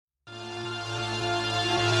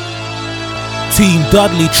Team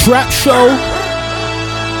Dudley Trap Show.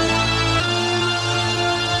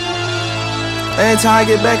 Every time I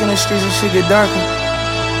get back in the streets, this shit get darker.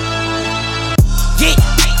 Yeah,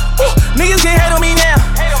 niggas can't hate on me now.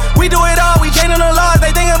 We do it all, we changing the laws,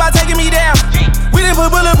 they thinking about taking me down. We didn't put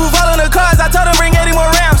bulletproof all on the cars, I told them bring 80 more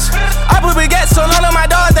rounds. I put baguettes on all of my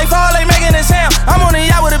dogs, they fall, they making a sound. I'm on the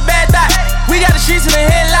yacht with a bad dot, we got the streets in the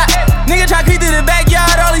headlock. Nigga try to creep through the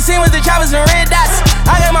backyard, all he seen was the choppers and red dots.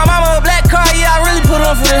 I gave my mama a black car, yeah, I really put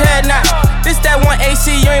on for the head knot. This that one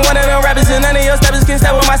AC, you ain't one of them rappers, and none of your steppers can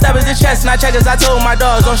step with my steppers, the chest. Not checkers, I told my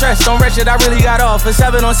dogs, don't stress, don't rush it, I really got off for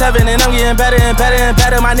 7 on 7, and I'm getting better and better and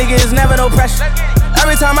better. My nigga is never no pressure.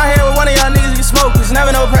 Every time I hear with one of y'all niggas get smoked, it's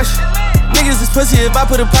never no pressure. Niggas is pussy, if I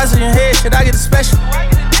put a price on your head, shit, I get the special.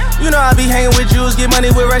 You know I be hanging with Jews, get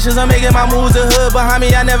money with Russians, I'm making my moves. The hood behind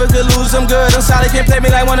me, I never could lose, I'm good, I'm solid, can't play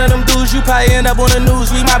me like one of them dudes. You probably end up on the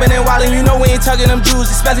news, we mobbing and wildin', you know we ain't tugging them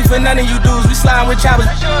Jews, especially for none of you dudes, we sliding with choppers.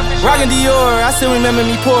 Rockin' Dior, I still remember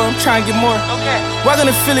me poor, I'm trying to get more. Walking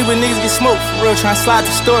to Philly when niggas get smoked, for real, trying to slide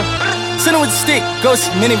the store. Sitting with the stick,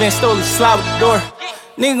 ghost, minivan stole it, slide with the door.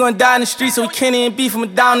 Nigga gon' die in the street, so we can't even beef him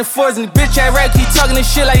down the fours. And the bitch at rap keep talking this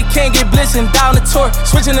shit like he can't get blitzed and down the tour.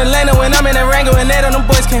 Switching the lane when I'm in the Rango and that on them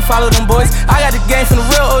boys can't follow them boys. I got the game for the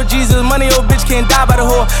real OGs, this money old bitch can't die by the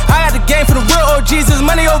whore. I got the game for the real OGs, this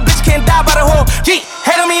money old bitch can't die by the whore. Gee,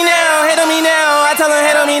 hate on me now, hate on me now, I tell them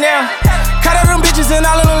hate on me now. Cut out them bitches and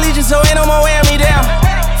all of them legions, so ain't no more wearing me down.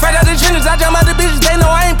 Fresh out the trenches, I jump out the bitches, they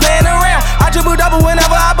know I ain't playing around. I triple double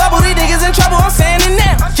whenever I bubble, these niggas in trouble, I'm saying it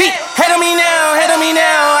now. Gee, hate on me now, hate on me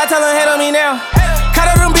now, I tell them hate on me now. Cut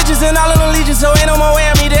out them bitches and all of them legions, so ain't no more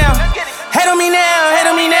wearing me down. Hate on me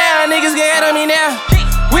now, niggas get hate on me now.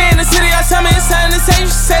 We in the city, I tell me it's time to say, you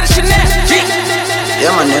should say the shit now. Gee. Yeah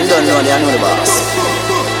man, them don't know, they know the boss.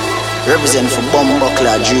 Represent for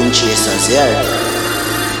Bumbuckler Dream Chasers, yeah.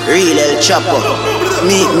 Real El Chapo,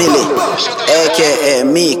 Meek Millie, aka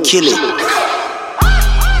Me Killy.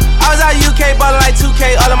 I was out UK ballin' like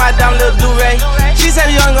 2K, all of my dumb little do-ray. She said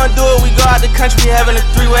you ain't gonna do it, we go out the country, having a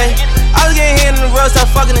three-way. I was getting hit in the road, start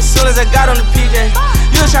fucking as soon as I got on the PJ.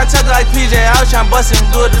 You was tryna tuck it like PJ, I was tryna bust it and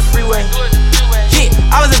do it the freeway. Yeah,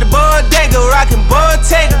 I was at the Bodega, rockin'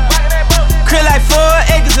 Bottega. Crib like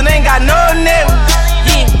 4 acres and ain't got no neighbor.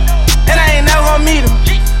 Yeah, and I ain't never gonna meet him.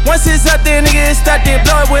 Once it's up there, nigga, it's stuck there.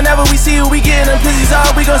 Blow it whenever we see you, we gettin' them pussies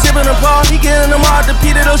off. We gon' sip in the ball, he gettin' them all. The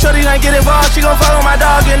Peter, though, shorty not get involved. She gon' follow my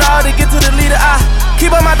dog and all to get to the leader. I keep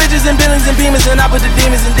all my bitches in Bentleys and Beamers, and I put the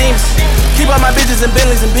demons in demons. Keep all my bitches in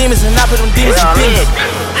Bentleys and Beamers, and I put them demons in demons.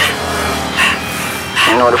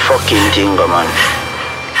 You know the fucking thing, man.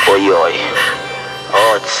 Oh, yoy.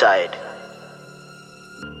 Outside.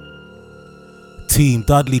 Team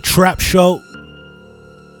Dudley Trap Show.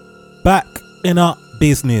 Back in our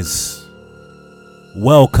business.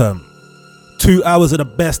 Welcome. 2 hours of the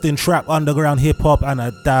best in trap, underground hip hop, and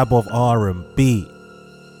a dab of R&B.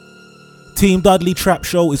 Team Dudley Trap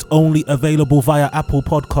Show is only available via Apple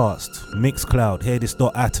Podcast, Mixcloud,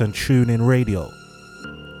 Heardis.at, and TuneIn Radio.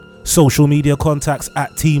 Social media contacts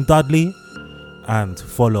at Team Dudley and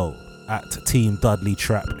follow at Team Dudley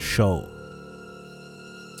Trap Show.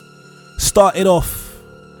 Started off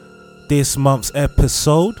this month's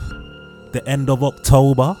episode, the end of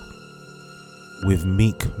October, with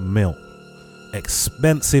Meek Mill.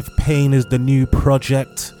 Expensive Pain is the new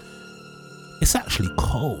project. It's actually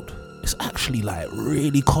cold. It's actually like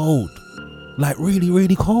really cold. Like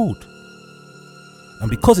really cold. And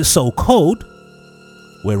because it's so cold,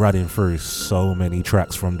 we're running through so many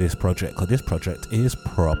tracks from this project, because this project is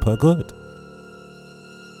proper good.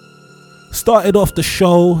 Started off the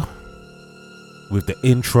show with the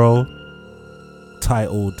intro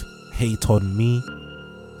titled Hate on Me.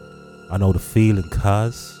 I know the feeling,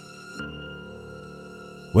 cuz.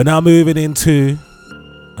 We're now moving into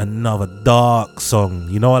another dark song.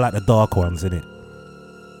 You know I like the dark ones, innit?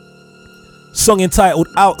 Song entitled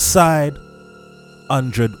Outside,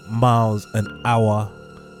 100 Miles an Hour,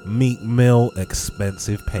 Meek Mill,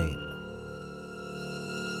 Expensive Pain.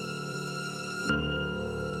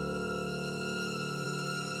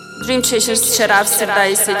 Dream Chasers вчера, всегда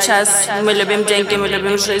и сейчас. Мы любим деньги, мы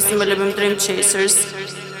любим жизнь, мы любим Dream Chasers.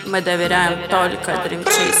 Мы доверяем только Dream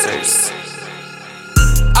Chasers.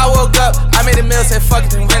 I woke up, I made a meal, said fuck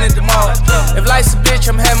it and rented the mall. If life's a bitch,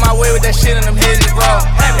 I'm having my way with that shit and I'm hitting it raw.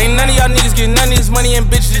 Ain't none of y'all niggas getting none of this money and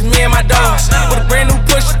bitches, me and my dogs. With a brand new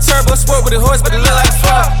push, turbo sport with a horse, but it look like a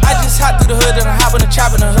frog. I just hop through the hood and I hop on the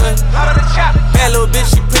chop in the hood. Bad little bitch,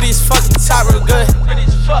 she pretty as fuck, the top real good.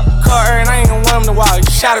 Car her and I ain't gonna want him to walk,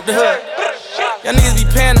 shot up the hood. Y'all niggas be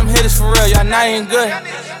paying them hitters for real, y'all not even good.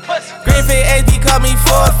 Green Fade AD called me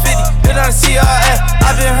 450, been on the CRF. I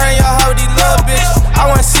been hurting y'all hard with these little bitches.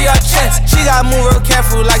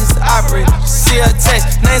 food like it's the operator. See her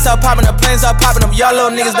text, names start popping up, planes start popping up. Y'all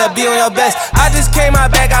little niggas that be on your best. I just came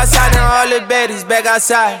out back outside, now all the baddies back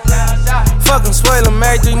outside. Fuck them, spoil them,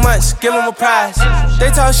 married 3 months, give them a prize.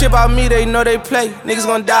 They talk shit about me, they know they play, niggas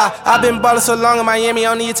gon' die. I been ballin' so long in Miami, I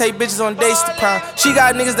don't need to take bitches on dates to prime. She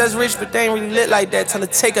got niggas that's rich, but they ain't really lit like that, tell her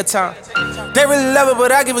take her time. They really love her,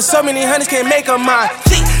 but I give her so many hundreds, can't make her mine.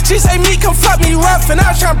 She say me, come fuck me rough, and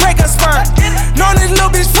I was tryna break her spine. Knowing this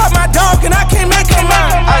little bitch fuck my dog, and I can't make her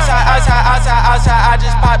mine. Outside, I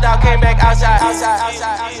just popped out, came back outside.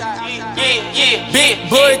 Yeah. Big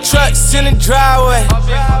boy trucks in the driveway,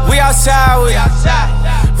 we outside with it.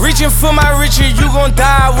 Reaching for my riches, you gon'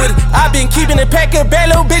 die with it. I been keeping it packed of bad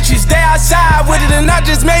little bitches, they outside with it. And I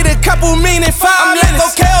just made a couple mean in 5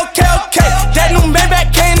 minutes. Okay. That new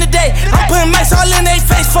Maybach came today. I'm putting mics all in they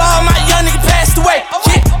face for all my young niggas passed away.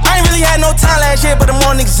 Yeah, I ain't really had no time last year, but I'm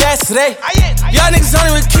on niggas ass today. Y'all niggas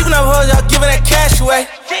only was keeping up hoes, y'all giving that cash away.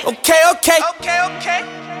 Okay.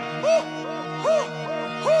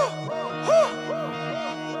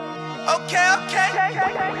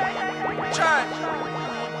 Try.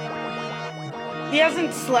 He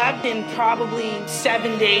hasn't slept in probably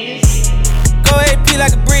 7 days. Go AP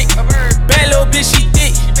like a brick. Bad little bitch, she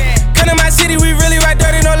thick. Come to my city, we really ride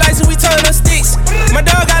dirty, no lights, and we told no sticks. My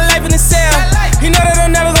dog got life in the cell. He know that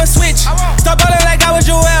I'm never gonna switch. Stop ballin' like I was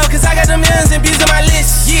Joel, cause I got the millions and B's on my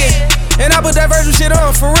list. Yeah. And I put that virtual shit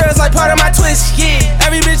on, for real, it's like part of my twist. Yeah.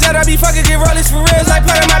 Every bitch that I be fucking get rollies, for real, it's like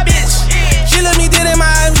part of my bitch. She look me dead in my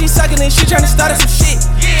eyes, she sucking and she tryna start up some shit.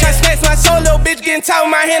 Try to snatch my soul, little bitch, getting tight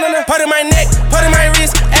with my hand on her. Part of my neck, part of my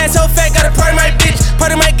wrist, ass so fat, got a part of my bitch.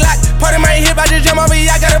 Part of my Glock, part of my hip, I just jump over here,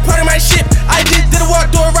 I got a part of my ship. I just did a walk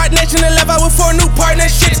through a right next to the left, I with 4 new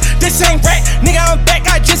partnerships. This ain't rap, nigga, I'm back,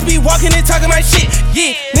 I just be walking and talking my shit.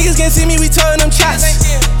 Yeah, niggas can't see me, we toting them chops.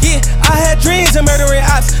 Yeah, I had dreams of murdering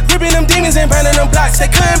ops, ripping them demons and burning them blocks. They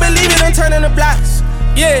couldn't believe it, I'm turning the blocks.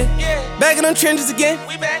 Yeah, back in them trenches again.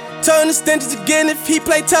 Telling the stenches again. If he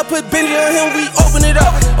play tough, put Benny on him, we open it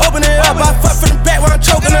up. I fuck from the back while I'm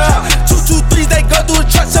choking her up. 2, 2, 3s, they go through the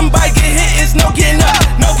truck. Somebody get hit, it's no getting up.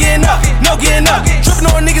 Tripping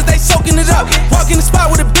on niggas, they soaking it up. Walk in the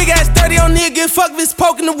spot with a big ass 30 on nigga, get fucked if it's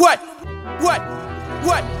poking the what?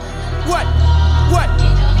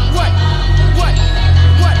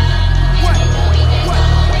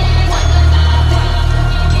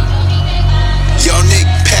 Yo, Nick,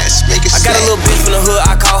 pass, make it I got a little bitch from the hood,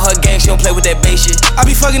 I call her gang, she don't play with that bass shit. I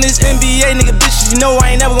be fucking this NBA nigga bitches, you know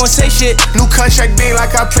I ain't never gonna say shit. New contract being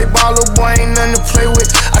like I play ball, little boy, ain't nothing to play with.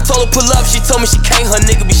 I told her pull up, she told me she can't, her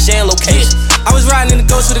nigga be sharing location. I was riding in the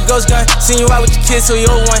ghost with a ghost gun, seen you out with your kids, so you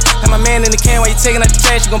old one. Had my man in the can while you taking out the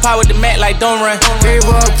trash, you gon' pop with the mat like don't run. Gave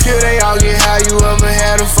up here, they all get high, you ever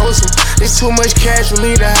had a foursome. It's too much cash for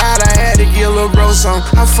me to hide, I had to get a little bro some.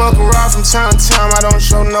 I fuck around from time to time, I don't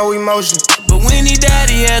show no emotion. But when he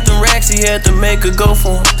died, he had them racks, he had to make a go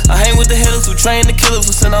for him. I hang with the hitters who train the killers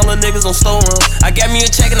who send all the niggas on slow run. I got me a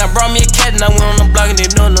check and I brought me a cat and I went on the block and they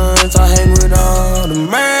donuts. I hang with all the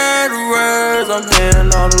murderers, I'm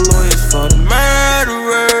paying all the lawyers for the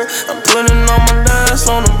murderers. I'm putting all my lust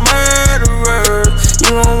on the murderers.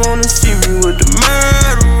 You don't wanna see me with the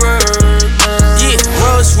murderers. Yeah,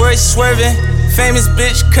 Rolls Royce swerving, famous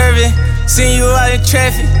bitch curving. Seen you out in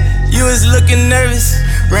traffic, you was looking nervous.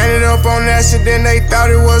 Ran it up on accident, they thought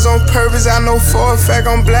it was on purpose. I know for a fact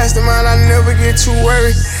I'm blasting mine, I never get too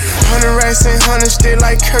worried. 100 racks and 100 still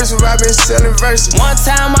like cursive, I been selling verses. One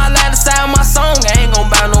time I lied inside my song, I ain't gon'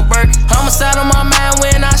 buy no Birkin. Homicide on my mind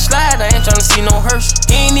when I slide, I ain't tryna see no hearse.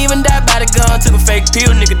 He ain't even died by the gun, took a fake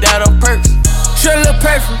pill, nigga died on perks. Sure look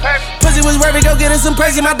perfect. Pussy was worth it, go get us some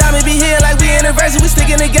perks. My diamond be here like we anniversary. We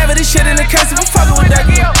sticking together, this shit in the cursive. I'm fucking with that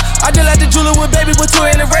girl. I just like the jeweler with baby with 2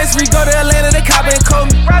 anniversary. Go to Atlanta, they cop and call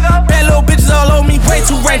me. Bad little bitches all over me, way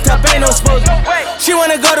too ranked up, ain't no supposed to. She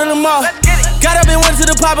wanna go to the mall. Got up and went to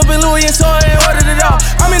the pop up in Louis and saw it and ordered it all.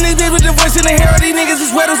 I'm in this bitch with the voice in the hair. All these niggas is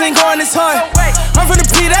weddles ain't going this hard. I'm from the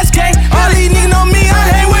P, that's K. All these niggas know me, I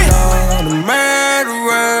hang with all the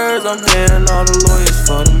murderers. I'm paying all the lawyers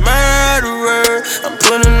for the murderers. I'm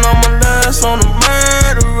putting all my lust on the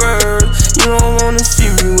murderers. You don't wanna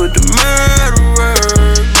see me with the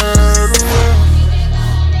murderers.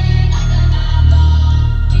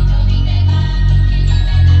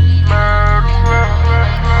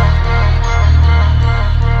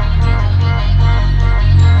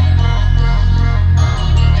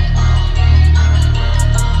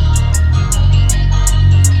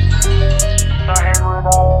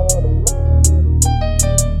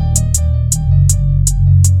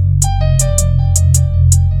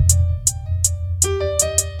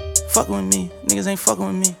 Fucking with me, niggas ain't fucking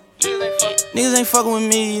with me. Niggas ain't fucking with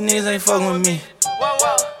me, niggas ain't fucking with me.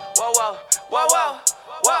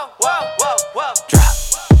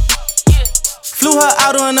 Flew her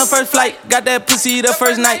out on the first flight. Got that pussy the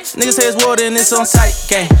first night. Niggas say it's water and it's on sight.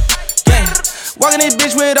 Gang, gang. Walking this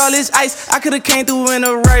bitch with all this ice. I could've came through in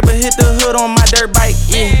the right, but hit the hood on my dirt bike.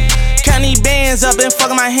 Yeah. Count these bands up and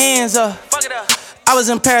fucking my hands up. I was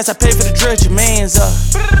in Paris, I paid for the drill, your man's up.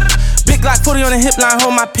 Big Glock 40 on the hip line,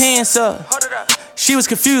 hold my pants up. She was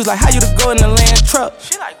confused, like how you to go in the land truck.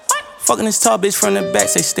 She like, what? Fucking this tall bitch from the back,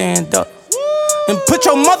 say stand up. And put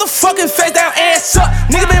your motherfucking face down, ass up.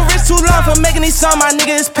 Nigga been rich too long for making these songs, my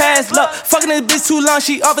nigga is past luck. Fucking this bitch too long,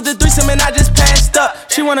 she offered the threesome and I just passed up.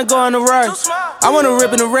 She wanna go on the ride, I wanna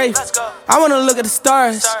rip in the rave. I wanna look at the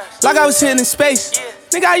stars, like I was hitting in space.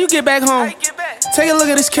 Nigga, how you get back home? Take a look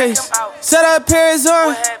at this case. Set her Paris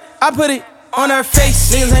on, I put it on her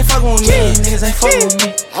face. Niggas ain't fucking with me, niggas ain't fucking with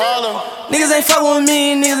me. Niggas ain't fucking with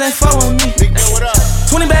me, niggas ain't fucking with me.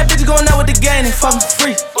 20 bad bitches going out with the gang, they fucking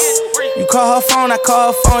free. You call her phone, I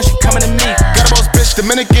call her phone, she coming to me. Got a boss bitch,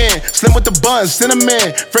 Dominican, slim with the buns,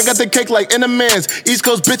 cinnamon. Frank got the cake like Entenmann's, East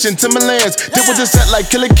Coast bitch in Timberlands. Dip with the set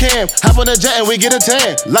like Killer Cam, hop on the jet and we get a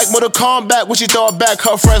tan. Like Mortal Kombat, when she throw it back,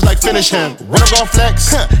 her friends like finish him. When I'm gon'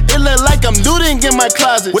 flex, it look like I'm looting in my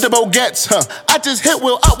closet. With the Bogettes, I just hit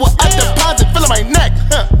Will up with a deposit, feeling my neck,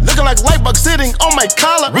 looking like Lightbug sitting on my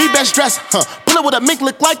collar. Reband stress, bullet with a mink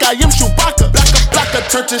look like I am Chewbacca. Blacker,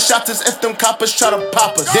 turn to shots as if them coppers try to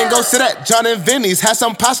pop us. Then go sit at John and Vinny's, had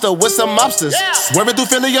some pasta with some mobsters. Swerving through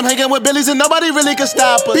Philly, I'm hanging with Billies and nobody really can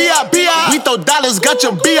stop us. B.I.B.I. We throw dollars, got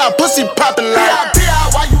your B.I. pussy poppin' like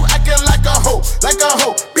B.I.B.I. Why you acting like a hoe? Like a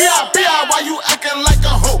hoe. B.I.B.I. Why you acting like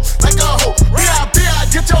a hoe? Like a hoe.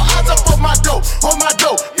 B.I.B.I. Get your eyes up on my dough, on my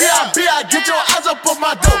dough. B.I.B.I. Get your eyes up on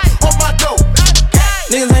my dough, on my dough.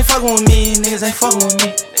 Niggas ain't fucking with me, niggas ain't fucking with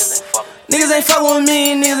me. Niggas ain't fucking with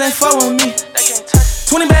me, niggas ain't fucking with me.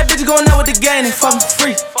 20 bad bitches going out with the gang, they fucking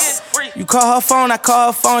free. You call her phone, I call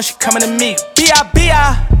her phone, she coming to me.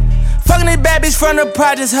 B.I.B.I. Fucking this bad bitch from the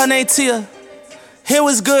projects, her name Tia. Here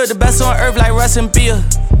was good, the best on earth like Russ and Bia.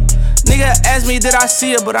 Nigga asked me did I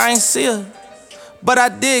see her, but I ain't see her. But I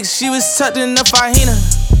did, she was tucked in the fajina.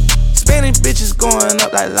 Spanish bitches going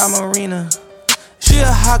up like La Marina. She a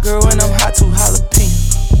hot girl and I'm hot too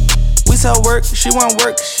jalapeno. We sell work, she want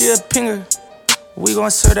work, she a pinger. We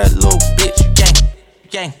gon' serve that little bitch. Gang,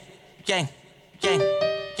 gang, gang, gang,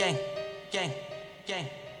 gang, gang, gang.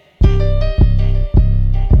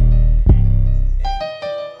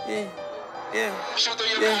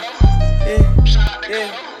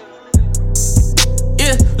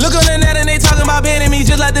 Yeah, look on the net and they talking about banning me.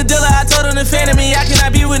 Just like the dealer, I told them to fan of me. I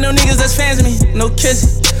cannot be with no niggas that's fans of me. No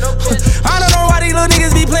kissing. I don't know why these little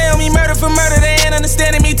niggas be playing with me. Murder for murder, they ain't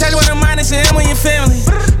understanding me. Touch with a minus and with your family.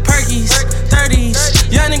 Perkies, 30s,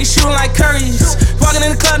 young niggas shooting like curries. Walking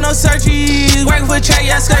in the club, no searchies. Working for a check,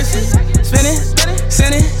 yeah, skirty. Spinning,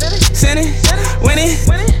 sending, winning.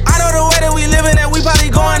 I know the way that we living, that we probably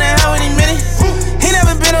going to hell any minute. He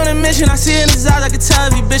never been on a mission, I see it in his eyes, I can tell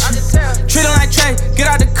if he bitchin'. Treat him like Trey, get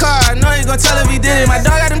out the car, I know he gon' tell if he did it. My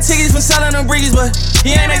dog got them tickets for selling them brickies, but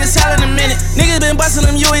he ain't make the sell in a minute. Niggas been bustin'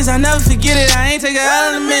 them U's, I never forget it, I ain't take a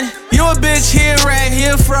L in a minute. You a bitch, he a rag, he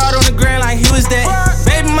a fraud on the ground like he was that.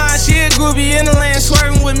 Baby mine, she a groupie in the land,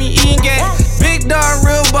 swerving with me, eating gas. Big dog,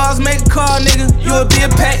 real balls, make a call, nigga, you a be a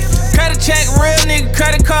pack. Credit check, real nigga,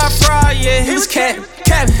 credit card fraud, yeah, he was capping.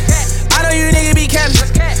 I know you niggas be capping.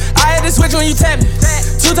 I had to switch when you tapping.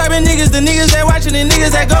 Two type of niggas, the niggas that watchin' and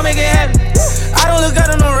niggas that gon' make it happen. I don't look good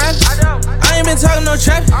on no rap. I ain't been talking no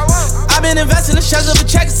trap. I been investing in shots up for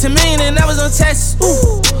checks, 10 million and that was on taxes.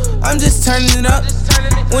 Ooh, I'm just turning it up.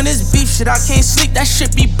 When it's beef shit, I can't sleep, that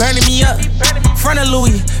shit be burning me up. Front of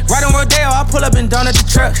Louis, right on Rodeo, I pull up and donut the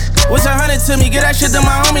truck. What's 100 to me? Get that shit to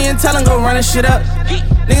my homie and tell him go run that shit up.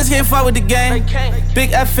 Niggas can't fuck with the game.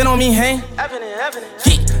 Big F on me, hang.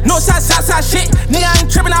 No side shit, nigga, I ain't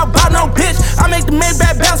trippin' out about no bitch. I make the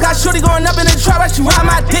Maybach bounce, got shorty going up in the trap, I she ride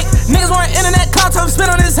my dick. Niggas want internet clout, tell them spit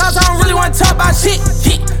on this house, I don't really wanna talk about shit.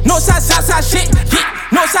 No side shit,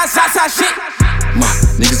 no side shit.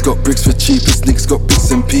 Niggas got bricks for cheapest, niggas got bits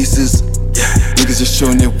and pieces. Niggas just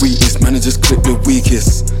showing their weakness, man, I just clip the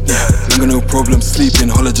weakest. Ain't got no problem sleeping,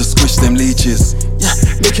 holla just squish them leeches.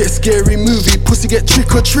 Make it a scary movie, pussy get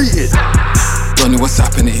trick or treated. Don't know what's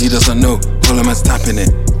happening, he doesn't know, holla man's tapping it.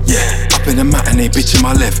 Up in the matinee, bitch in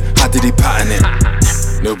my left, how did he pattern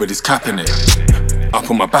it? Nobody's capping it, I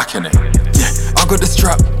put my back in it. I got the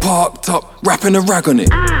strap parked up, wrapping a rag on it.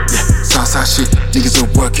 Southside shit, niggas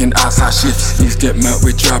are working outside shifts. Niggas get met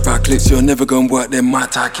with drive-by clicks, you're never gonna work them my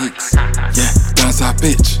tie kicks. Downside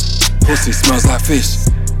bitch, pussy smells like fish.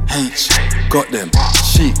 H, got them,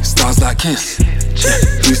 chic, stars like Kiss.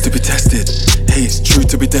 Used to be tested, hate's true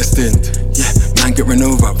to be destined. Man get run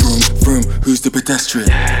over, vroom, vroom, who's the pedestrian?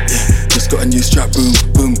 Yeah, just got a new strap, boom,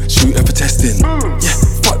 boom, shooting for testing. Yeah,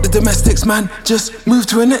 fuck the domestics, man, just move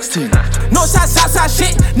to a next team. No side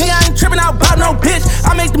shit, nigga, I ain't tripping out about no bitch.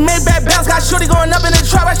 I make the Maybach bounce, got shorty going up in the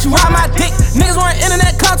trap, but she ride my dick. Niggas want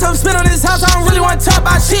internet content, spit on this house, I don't really want to talk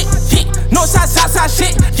about shit. Yeah, no side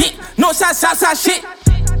shit, yeah, no side shit.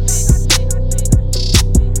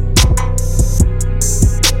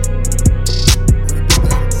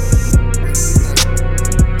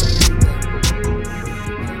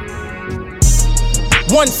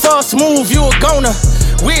 One false move, you a goner.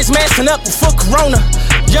 Wiz messing up before Corona.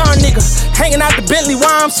 Young nigga, hanging out the Bentley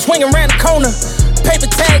while I'm swinging around the corner.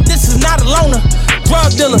 Paper tag, this is not a loaner.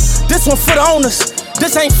 Drug dealer, this one for the owners.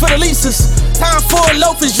 This ain't for the leases. Time for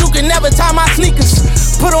loafers, you can never tie my sneakers.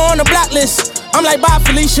 Put her on the block list, I'm like, bye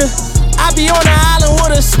Felicia. I be on the island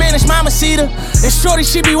with a Spanish mamacita. And shorty,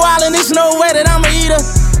 she be wildin', there's no way that I'ma eat her.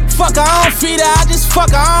 Fuck her, I don't feed her, I just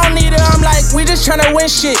fuck her, I don't need her. I'm like, we just tryna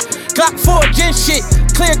win shit. Glock 4, gen shit.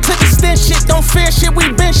 Clear clip extend shit, don't fear shit, we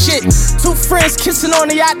been shit. Two friends kissing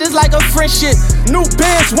on the yacht, this like a friendship. New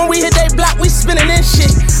Benz, when we hit they block, we spinning in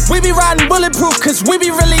shit. We be riding bulletproof, cause we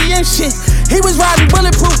be really in shit. He was riding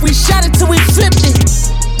bulletproof, we shot it till we flipped it.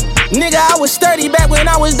 Nigga, I was 30 back when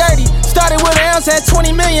I was dirty. Started with an ounce at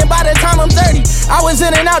 20 million by the time I'm 30. I was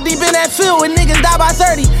in and out deep in that field when niggas die by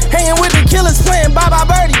 30. Hanging with the killers playing bye bye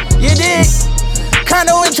birdie, you dig?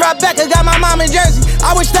 Condo in Tribeca, got my mom in Jersey.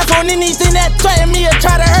 I would step on anything that threatened me or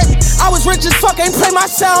try to hurt me. I was rich as fuck, ain't play my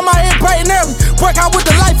sound, my head bright and early. Work out with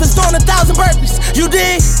the life is doing 1,000 burpees, you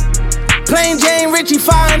dig? Plain Jane Richie,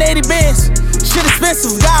 580 bands. Shit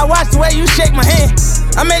expensive, God watch the way you shake my hand.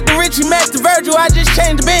 I make the Richie match the Virgil, I just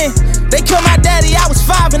changed the band. They killed my daddy, I was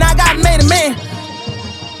 5 and I got made a man.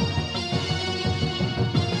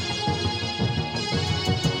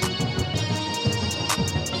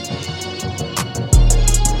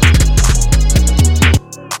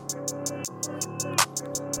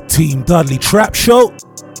 Team Dudley Trap Show,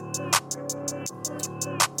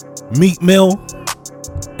 Meat Mill,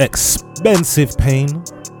 Expensive Pain.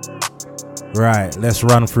 Right, let's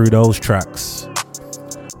run through those tracks.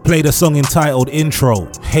 Played a song entitled Intro,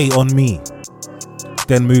 Hate on Me.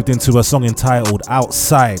 Then moved into a song entitled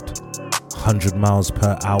Outside, 100 miles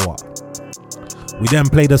per hour. We then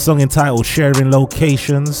played a song entitled Sharing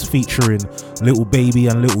Locations, featuring Little Baby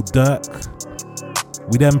and Little Dirk.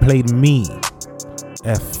 We then played Me,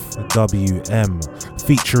 FWM,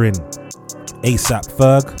 featuring ASAP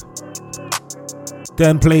Ferg.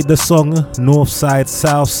 Then played the song Northside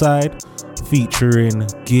Southside, featuring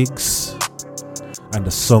Gigs. And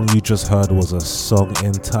the song you just heard was a song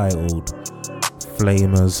entitled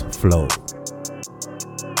Flamers Flow.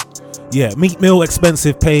 Yeah, Meat Mill,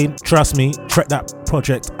 Expensive Pain. Trust me, check that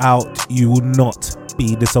project out. You will not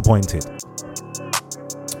be disappointed.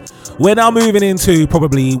 We're now moving into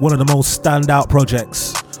probably one of the most standout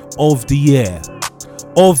projects of the year.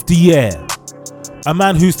 A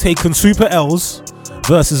man who's taken super L's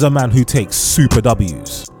versus a man who takes super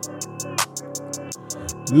W's.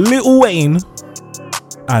 Lil Wayne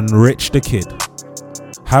and Rich the Kid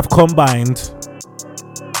have combined.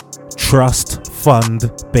 Trust Fund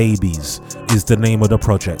Babies is the name of the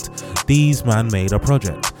project. These man made a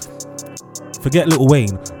project. Forget Lil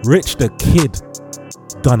Wayne, Rich the Kid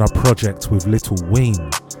done a project with Lil Wayne.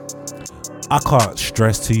 I can't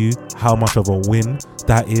stress to you how much of a win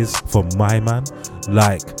that is for my man.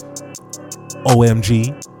 Like,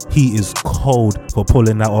 OMG, he is cold for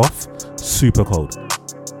pulling that off. Super cold.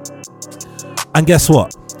 And guess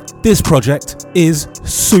what? This project is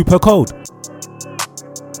super cold.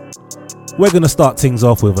 We're gonna start things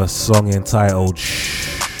off with a song entitled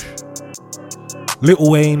Shh. Lil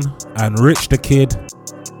Wayne and Rich the Kid,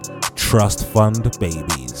 Trust Fund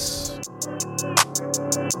Babies.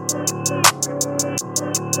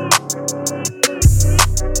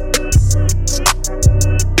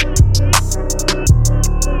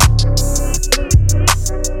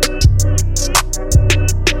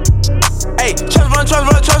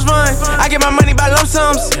 Trust fund. I get my money by lump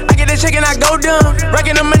sums. I get that check and I go dumb.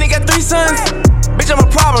 Racking the money, got 3 sons. Bitch, I'm a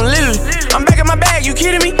problem, literally. I'm back in my bag, you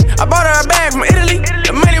kidding me? I bought her a bag from Italy.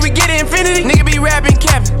 The money we get in infinity. Nigga be rapping,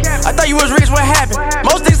 capping. I thought you was rich, what happened?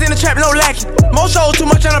 Most things in the trap, no lacking. Most shows, too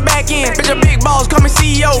much on the back end. Bitch, a big boss, call me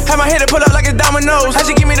CEO. Have my head to pull up like a dominoes. I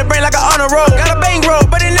should give me the brain like an honor roll. Got a bankroll,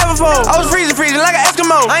 but it never fold. I was freezing like an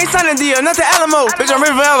Eskimo. I ain't signing deal, nothing Alamo. Bitch, I'm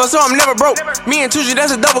rich forever, so I'm never broke. Me and Tucci,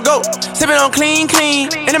 that's a double goat. Sippin' on clean,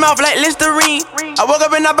 in the mouth like Listerine. I woke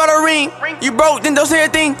up and I bought a ring. You broke, then don't say a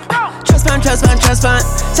thing. Trust fund.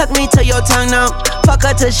 Tuck me to your tongue numb. Fuck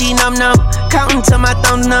her till she numb. Counting till my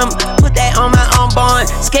thumb numb. Put that on my own bond.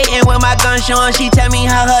 Skating with my gun showing. She tell me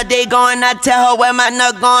how her day going. I tell her where my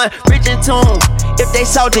nut going. Rich and tune. If they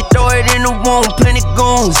salty, throw it in the womb. Plenty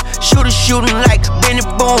goons. Shooters shooting like Benny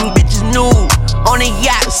Boom. Bitches new. On a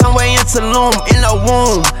yacht, somewhere in Tulum. In a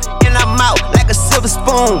womb. In her mouth like a silver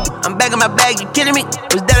spoon. I'm back in my bag, you kidding me?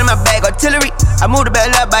 Was that in my bag, artillery? I moved the bell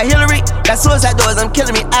up by Hillary. Got suicide doors, I'm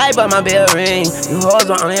killing me. I bought my bell ring. You hoes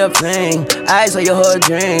on the airplane. I saw your whole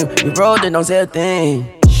dream. You rolled it, don't say a thing.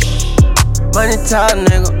 Money talk,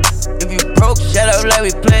 nigga. If you broke, shut up like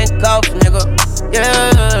we playing golf, nigga.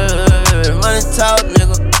 Yeah, money talk,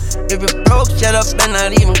 nigga. If you broke, shut up and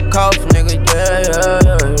not even cough, nigga. Yeah.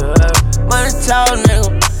 Money talk, nigga.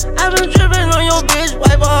 I've been tripping on your bitch,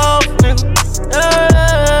 wipe her off, nigga.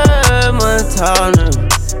 Yeah, money talk, nigga.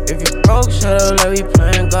 If you broke, shut up like we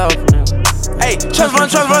playing golf, nigga. Hey, trust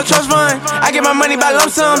fund. I get my money by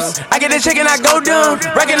lump sums. I get that check and I go dumb.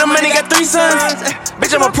 Racking the money, got 3 sons.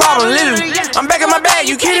 Bitch, I'm a problem, literally. I'm back in my bag,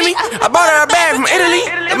 you kidding me? I bought her a bag from Italy.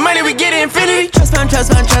 The money we get infinity. Trust fund.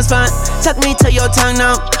 Tuck me to your tongue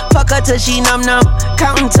numb. Fuck her till she numb.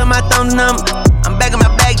 Counting till my thumb numb. I'm back in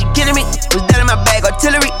my bag, you kidding me? Was that in my bag,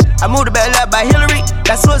 artillery? I moved the bell up by Hillary.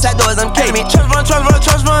 Got suicide doors, I'm kidding me. Trust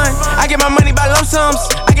fund. I get my money by lump sums.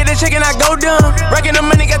 I get that check and I go dumb. Racking the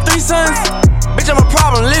money, got 3 sons. Bitch, I'm a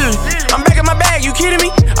problem, literally. I'm back in my bag, you kidding me?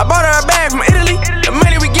 I bought her a bag from Italy. The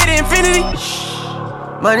money we get infinity.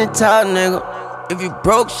 Money talk, nigga. If you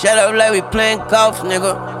broke, shut up like we playing golf,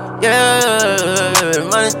 nigga. Yeah,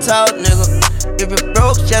 money talk, nigga. If you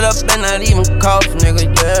broke, shut up and not even cough, nigga.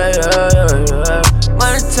 Yeah.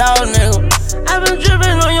 Money talk, nigga. I've been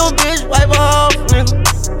tripping on your bitch, wipe her off, nigga.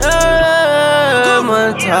 Yeah,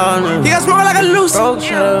 money talk, nigga. You got smoke like a loose.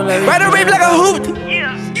 Ride a rape like a hoop.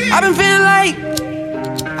 I've been feeling like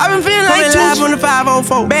live on the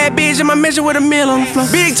 504. Bad bitch in my mission with a meal on the floor.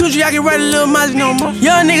 Big Tucci, I can write a little Mozzie no more.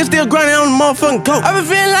 Young niggas still grinding on the motherfucking coke. I've been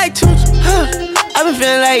feeling like Tucci. I've been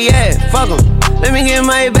feeling like, yeah, fuck em. Let me get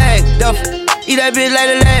my bag, duffel. Eat that bitch like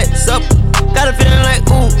the last supper. Got a feeling like,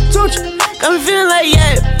 ooh, Tucci. Got me feeling like,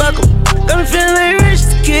 yeah, fuck em. Got me feeling like rich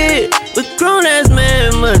kid with grown ass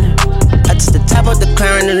man money. I took the top of the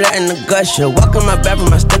Clarin and letting the gusher. Walk in my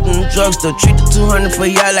bathroom, I stepped in the drugstore. Treat the 200 for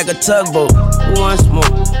y'all like a tugboat. Who wants more?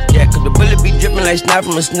 Yeah, cause the bullet be dripping like snot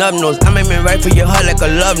from a snub nose. I made me right for your heart like a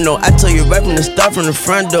love note. I told you right from the start, from the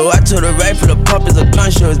front door. I told her right for the pump is a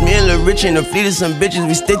gun show. It's me and Lil Richie and the fleet of some bitches.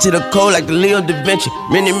 We stick to the code like the Leo da Vinci.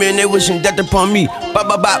 Many men, they wishing death upon me. Bop,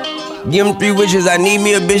 bop, bop. Give them 3 wishes, I need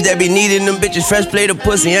me a bitch that be needing them bitches. Fresh plate of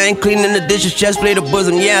pussy, I ain't cleaning the dishes. Chest plate of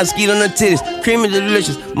bosom, yeah, I skeet on the titties. Creamy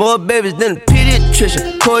delicious, more babies than a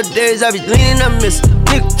pediatrician. Cold days, I be leaning, I miss it.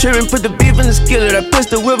 Nigga trippin', put the beef in the skillet. I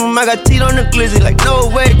pistol whip him, I got teeth on the glizzy. Like, no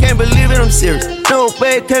way, can't believe it, I'm serious. No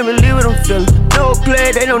way, can't believe it, I'm feeling. No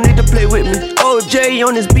play, they don't need to play with me. OJ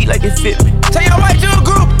on this beat like it fit me. Tell your wife you a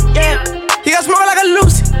group. Yeah. He got smoke like a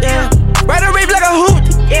Lucy. Yeah. Ride a rape like a hoop.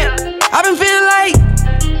 Yeah. I've been feeling like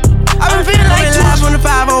live on the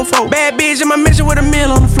 504. Bad bitch in my mission with a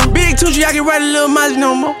meal on the floor. Big Tucci, I can write a little Mozzie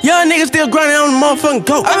no more. Young niggas still grinding on the motherfucking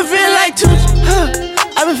coke. I've been feeling like Tucci.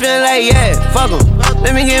 I've been feeling like, yeah, fuck em.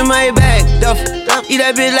 Let me get my bag, duffel. Eat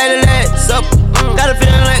that bitch like the last supper. Got a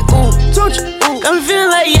feeling like, ooh, Tucci. Got me feeling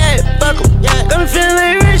like, yeah, fuck em. Got me feeling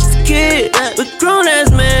like rich kid with grown ass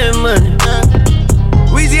man money.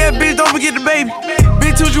 Weezy ass bitch, don't forget the baby.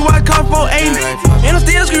 Big Tucci watch car 480. And I'm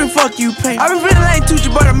still screaming, fuck you, pay. I been feeling like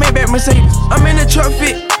Tucci, but I Maybach Mercedes. I'm in the truck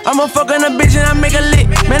fit. I'ma fuck on a bitch and I make a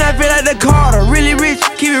lick. Man, I feel like the Carter, really rich.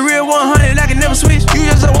 Keep it real 100, I can never switch. You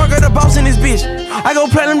just a worker, the boss in this bitch. I go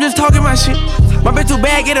platinum just talking my shit. My bitch too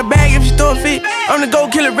bad, get a bag if she throw a fit. I'm the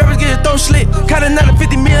gold killer, rappers get a throat slit. Caught another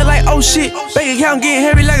 50 mil like, oh shit. Bank account getting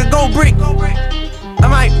heavy like a gold brick. I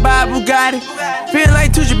might buy a Bugatti. Feel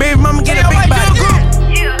like Tucci, baby mama get a big body.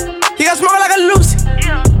 He got smoke like a Lucy.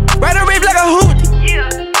 Ride a rape like a hoop.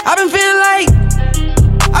 I've been feeling like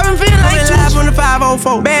live on the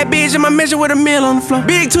 504. Bad bitch in my mission with a meal on the floor.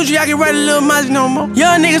 Big Tucci, I can write a little Mozzie no more.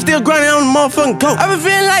 Young niggas still grinding on the motherfucking coke. I've been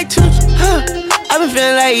feeling like Tucci. I've been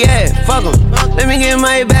feeling like, yeah, fuck em. Let me get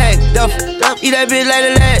my bag, duffel. Eat that bitch like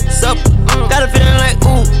the last supper. Got a feeling like,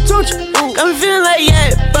 ooh, Tucci. Got me feeling like,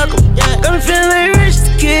 yeah, fuck em. Got me feeling like rich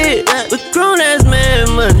kid with grown ass man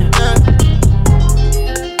money.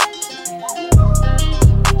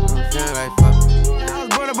 I was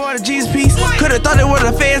born aboard a Jesus piece. Could've thought it was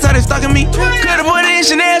the feds, how they stalking me. Could've put in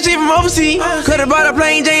Chanel, she from overseas. Could've bought a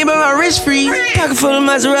plain Jane, but my wrist free. Pocket full of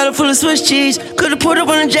mozzarella, full of Swiss cheese. Could've put up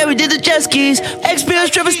on the jet, we did the jet skis. XPL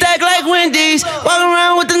stripper stack like Wendy's. Walking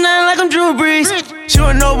around with the 9 like I'm Drew Brees. She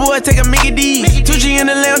want no boy, take a Mickey D. 2G in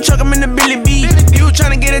the lamb truck, I'm in the Billy B. You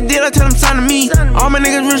tryna get a deal, I tell them sign to me. All my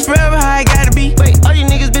niggas rich forever, how I gotta be. Wait, all you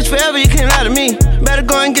niggas bitch forever, you can't lie to me. Better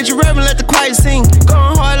go and get your rep and let the quiet sing.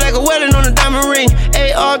 Going hard like a wedding on a diamond ring.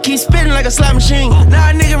 AR keep spitting like a slot machine. Now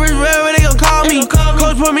a nigga rich forever, they gon' call me.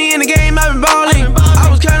 Coach put me in the game, I been ballin'. I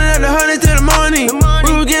was counting up the 100 to the morning.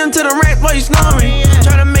 We was getting to the rent while you snoring.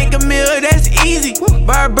 Tryna make a meal, that's easy.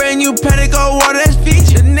 Buy a brand new paddock of water, that's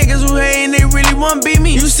feature. The niggas who hatin', they really want beat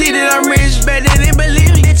me. You see that I'm rich, better than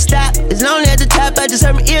believe me. Bitch, stop. It's lonely at the top. I just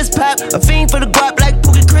heard my ears pop. A fiend for the guap like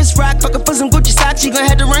Pookie Chris Rock. Fuckin' for some Gucci socks. She gon'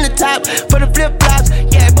 have to run the top for the flip flops.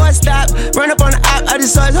 Yeah, boy, stop. Run up on the op. I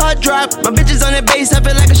just saw his heart drop. My bitches on that base. I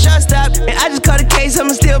feel like a shot stop. And I just caught a case.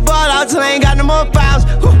 I'ma still ball out till I ain't got no more fouls.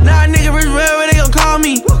 Now a nigga rich wherever they gon' call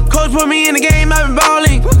me. Coach put me in the game. I been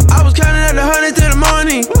ballin'. I was counting up the 100 to the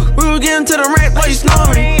morning. We was getting to the rack while you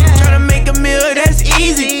snoring. Tryna make a meal, that's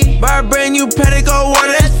easy. Buy a brand new paddock of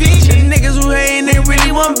water, that's feature. Niggas who hatin', they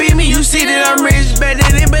really want beat me. You see that I'm rich, better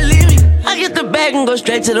than believe me. I get the bag and go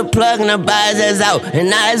straight to the plug and I buy his ass out. And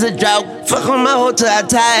now it's a drought. Fuck on my hotel, I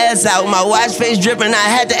tie ass out. My watch face drippin', I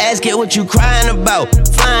had to ask it what you crying about.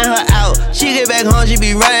 Flying her out, she get back home, she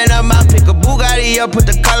be running her mouth. Pick a Bugatti up, put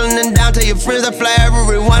the collar down. Tell your friends I fly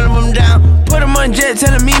every one of them down. Put them on jet,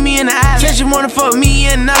 tell them meet me in the island. Said she wanna fuck me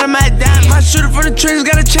and none of my diamonds. My shooter from the trenches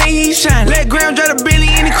got a chain, he shine. Let Graham drive the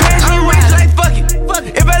Billy in the crash, he rich like fuck it.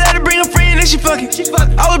 If I let her bring a friend, then she fucking.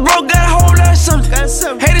 I was broke, got a whole lot of something.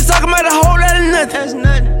 Haters talking about a whole lot of nothing. That's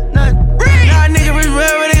nothing. Now a nigga rich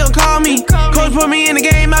wherever they gon' call me. Coach put me in the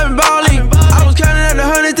game, I been ballin'. I was counting up the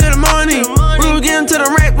 100 to the morning. We was getting to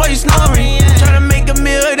the rack while you snoring. Tryna make a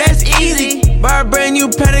meal, that's easy. Buy a brand new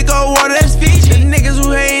paddock of water, that's feature. The niggas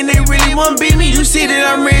who hatin', they really want beat me. You see that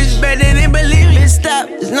I'm rich, better than believe me. Bitch, stop.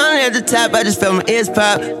 It's lonely at the top, I just felt my ears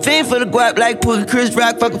pop. Fiend for the guap like Pookie Chris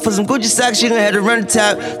Rock. Fuckin' for some Gucci socks, she gon' have to run the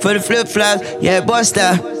top for the flip flops. Yeah, boy,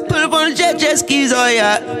 stop. Put up on the jet skis all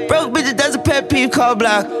yacht. Broke bitches, that's a pet peeve, call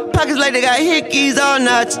block. Pockets like they got hickeys all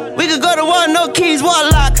knots. We could go to war, no keys, wall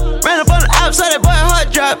lock. Ran up on the ops, saw that boy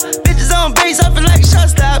heart drop. Bitches on base, I feel like a shot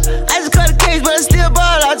stop. I just caught a case, but I still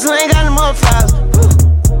ball out, so I ain't got no more fouls.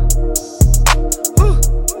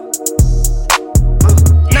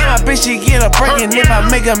 Now my bitch, she get a breakin' if I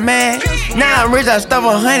make her mad. Now I'm rich, I stuff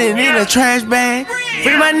 100 in a trash bag.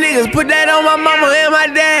 Free my niggas, put that on my mama and my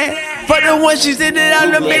dad. Fuck the one, she said that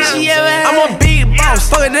I'm the bitch she ever had. I'm a big boss,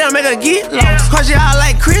 fuck it down, make her get lost. Cause she out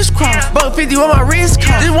like crisscross, buck 50 on my wrist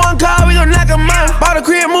cost. This one car, we gon' knock 'em out. Bought a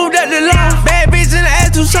crib, moved up the lawn. Bad bitch in the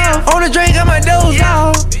ass too soft. On the drink, got my doze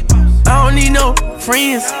off. I don't need no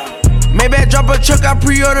friends. Maybe I drop a truck, I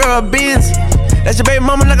pre-order a Benz. That's your baby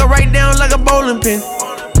mama, like a write down like a bowling pin.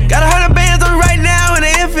 Got 100 bands on me right now and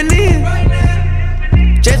the infinite.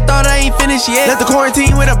 Just thought I ain't finished yet. Left the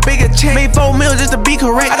quarantine with a bigger check. Made 4 meals just to be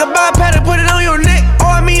correct. I can buy a pad and put it on your neck.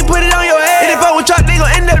 Oh, I mean, put it on your head. If they fuck with y'all, they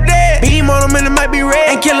gon' end up dead. Beam on them and it might be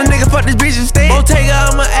red. Ain't kill a nigga, fuck this bitch instead. Bottega,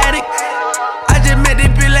 I'm an addict. I just met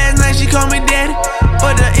this bitch last night, she called me daddy.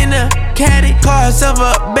 Put her in the caddy, call herself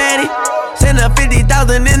a baddie. Send her 50,000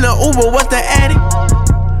 in the Uber, what's the addict?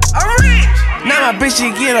 I'm rich. Now my bitch,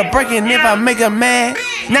 she get a breakin' if I make her mad.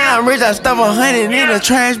 Now I'm rich, I stuff 100 in a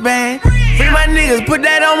trash bag. Free my niggas, put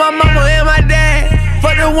that on my mama and my dad.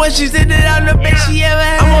 Fuck the one, she said that I'm the bitch she ever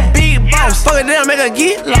had. I'm a big boss, fuck it down, make her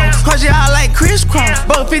get lost. Cause she out like crisscross,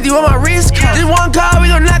 buck 50 on my wrist cost. This one car, we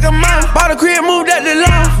gon' knock 'em out. Bought a crib, moved up the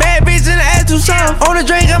lawn. Bad bitch in the ass too soft. On the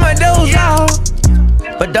drink, got my doze off.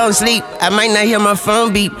 But don't sleep, I might not hear my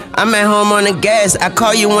phone beep. I'm at home on the gas, I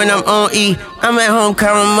call you when I'm on E. I'm at home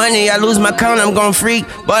counting money, I lose my count, I'm gon' freak.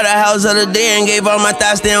 Bought a house the other day and gave all my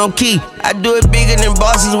thoughts they on key. I do it bigger than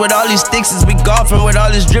bosses with all these sticks as we golfing. With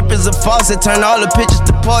all this drippers of faucet, turn all the pictures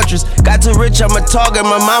to portraits. Got too rich, I'm a target,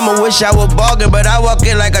 my mama wish I was bargain. But I walk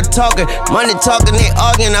in like a talker, money talking, they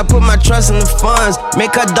arguing. I put my trust in the funds,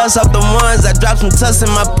 make her dust off the ones. I drop some tuss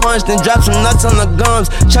in my punch, then drop some nuts on the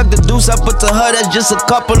gums. Chuck the deuce up to her, that's just a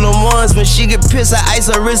couple of ones. When she get pissed, I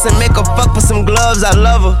ice her wrist and make her fuck for some gloves, I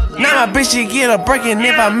love her. Now my bitch, she get a breakin'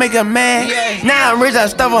 if I make her mad. Now I'm rich, I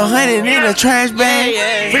stuff 100 in a trash bag.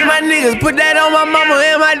 Free my niggas, put that on my mama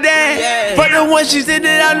and my dad. Fuck the one, she said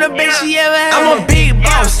that I'm the bitch she ever had. I'm a big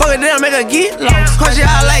boss, fuck it down, make her get lost. Cause she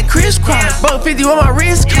out like crisscross, buck 50 on my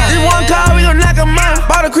wrist cost. This one car, we gon' knock 'em out.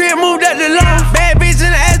 Bought a crib, moved up the lawn. Bad bitch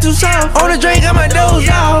in the ass too soft. On the drink, got my doze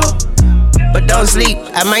off. But don't fall asleep,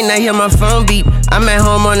 I might not hear my phone beep. I'm at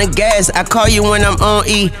home on the gas, I call you when I'm on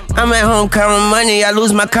E. I'm at home counting money, I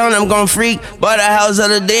lose my count, I'm gon' freak. Bought a house the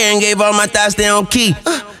other day and gave all my thoughts they on key.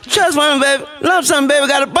 Trust fund, baby, love something, baby,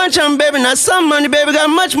 got a bunch of them, baby. Not some money, baby, got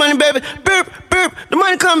much money, baby. Burp, burp, the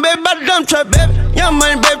money come, baby, by the dump truck, baby. Young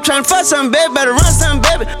money, baby, tryna fuck something, baby, better run something,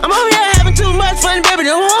 baby. I'm over here having too much fun, baby.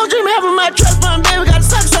 The whole dream having my trust fund, baby. Gotta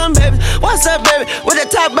suck something, baby. What's up, baby? What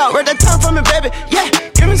that top about? Where that tongue from me, baby? Yeah,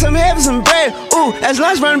 give me some heavy, some bread. Ooh, that's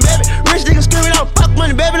lunch money, baby. Rich niggas screaming out, fuck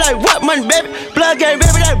money, baby. Like what money, baby? Blood game,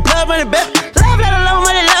 baby, like blood money, baby.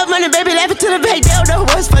 Love money, baby. Laugh it to the bank, they don't know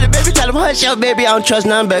what's funny, baby. Tell them hush up, baby. I don't trust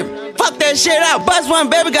none, baby. Fuck that shit out. Bust one,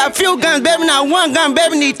 baby. Got a few guns, baby. Not one gun,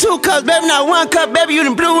 baby. Need 2 cups, baby. Not 1 cup, baby. You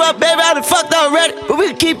done blew up, baby. I done fucked already. But we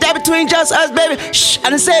can keep that between just us, baby. Shh, I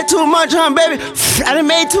done said too much, baby. I done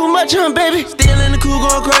made too much, baby. Still in the cool,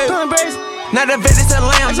 going crazy. Not the vet, it's a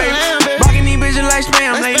lamb, baby. Rockin' these bitches like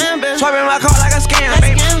spam, lady. Swiping my car like a scam,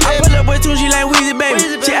 baby. I pull up with two, she like Weezy, baby.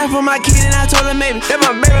 She asked for my kid and I told her maybe. That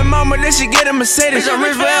my baby mama, then she get a Mercedes. I'm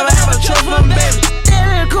rich forever, have a trust fund, baby. Still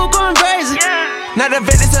in the cool, going crazy. Not the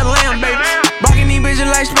vet, it's a lamb, baby. Rockin' these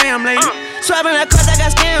bitches like spam, lady. Swiping that cause I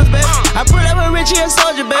got scams, baby. I pull up with Richie, a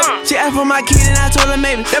soldier, baby. She asked for my kid and I told her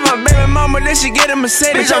maybe. That my baby mama, then she get a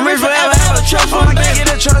Mercedes. I'm rich forever, have a trust fund, baby.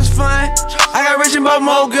 Get a trust fund. I got rich and bought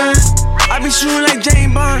more guns. I be shooting like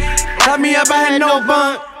James Bond. Lock me up, I had no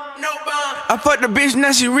bond. I fucked the bitch,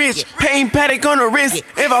 now she rich. Pain paddock on the wrist.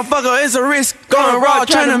 If I fuck her, it's a risk. Going raw,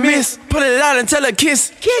 tryna miss. Pull it out and tell her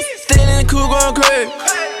kiss. Still in the cool, going crazy.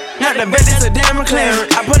 Not the vet, it's a damn McLaren.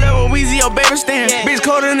 I put up with Weezy, your baby stand. Bitch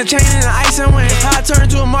colder than the chain and the ice and wind. How I turn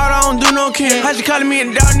to a model, I don't do no care. How she calling me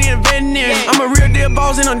a dog, need a veterinarian. I'm a real deal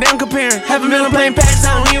boss, ain't no damn comparing. $500,000 plain packs,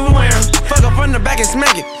 I don't even wear them. Fuck up from the back and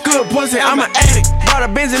smack it. Good pussy, I'm an addict. Bought a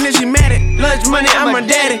Benz and then she mad it. Lunch money, I'm a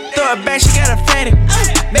daddy. Throw it back, she got a fatty.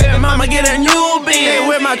 Baby mama get a new bean.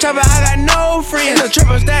 With my chopper, I got no friends. The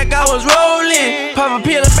triple stack, I was rolling. Pop a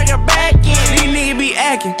pill and back her back in. These niggas be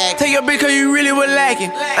acting. Take your bitch cause you really was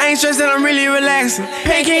lacking. I ain't stressing, I'm really relaxing.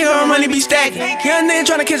 Pancakes on money be stacking. Young nigga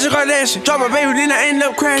tryna catch a Kardashian. Drop a baby, then I end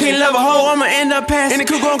up crashing. Can't love a hoe, I'ma end up passing. And the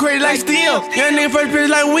cool going crazy like steel. Young nigga first pitch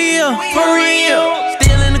like Will. For real.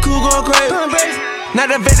 Still in the cool going crazy. Not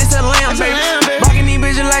the vet, it's a lamb, baby. Rockin' these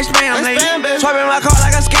bitches like spam, lady. Swiping my car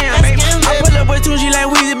like a scam, baby. I pull up with two, she like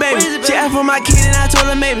Weezy, baby. She asked for my kid and I told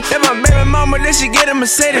her maybe. That my baby mama, then she get a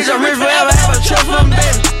Mercedes. I'm rich forever, have a trust fund,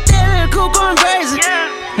 baby. Still in the cool going crazy.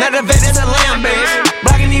 Not the vet, it's a lamb, baby.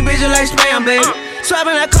 Rockin' these bitches like spam, baby.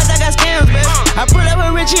 Swiping that cause I got scams, baby. I pull up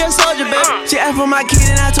with Richie, a soldier, baby. She asked for my kid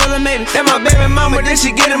and I told her maybe. That my baby mama, then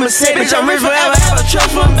she get a Mercedes. I'm rich forever, have a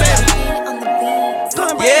trust fund, baby.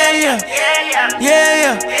 Yeah, yeah. Yeah,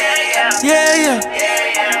 yeah. Yeah, yeah.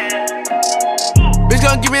 Bitch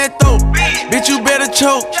gon' give me that throat. Bitch, you better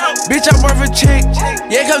choke. Bitch, I'm worth a check.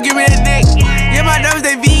 Yeah, come give me that neck. Yeah, my diamonds,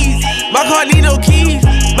 they V's. My car need no keys.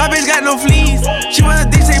 My bitch got no fleas. She wanna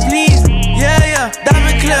dick, say please. Yeah, yeah.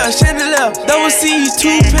 Diamond clear, chandelier. Double C's,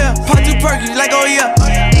 2 pair. Pop 2 perky, like oh yeah.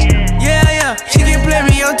 Yeah, yeah. She can't play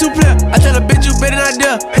me, I'm 2 player. I tell her, bitch, you better not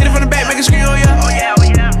dare. Hit it from the back, make it scream, oh yeah. Oh yeah, oh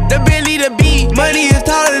yeah. The Bentley, the B. Money is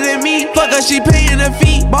taller than me. Fuck her, she paying her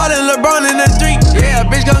fee. Ballin' LeBron in the 3. Yeah,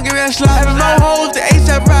 bitch gon' give me that slot. Having more hoes than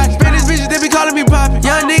ASAP Rocky. Spanish bitches, they be calling me poppin'.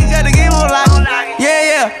 Young nigga got the game on lock.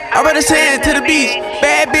 Yeah, yeah. I better sand to the beach.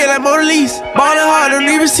 Bad bitch like Mona Lisa. Ballin' hard, don't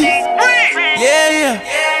need receipt. Yeah, yeah.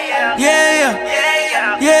 Yeah,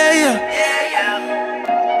 yeah. Yeah, yeah.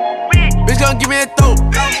 Bitch gon' give me that throat.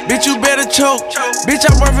 Bitch, you better choke. Bitch,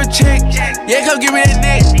 I'm worth a check. Yeah, come give me that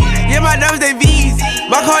neck. Yeah, my diamonds, they V's.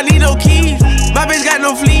 My car need no keys. My bitch got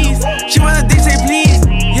no fleas. She wanna dick, say please.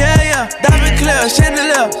 Yeah, yeah. Diamond clear,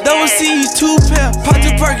 chandelier. Double C's, 2 pair. Pop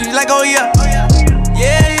 2 perky, like oh yeah.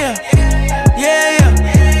 Yeah, yeah. Yeah, yeah.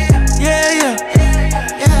 Yeah, yeah.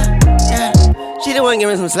 She the one give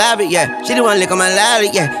me some sloppy, yeah. She the one lick on my ladder,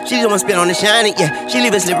 yeah. She the one spit on the shiny, yeah. She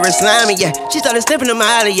leave it slippery slimy, yeah. She started sniffing the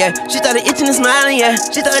molly, yeah. She started itching and smiling, yeah.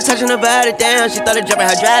 She started touching her body down. She started jumping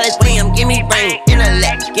hydraulics. Wham, give me brain,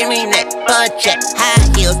 intellect, give me neck, check. High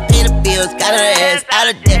heels, pay the bills, got her ass out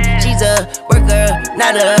of debt. She's a worker,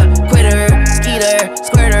 not a quitter. Skeeter,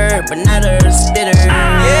 squirter, but not a spitter.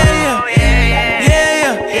 Yeah, yeah, yeah,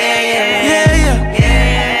 yeah, yeah, yeah,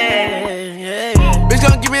 yeah. Bitch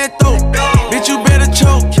gon' give me that throat. Bitch, you better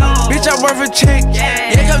choke. Bitch, I'm worth a check.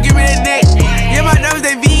 Yeah, come give me that neck. Yeah, my diamonds,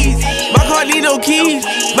 they V's. My car need no keys.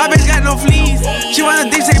 My bitch got no fleas. She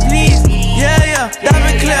wanna dick, say please. Yeah, yeah.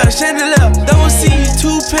 Diamond clear, chandelier. Double C's,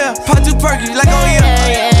 2 pair. Pop 2 perky, like oh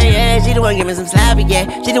yeah. Yeah, yeah. She the one give me some sloppy, yeah.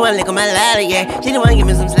 She the one lick on my ladder, yeah. She the one give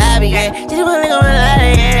me some sloppy, yeah. She the one lick on my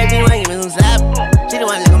ladder, yeah. She the one give me some sloppy. She the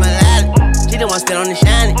one lick on my ladder. She the one spit on the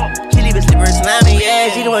shiny. She leave it slippery slimy.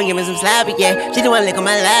 give me some sloppy, yeah. She the one lick on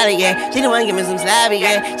my ladder, yeah. She the one give me some sloppy,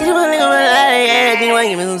 yeah. She the one lick on my ladder, yeah. She the one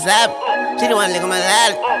give me some sloppy. She the one lick on my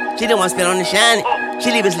ladder. She the one spit on the shiny.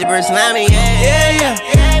 She leave it slippery slimy, yeah. Yeah, yeah,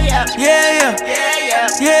 yeah, yeah, yeah,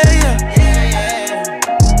 yeah, yeah.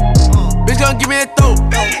 Bitch, gon' give me that throat.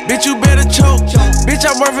 Bitch, you better choke. Bitch,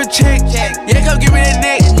 I'm worth a check. Yeah, come give me that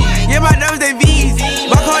neck. Yeah, my nerves, they V's.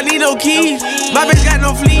 My car need no keys. My bitch got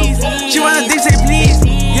no fleas. She wanna dick, say please.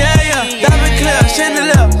 Yeah, yeah, diamond clear,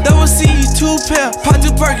 chandelier, double C's, 2 pair, pot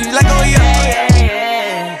 2 perky, like oh yeah.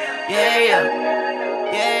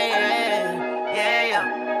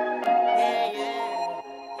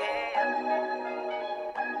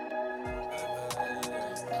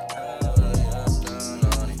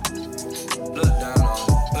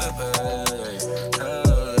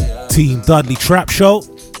 Team Dudley Trap Show,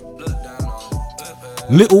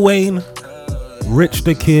 Lil Wayne, Rich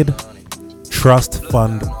the Kid, Trust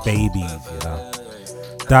Fund Babies, you know.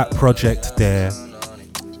 That project there,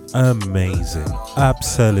 amazing,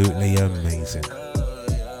 absolutely amazing.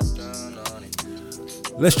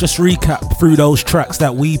 Let's just recap through those tracks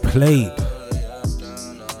that we played.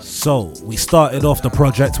 So, we started off the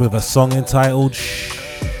project with a song entitled Shh.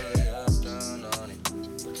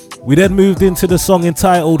 We then moved into the song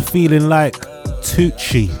entitled Feeling Like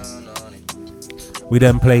Tucci. We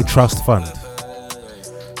then played Trust Fund.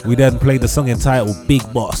 We then played the song entitled Big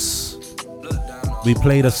Boss. We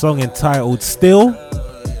played a song entitled Still.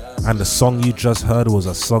 And the song you just heard was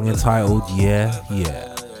a song entitled Yeah, Yeah.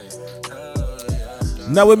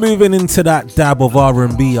 Now we're moving into that dab of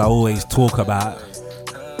R&B I always talk about.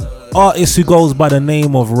 Artist who goes by the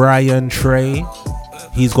name of Ryan Trey.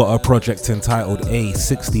 He's got a project entitled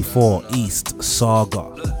A64 East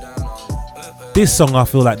Saga. This song, I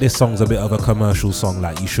feel like this song's a bit of a commercial song.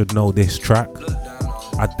 Like, you should know this track.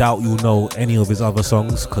 I doubt you'll know any of his other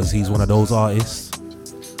songs because he's one of those artists.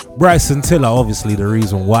 Bryson Tiller, obviously the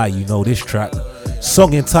reason why you know this track.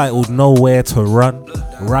 Song entitled Nowhere to Run.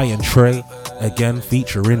 Ryan Trey, again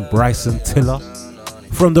featuring Bryson Tiller.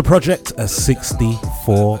 From the project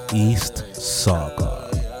A64 East Saga.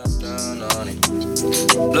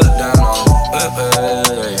 Look down on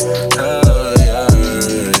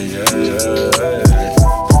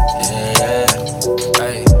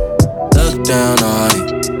Look down on it.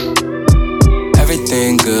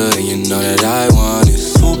 Everything good, and you know that I want it.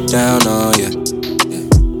 Swoop down on you.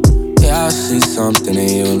 Yeah, I see something in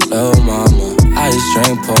you, little mama. I just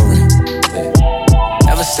drink pouring.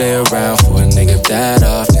 Never stay around for a nigga that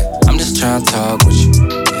often. I'm just trying to talk with you.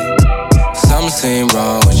 Something seem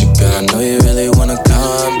wrong with you, girl. I know you really wanna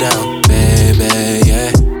calm down, baby,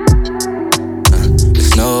 yeah.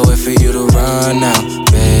 There's nowhere for you to run now,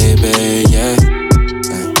 baby, yeah.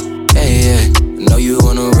 Hey, yeah. I know you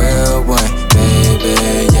want a real one, baby,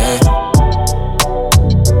 yeah.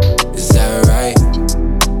 Is that right?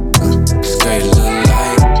 It's great, look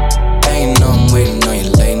like. Ain't no I'm waiting on you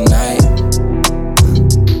late night.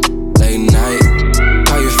 Late night.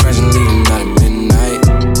 Call your friends and leave them out at midnight.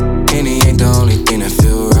 Henny ain't the only thing that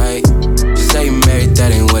feel right. Just say you married,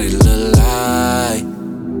 that ain't what it look like.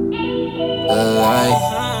 Look like.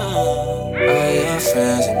 All your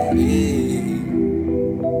friends and me.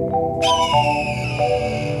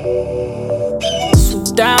 Swoop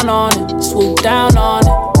down on it, swoop down on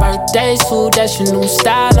it. Birthday suit, that's your new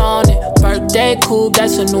style on it. Birthday coupe,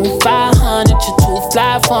 that's a new 500. You're too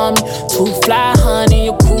fly for me, too fly, honey.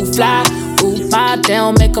 You're cool fly. Ooh, my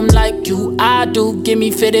damn, make them like you. I do. Get me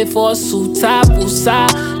fitted for a suit top. Woosah.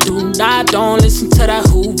 Do not, don't listen to that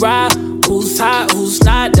hoorah. Who's hot, who's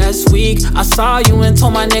not, that's weak. I saw you and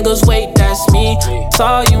told my niggas, wait, that's me.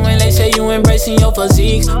 Saw you and they say you embracing your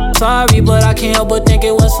physique. Sorry, but I can't help but think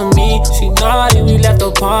it was for me. She naughty, we left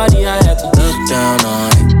the party, I had to look down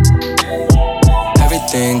on it.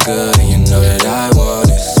 Everything good, and you know that I want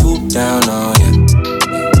it. Swoop down on you.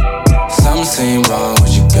 Something seem wrong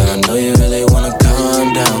with you, girl. I know you really wanna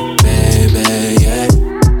calm down, baby, yeah.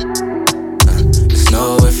 There's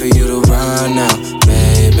nowhere for you to run now,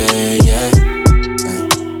 baby, yeah.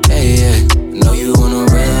 Hey, yeah. I know you want a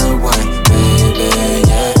real one, baby,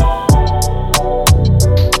 yeah.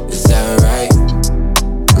 Is that right?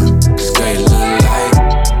 It's great, look like.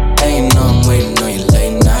 Ain't no I'm waiting on you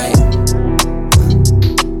late night.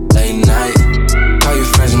 Late night. Call your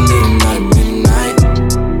friends and leave them out at midnight.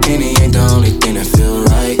 Henny ain't the only thing that feel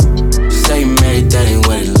right. Just say you married, that ain't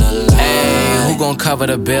what it look like. Hey, who gon' cover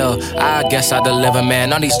the bill? I guess I deliver,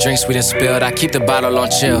 man. All these drinks we done spilled, I keep the bottle on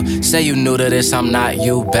chill. Say you new to this, I'm not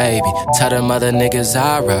you, baby. Tell them other niggas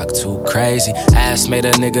I rock too crazy. Ass made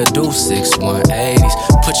a nigga do 6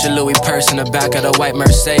 180s. Put Gucci Louis purse in the back of the white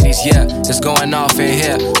Mercedes. Yeah, it's going off in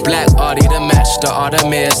here. Black Audi to match the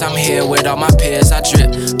Artemis. I'm here with all my peers. I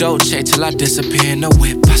drip Dolce till I disappear in the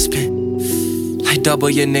whip. I spin like double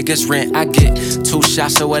your niggas rent. I get 2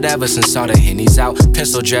 shots or whatever since all the Henny's out.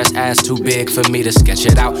 Pencil dress ass too big for me to sketch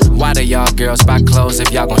it out. Why do y'all girls buy clothes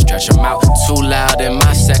if y'all gon' stretch them out? Too loud in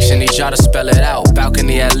my section, need y'all to spell it out.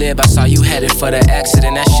 Balcony at Lib, I saw you headed for the exit,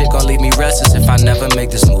 and that shit gon' leave me restless if I never make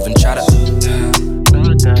this move and try to.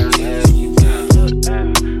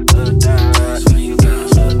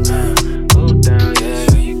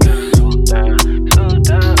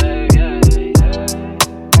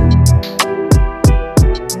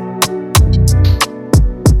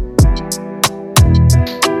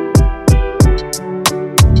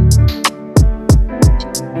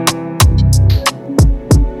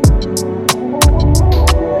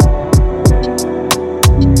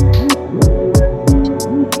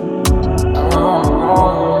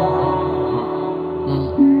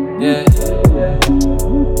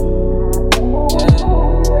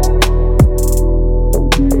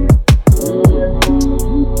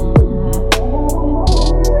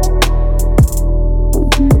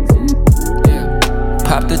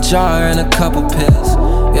 Jar and a couple pills.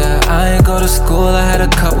 Yeah, I ain't go to school, I had a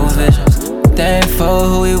couple visions. They ain't for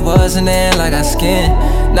who he was and they ain't like our skin.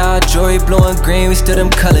 Now our jewelry blue and green, we still them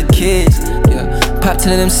colored kids. Yeah, pop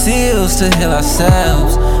 10 of them seals to heal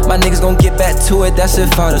ourselves. My niggas gon' get back to it, that's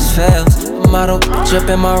if all this fails. Model bitch up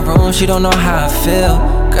in my room, she don't know how I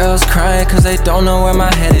feel. Girls crying cause they don't know where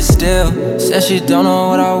my head is still. Said she don't know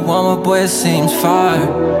what I want, but boy it seems far.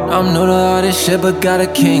 I'm new to all this shit but got a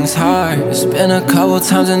king's heart. It's been a couple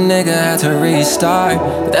times a nigga had to restart,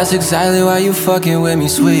 but that's exactly why you fucking with me,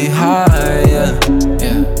 sweetheart. Yeah,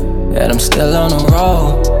 and I'm still on the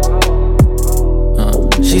road.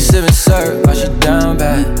 She sippin' syrup while she down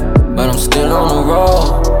bad, but I'm still on the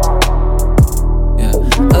road.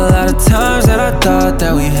 A lot of times that I thought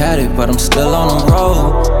that we had it, but I'm still on the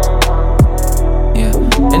road.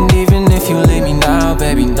 Yeah, and even if you leave me now,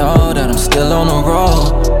 baby, know that I'm still on the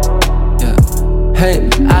road. Yeah, hey,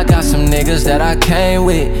 I got some niggas that I came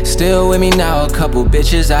with, still with me now. A couple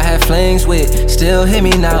bitches I had flings with, still hit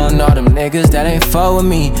me now. And all them niggas that ain't fuck with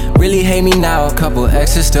me, really hate me now. A couple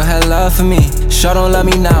exes still had love for me, sure don't love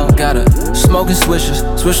me now. Gotta smoking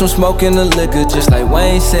swishers, switch from smoking to liquor, just like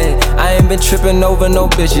Wayne said. I ain't been tripping over no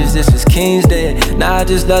bitches, this is King's Dead. Now I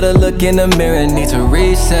just let her look in the mirror, need to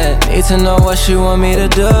reset. Need to know what she want me to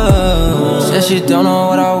do. Said she don't know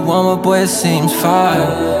what I want, but boy it seems far.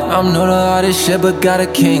 I'm new to all this shit but got a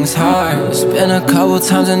king's heart. It's been a couple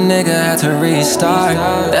times a nigga had to restart.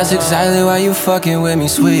 That's exactly why you fucking with me,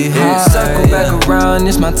 sweetheart. Circle back around,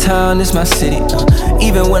 this my town, this my city.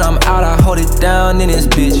 Even when I'm out, I hold it down in this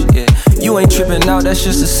bitch, yeah. You ain't tripping out, that's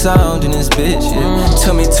just a sound in this bitch, yeah.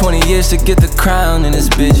 Took me 20 years to get the crown in this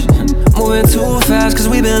bitch. Moving too fast, cause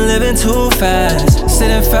we been living too fast.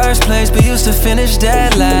 Sit in first place, but used to finish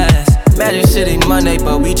dead last. Magic City Monday,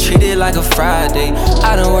 but we treat it like a Friday.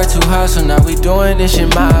 I done worked too hard, so now we doing this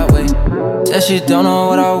shit my way. Said she don't know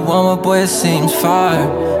what I want, but boy it seems far.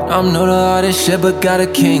 I'm new to all this shit but got a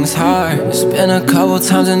king's heart. It's been a couple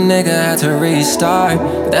times a nigga had to restart,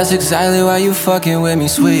 but that's exactly why you fucking with me,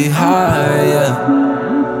 sweetheart, yeah.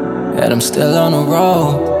 And I'm still on the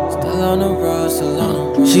road. Still on the road, still on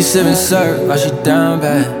the road. She sippin' syrup while she down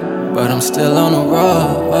bad, but I'm still on the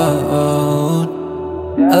road.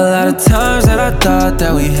 A lot of times that I thought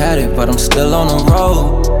that we had it, but I'm still on the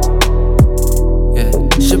road. Yeah,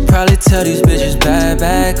 should probably tell these bitches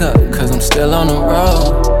back up, cause I'm still on the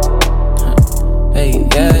road. Hey,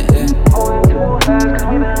 yeah, yeah. Moving too fast, cause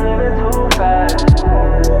we been living too fast.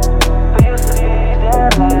 We used to be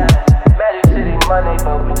dead last. Magic City Monday,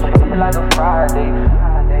 but we treat it like a Friday.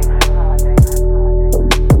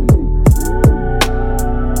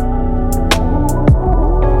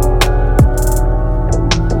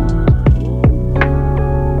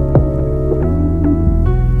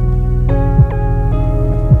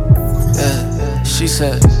 She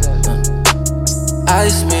said,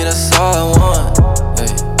 ice me, that's all I want.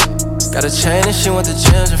 Hey. Got a chain and she went to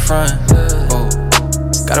gyms in front. Oh.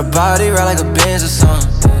 Got a body right like a Benz or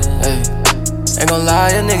something. Hey. Ain't gon'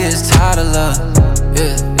 lie, a nigga is tired of love.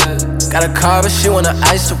 Yeah. Got a car, but she want the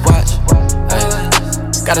ice to watch. Hey.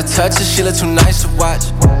 Got a touch and she look too nice to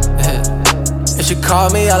watch. Yeah. If she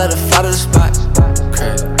called me, I let her fly to the spot.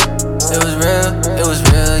 Crazy. It was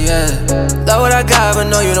real, yeah. Love what I got, but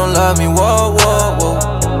no, you don't love me, whoa, whoa, whoa.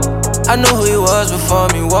 I knew who you was before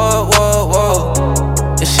me, whoa, whoa, whoa.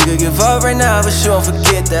 And she could give up right now, but she won't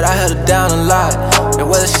forget that I held her down a lot. And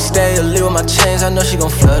whether she stay or leave with my chains, I know she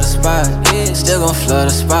gon' flood the spot. Yeah, still gon' flood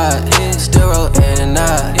the spot. Yeah, still roll in and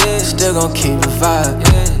out. gon' keep the vibe.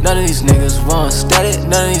 None of these niggas want static,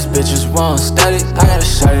 none of these bitches want static. I got a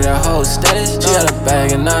shawty that holds status, she got a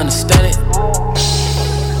bag and I understand it.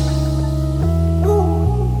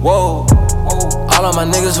 Whoa, all of my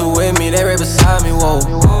niggas who with me, they right beside me, whoa.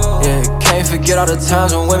 Yeah, can't forget all the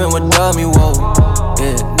times when women would dub me, whoa.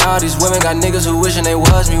 Yeah, now these women got niggas who wishing they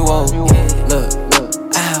was me, whoa. Look,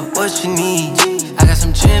 what you need? I got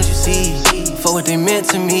some gems you see, for what they meant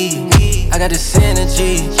to me. I got this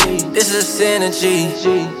synergy, this is synergy,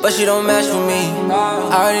 but she don't match with me. I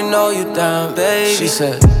already know you down, baby. She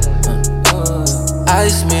said, I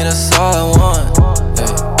just mean that's all I want.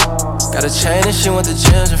 Got a chain and she want the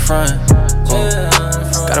gems in front.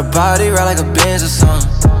 Got a body right like a Benz or something.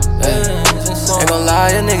 Ain't gon'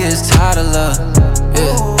 lie, a nigga is tired of love.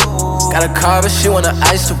 Got a car but she want the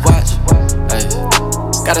ice to watch.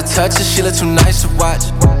 Got a touch and she look too nice to watch.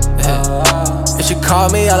 If she call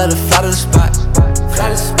me, I let her fly to the spot.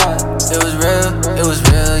 It was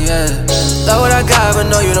real, yeah. Love what I got, but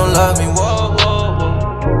no, you don't love me. Whoa, whoa, whoa.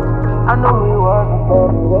 I know we wasn't.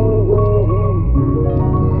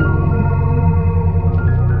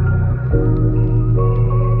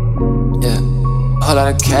 Yeah, a whole lot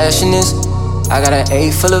of cash in this. I got an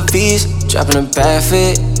A full of V's, dropping a bad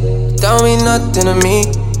fit. Don't mean nothing to me.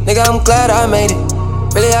 Nigga, I'm glad I made it.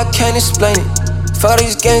 Really, I can't explain it. For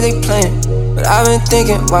these games they playin', but I've been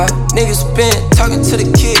thinking why niggas been talking to the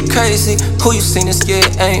kid crazy. Who you seen this kid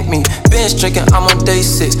ain't me. Bench drinking, I'm on day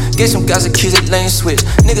 6. Get some guys that keys at lane switch.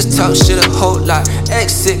 Niggas talk shit a whole lot.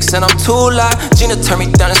 X6 and I'm too loud. Gina turned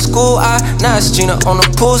me down in school. Now it's Gina on the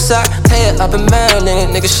poolside. Hey, up in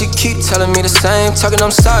Maryland, nigga, she keep telling me the same. Talking,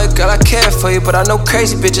 I'm sorry, girl, I care for you, but I know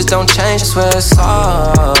crazy bitches don't change. I swear it's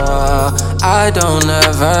all. I don't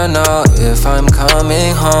ever know if I'm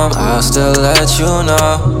coming home. I'll still let you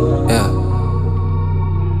know, yeah.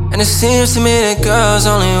 And it seems to me that girls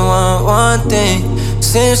only want one thing.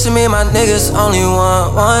 Seems to me my niggas only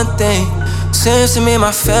want one thing. Seems to me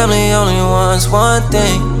my family only wants one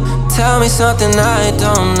thing. Tell me something I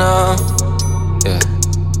don't know, yeah.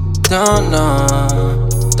 Don't know,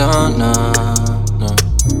 no.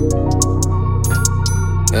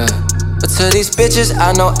 Yeah. But to these bitches,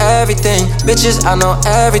 I know everything. Bitches, I know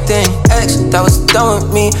everything. Ex that was done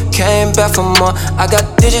with me came back for more. I got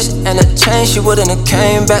digits and a chain, she wouldn't have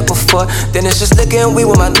came back before. Then it's just licking we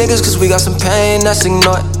with my niggas, cause we got some pain that's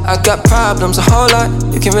ignored. I got problems, a whole lot,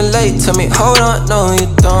 you can relate to me. Hold on, no you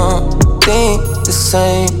don't think the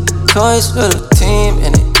same. Toys for the team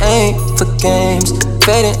and it ain't for games.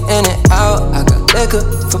 Fading in and out, I got liquor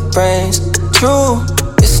for brains. True,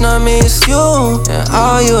 it's not me, it's you. And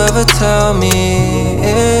all you ever tell me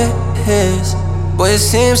is, boy, it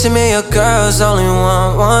seems to me your girls only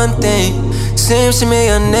want one thing. Seems to me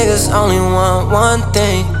your niggas only want one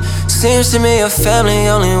thing. Seems to me your family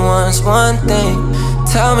only wants one thing.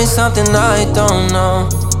 Tell me something I don't know.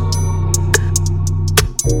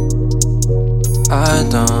 I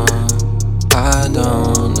don't know. I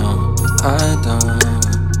don't know.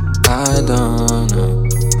 I don't know.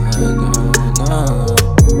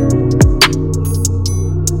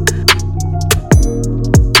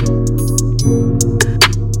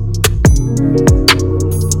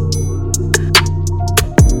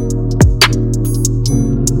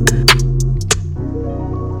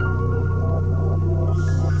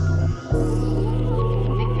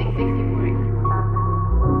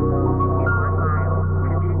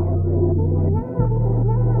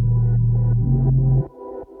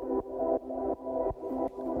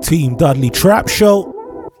 Team Dudley Trap Show.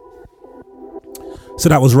 So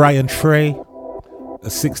that was Ryan Trey, a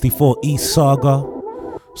 64 East Saga.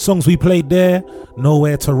 Songs we played there: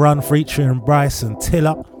 Nowhere to Run featuring Bryson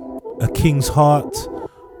Tiller, A King's Heart,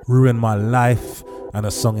 Ruin My Life, and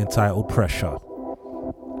a song entitled Pressure.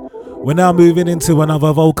 We're now moving into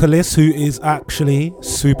another vocalist who is actually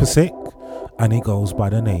super sick, and he goes by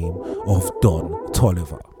the name of Don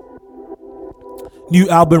Toliver. New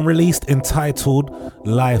album released entitled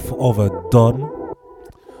Life of a Don.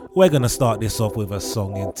 We're gonna start this off with a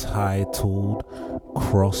song entitled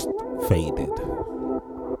Crossed Faded.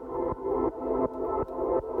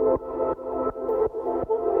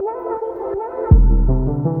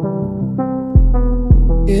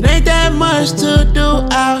 It ain't that much to do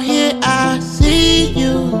out here. I see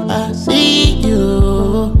you.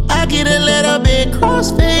 I get a little bit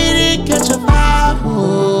cross-faded, catch a vibe.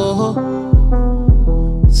 Oh.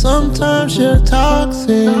 Sometimes you're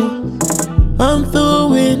toxic. I'm through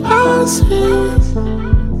with nonsense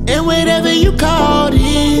and whatever you call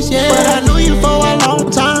this, yeah. But I knew you for a long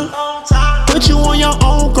time. Put you on your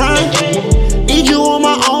own grind. Need you on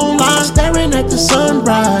my own line. Staring at the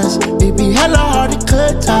sunrise. Baby, hella hard to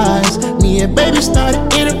cut ties. a baby started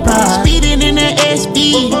enterprise. Speeding in that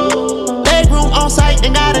SB. Bedroom on site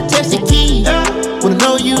and gotta test the key. Wanna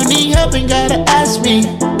know you need help and gotta ask me.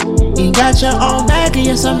 You got your own bag and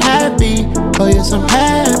yes I'm happy. Oh yes I'm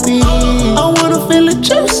happy. I wanna feel the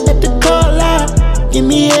juice at the car lot. Give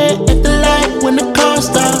me air at the light when the car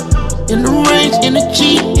stop. In the range, in the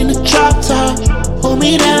Jeep, in the drop top. Hold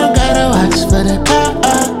me down, gotta watch for the car.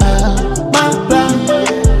 My block,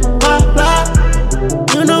 my block.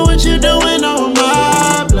 You know what you're doing on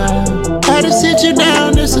my block. Had to sit you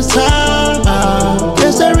down, this is time out.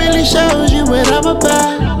 Guess that really shows you what I'm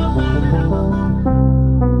about.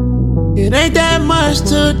 It ain't that much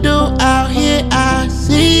to do out here. I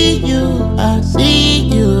see you, I see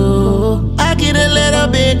you. I get a little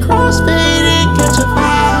bit crossfade and catch a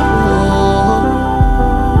vibe.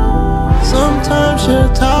 Sometimes you're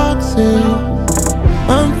toxic.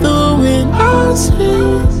 I'm through with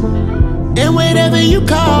nonsense. And whatever you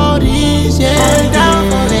call this, yeah, down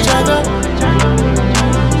for each other.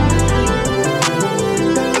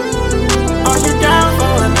 Are you down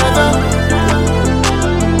for another?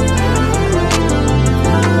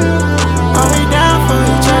 Are we down for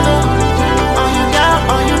each other? Are you down?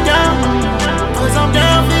 Are you down? 'Cause I'm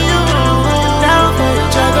down for you. Down for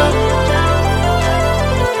each other.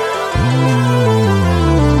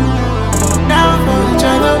 Down for each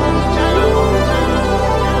other.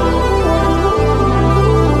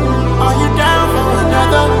 Are you down for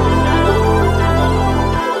another?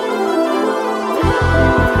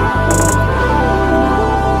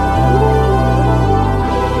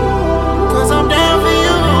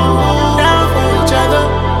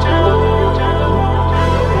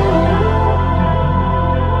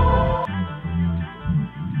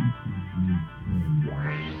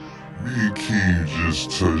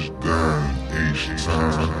 Touchdown each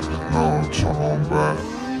time. No, I'm talking about,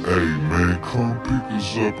 hey man, come pick us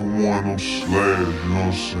up in one of them slabs, you know what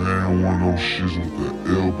I'm saying? One of those shits with the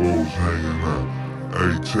elbows hanging out.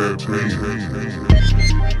 Hey, tap me.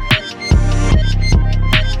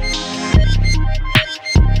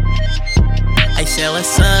 I said,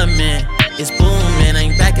 what's up, man? It's booming,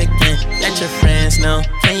 I'm back again. Let your friends know.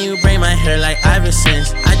 Can you braid my hair like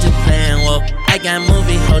Iverson's? I just playing, whoa. I got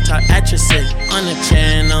movie hotel actresses on the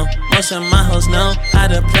channel. Most of my hoes know how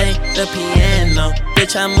to play the piano.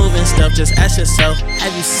 Bitch, I'm moving stuff, just ask yourself,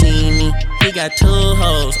 have you seen me? He got 2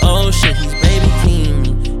 hoes, oh shit, he's baby king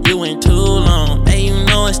me. You went too long, hey, you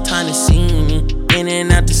know it's time to see me. In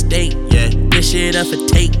and out the state, yeah, this shit up for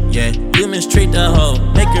take, yeah. You mistreat the hoe,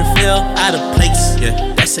 make her feel out of place,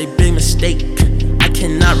 yeah. That's a big mistake, I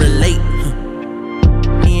cannot relate.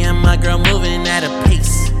 Me and my girl moving at a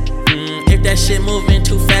pace. If that shit moving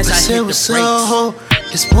too fast, I hit the brakes.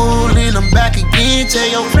 It's pulling, I'm back again. Tell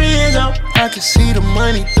your friends, oh, I can see the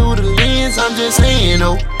money through the lens. I'm just saying,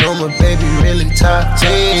 oh, no, my baby really top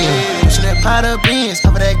 10. Pushing that pot of beans,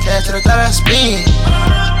 over that cash that I thought I'd spend.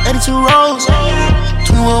 82 rolls,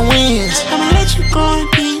 21 wins. I'ma let you go in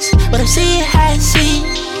peace, but I'm seeing how I see.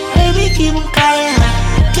 Baby, keep on calling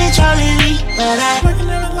high, controlling me, but I working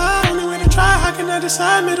every lie, only way to try. How can I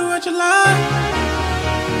decide middle of July?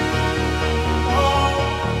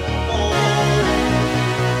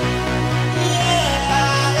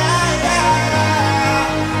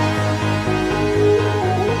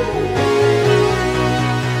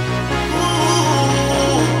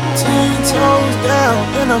 Toes down,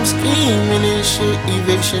 and I'm scheming and shit.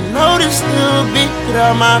 Eviction notice still big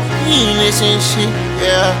without my penis and shit.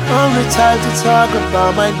 Yeah, I'm the type to talk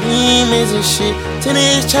about my demons and shit.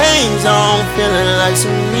 10-inch chains on, feeling like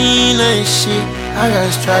Serena and shit. I got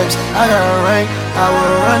stripes, I got a rank. I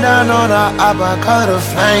would run down on the op, I call it a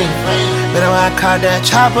flame. But when I caught that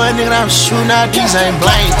chopper, nigga, I'm shooting out these ain't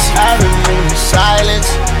blanks. I've been moving silence.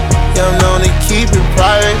 Y'all known to keep it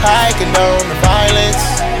private, I condone the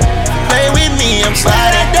violence. Play with me, I'm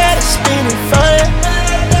sliding down the spinning fire.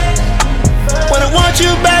 Wanna want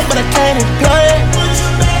you back, but I can't employ it.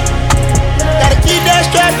 Gotta keep that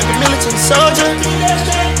strap like a militant soldier.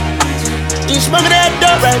 You smoking that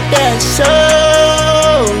dope right there,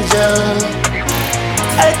 soldier.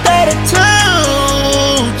 I thought I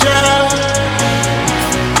told ya.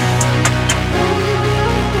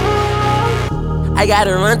 I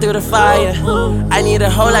gotta run through the fire. I need a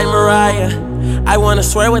hoe like Mariah. I wanna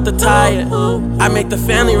swear with the tire. I make the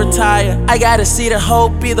family retire. I gotta see the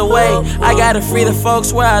hope either way. I gotta free the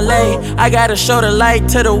folks where I lay. I gotta show the light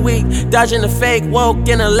to the weak, dodging the fake woke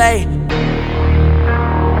in LA.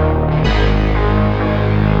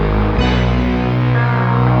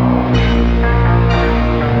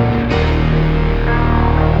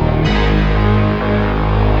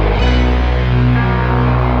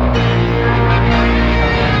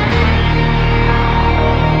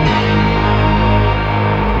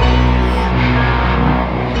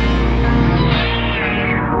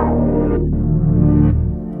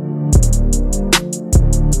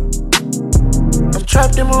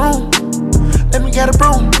 in my room. Let me get a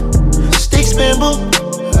broom. Sticks, bamboo.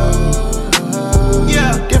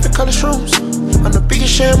 Yeah, different color shrooms. I'm the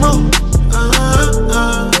biggest shampoo.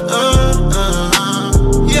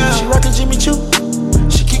 Yeah, she rockin' Jimmy Choo.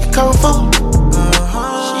 She kickin' Kung Fu.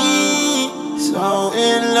 She's so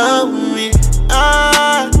in love with me.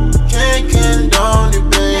 I can't condone it,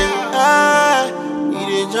 baby. I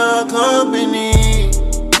needed your company.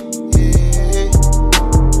 Yeah.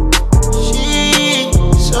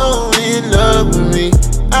 She's so in love with me.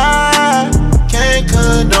 I can't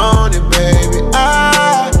condone it, baby.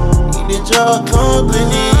 I needed your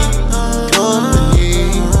company.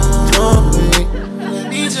 Let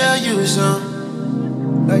me tell you something.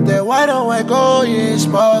 Like that white on white gold, yeah,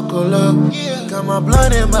 sparkle up. Yeah. Got my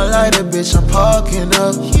blunt in my lighter, bitch, I'm parking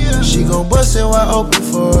up. Yeah. She gon' bust it wide open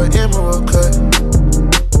for an emerald cut.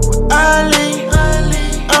 I lean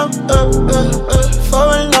up for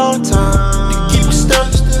a long time. To keep me stuck.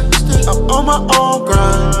 I'm on my own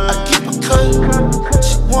grind. I keep a cut.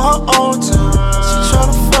 She want her own time. She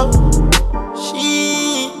tryna fuck. She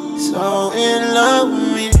so in love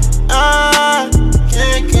with me. I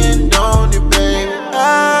can't condone it, baby.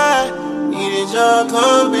 I needed your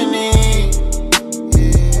company.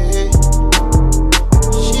 Yeah.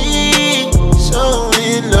 She so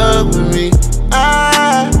in love with me. I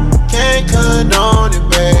can't condone it,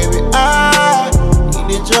 baby. I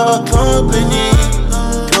needed your company.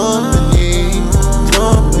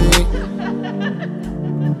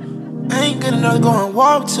 Ain't good enough, go and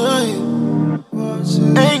walk to you.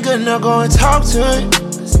 Ain't good enough, go and talk to you.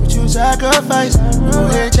 See what you sacrifice, go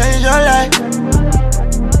ahead, change your life.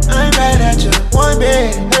 I ain't mad at you, one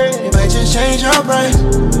bed, you might just change your price.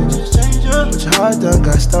 But your heart done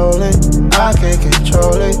got stolen, I can't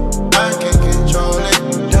control it. I can't control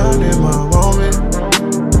it. Down in my moment,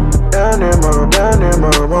 down in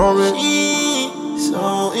my moment. She's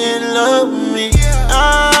so in love with me.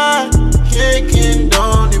 I can't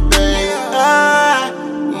condone it, baby. I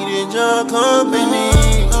needed your company.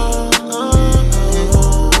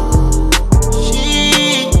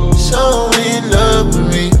 She's so in love with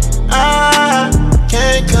me. I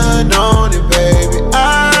can't condone it, baby. I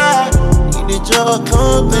needed your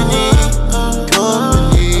company.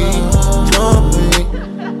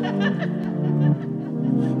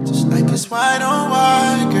 Just like it's white on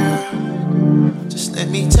white, girl. Just let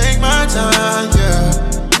me take my time, yeah.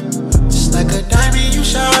 Just like a diamond, you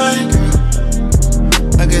shine, girl.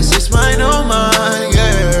 I guess it's mine, oh mine,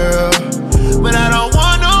 yeah. But I don't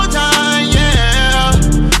want no time, yeah.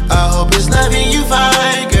 I hope it's loving you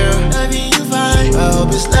fine, girl. Loving you fine. I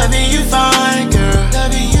hope it's loving you fine, girl.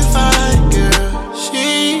 Loving you fine, girl.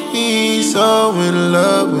 She's so in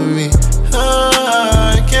love with me.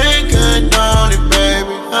 I can't condone it,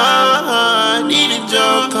 baby. I needed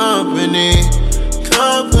your company.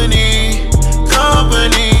 Company.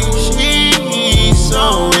 She's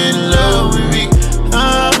so in love with me. I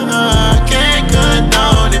can't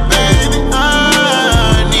condone it, baby. I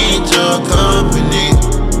need your company.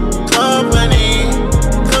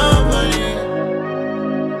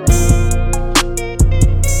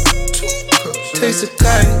 Taste of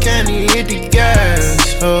cotton candy, hit the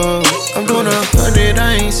gas, oh. I'm doing 100, I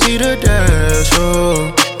ain't see the dash,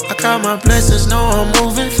 oh. I count my blessings, know I'm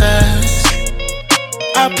moving fast.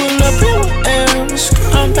 I pull up in M's,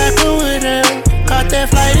 I'm back over there. Caught that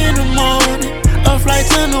flight in the morning, a flight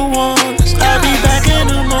to New Orleans. I'll be back in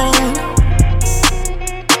the morning.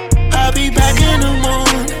 I'll be back in the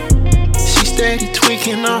morning. She steady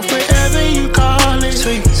tweaking on wherever you call it.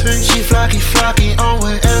 Tweak. She flocky on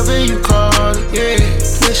wherever you call it. Yeah,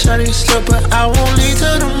 wish I didn't sleep, but I won't leave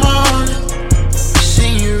till the morning.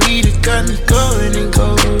 Senorita got me going and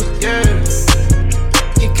going, yeah.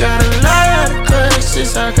 You got a lot of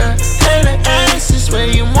questions, I got hella answers. Where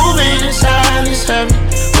you moving in silence, I be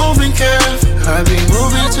moving careful. I be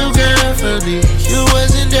moving too carefully. You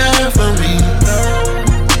wasn't there for me.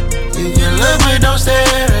 You can look but don't stare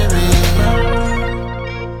at me.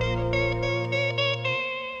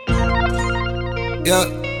 Yeah.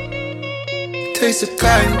 Taste of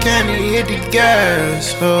cotton candy, hit the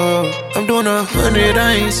gas, oh. I'm doing 100,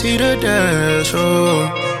 I ain't see the dash, oh.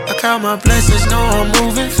 I count my blessings, know I'm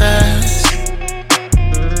moving fast.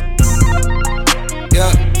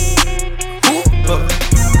 Yeah.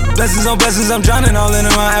 Blessings on blessings, I'm drowning all in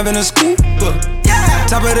them, I'm having a scoop.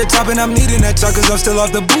 Top of the top and I'm needing that truck cause I'm still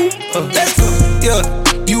off the boot. Yeah,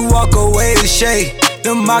 you walk away to shade,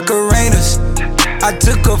 them Macarenas. I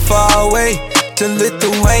took her far away to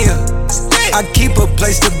Lithuania. I keep a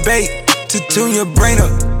place to bake, to tune your brain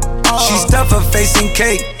up. She stuff her face in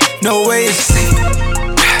cake, no way it's safe.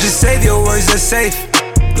 Just save your words, they're safe.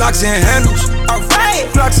 locks and handles.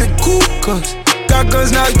 Alright, blocks and cookers. Got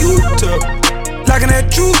guns, now you took. Locking that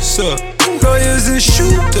juice up. Lawyers and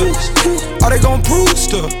shooters. All they gon' prove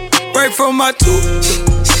stuff. Right from my tooth.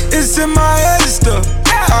 It's in my head and stuff.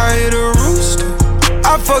 I hit a rooster.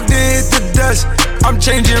 I fucked and hit the dust. I'm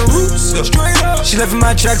changing routes up. She left in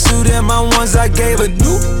my tracksuit and my ones I gave her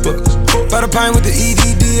new books. By the pine with the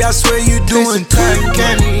EDD, I swear you doing cotton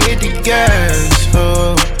candy, hit the gas,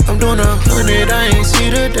 oh. I'm doing 100, I ain't see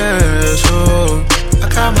the dash, oh. I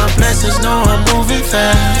count my blessings, know I'm moving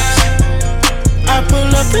fast. I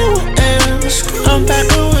pull up in with M's, I'm back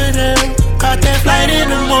with them. Caught that flight in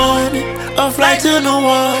the morning, a flight to New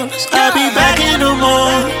Orleans. I'll be back in the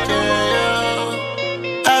morning.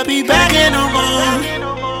 I'll be back in the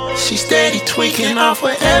morning. She steady tweaking off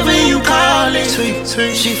whatever you call it. Tweak,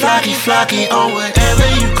 tweak. She flocky on whatever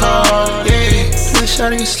you call it. Wish I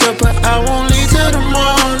didn't slip, but I won't leave till the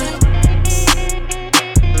morning.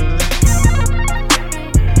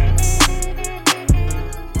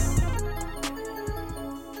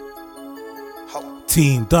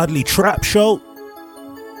 Team Dudley Trap Show.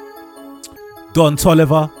 Don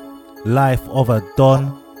Toliver, Life of a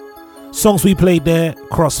Don. Songs we played there,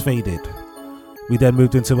 crossfaded. We then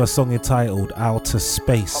moved into a song entitled Outer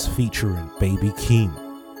Space featuring Baby Keem.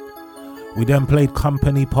 We then played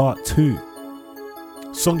Company Part 2.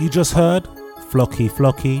 Song you just heard, Flocky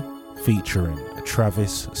Flocky featuring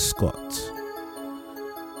Travis Scott.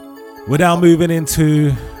 We're now moving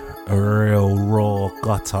into a real raw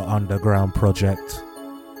gutter underground project.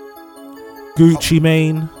 Gucci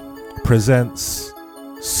Mane presents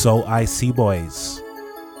So Icy Boys.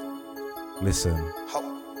 Listen,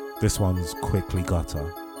 this one's quickly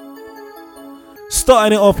gutter.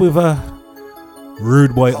 Starting it off with a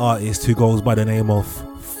rude boy artist who goes by the name of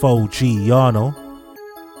Fogiano.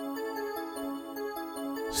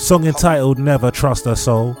 Song entitled Never Trust a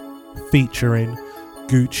Soul featuring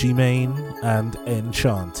Gucci Mane and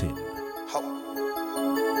Enchanting.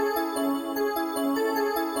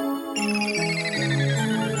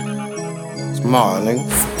 Smart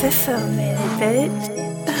nigga. This a minute, bitch.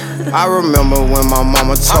 I remember when my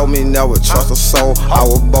mama told me never trust a soul. I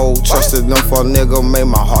was bold, trusted them for a nigga, made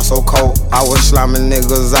my heart so cold. I was slamming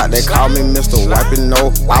niggas out, they called me Mr. Wiping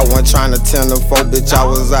No. I wasn't trying to tend the folk, bitch, I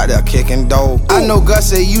was out there kicking dough. I know God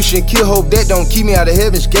said you shouldn't kill, hope that don't keep me out of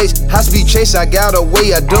heaven's gates. High speed chase, I got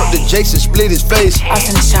away, I ducked the Jakes and split his face. I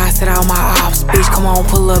send the shots at all my ops, bitch, come on,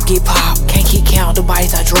 pull up, get popped. Can't keep count the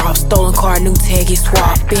bodies I drop. Stolen car, new tag, get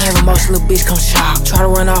swapped. Been having most little bitch come shop. Try to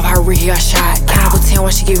run off her rear, I shot. Can't pretend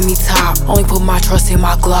when she giving me top. Only put my trust in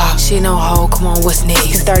my Glock. Shit no hoe, come on, what's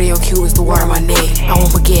next? 30 on Q is the word on my neck. I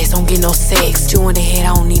won't forget, don't get no sex. You in the head,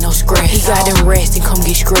 I don't need no scratch. He got them rest and come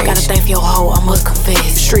get scratched. Gotta thank for your hoe, I must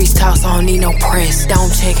confess. Streets talk, so I don't need no press. Don't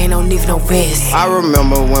check, ain't no need for no vest. I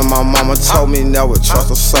remember when my mama told me never trust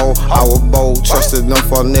a soul. I was bold, trusted them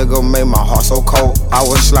for a nigga, made my heart so cold. I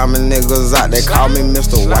was slamming niggas out, they called me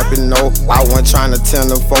Mr. Wiping No. I wasn't trying to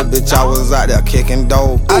tend the folk, bitch, I was out there kicking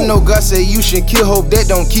dough. I know God said you shouldn't kill, hope that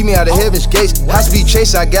don't keep me out of heaven's gates. High speed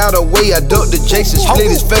chase, I got away, I ducked the Jakes and split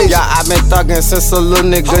his face. Yeah, I been thuggin' since a little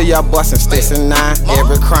nigga, y'all bustin' sticks and 9.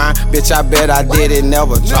 Every crime, bitch, I bet I did it,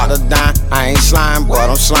 never dropped a dime. I ain't slime, but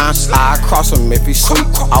I'm slime. I cross him if he sweet,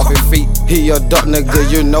 off his feet. He a duck nigga,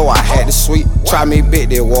 you know I had to sweet. Try me bit,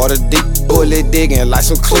 they water deep. Bullet digging like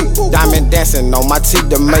some cleat. Diamond dancing on my teeth,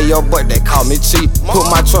 the mayo, but they call me cheap. Put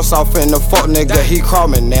my trust off in the fuck nigga, he crawl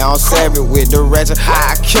me now, I'm savage with the ratchet.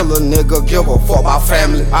 I kill a nigga, give a fuck about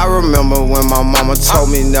family. I remember when my mama told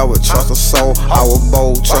me never trust a soul. I was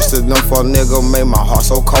bold, trusted them for a nigga, made my heart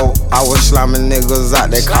so cold. I was slamming niggas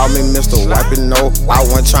out, they called me Mr. Wiping No. I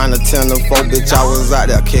wasn't trying to tend the folk, bitch, I was out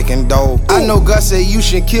there kicking dough. I know God said you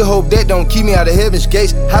shouldn't kill, hope that don't keep me out of heaven's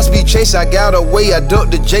gates. High speed chase, I got away, I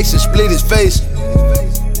ducked the Jakes and split his face.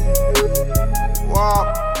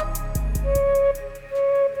 Wow.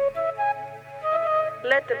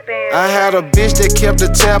 I had a bitch that kept a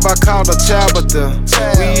tab, I called her Tabitha.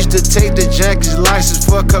 We used to take the Jackie's license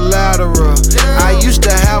for collateral. I used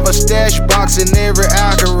to have a stash box in every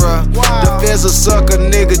Acura. The feds a sucker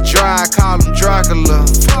nigga dry, I call him Dracula.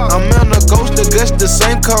 I'm in a ghost that gets the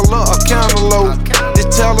same color, a cantaloupe. This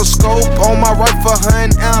telescope on my right for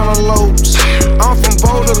hunting antelopes. I'm from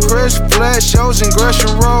Boulder Crest, flat shows in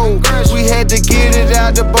Gresham Road. We had to get it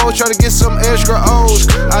out the boat, try to get some extra O's.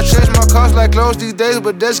 I change my cars like clothes these days,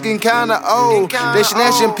 but that's getting kinda old. They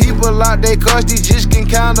snatching people out they cars, they just getting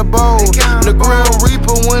kinda bold. The Grim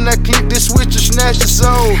Reaper, when I click this switch to snatch the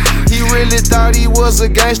soul. He really thought he was a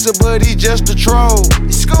gangster, but he just a troll.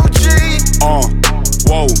 It's Go G.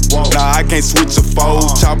 Whoa, nah, I can't switch a fold.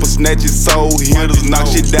 Chopper snatch his soul. Hitters knock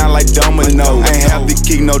shit down like dominoes. Ain't have to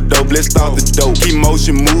kick no dope, let's start the dope. Keep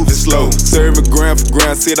motion moving slow. Serving gram for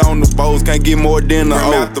gram, sit on the bowls. Can't get more than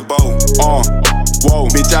a O. Whoa,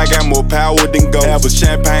 bitch, I got more power than gold. Have a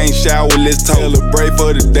champagne shower, let's celebrate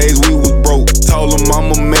for the days we was broke. Told them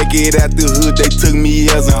I'ma make it out the hood, they took me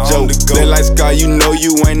as a joke. They like Scott, you know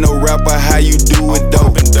you ain't no rapper, how you do it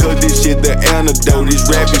dope? Cause this shit the antidote, this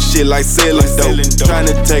rapping shit like selling dope.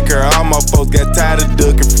 Tryna take her out, my folks got tired of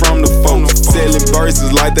ducking from the folks. Selling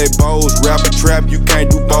verses like they bows, rap or trap, you can't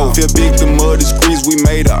do both. Feel victim of the streets, we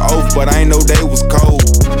made an oath, but I ain't know they was cold.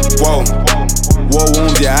 Whoa. War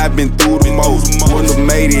wounds, yeah, I been through the most. Wouldn't have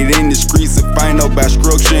made it in the streets if I ain't know about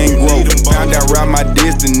structure and growth. Found out right my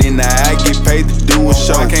destiny, now I get paid to do a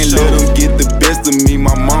show. I can't let them get the best of me,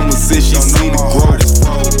 my mama said she see the growth.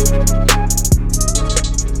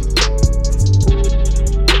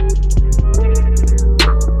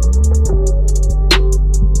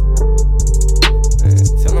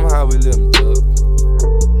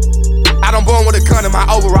 In my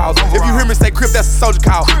overalls. If you hear me say Crip, that's a soldier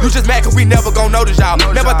call. You just mad cause we never gon' notice y'all.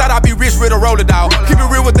 Never thought I'd be rich with a roller dog. Keep it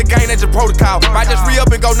real with the gang, that's your protocol. Might just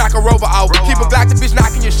re-up and go knock a rover off. Keep a black, the bitch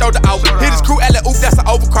knocking your shoulder off. Hit his crew, oop, that's an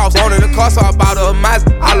overcross. On in the car, so I bought a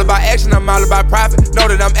Mazda. All about action, I'm all about profit. Know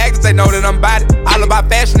that I'm active, they know that I'm body. All about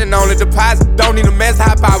fashion and only deposit. Don't need a mess,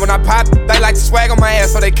 high power when I pop it. They like to swag on my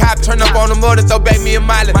ass, so they cop it. Turn up on the mother, throw back me a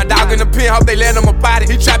miley. My dog in the pen, hope they land on my body.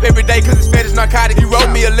 He trap every day cause his fetish narcotic. He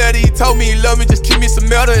wrote me a letter, he told me he love me, just keep me some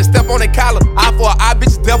metal and step on their collar. Eye for an eye,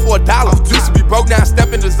 bitch, death for $1. Used to be broke down,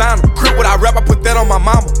 step in designer. Crip what I rap, I put that on my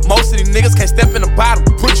mama. Most of these niggas can't step in the bottom.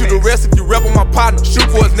 Put you to rest if you rep on my partner. Shoot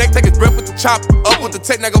for his neck, take his breath with the chopper. Up with the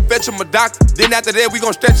tech, now go fetch him a doctor. Then after that, we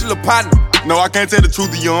gon' stretch your little partner. No, I can't tell the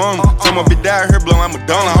truth to you, Tell my bitch die here, blowing like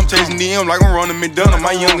Madonna. I'm chasing DM like I'm running McDonough.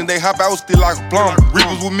 My youngin', they hop out still like a plumber.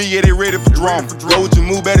 Reapers with me, yeah, they ready for drama. Roll with your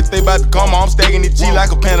move, better stay by the coma. I'm stacking the G like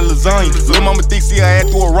a pan of lasagna. Lil' mama thick, see I had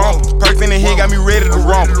through a rumble. Perks in the head got me ready to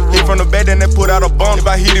rumble. Hit from the bed, then they put out a bump. If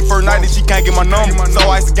I hit it first night, then she can't get my number. So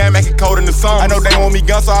ice the game, make it cold in the summer. I know they want me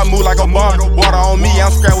gun, so I move like a bomb. Water on me, I'm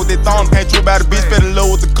scrapped with their thumb. Can't trip out a bitch, fed in low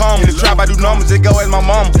with the cum. In the trap, I do numbers, just go as my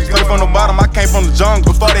mama. Straight from the bottom, I came from the jungle.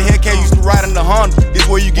 Before the Hellcat used to ride in the Honda. This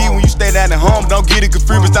what you get when you stay down at home. Don't get it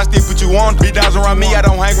confused, but I still put you on. Bitch dogs around me, I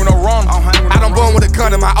don't hang with no wrong. I done born with a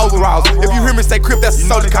gun in my overalls. If you hear me say Crip, that's a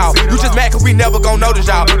soldier call. You just mad cause we never gon' notice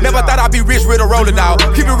y'all. Never thought I'd be rich with a roller dog.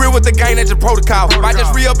 Keep it real with the gang, that's your protocol. Might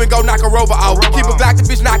just re-up and go knock a rover off. Keep a black, the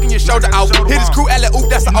bitch knocking your shoulder off. Hit his crew, oop,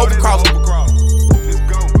 that's an overcross.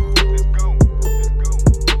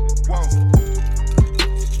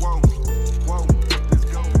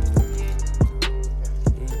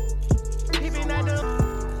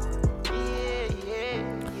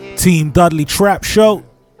 Team Dudley Trap Show.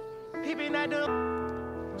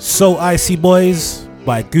 So Icy Boys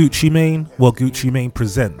by Gucci Mane. Well, Gucci Mane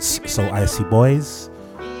presents So Icy Boys.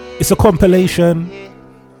 It's a compilation,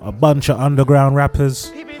 a bunch of underground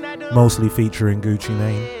rappers, mostly featuring Gucci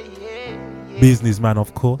Mane. Businessman,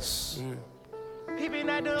 of course.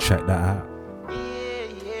 Check that out.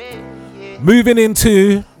 Moving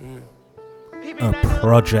into a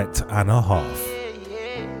project and a half.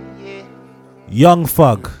 Young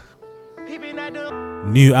Thug.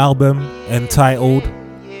 New album entitled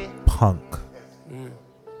Punk.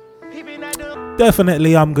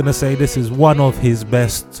 Definitely, I'm gonna say this is one of his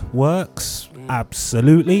best works.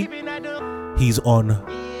 Absolutely. He's on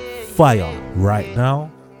fire right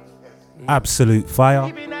now. Absolute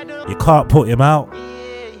fire. You can't put him out.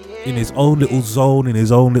 In his own little zone, in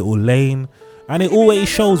his own little lane. And it always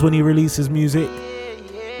shows when he releases music.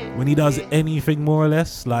 When he does anything more or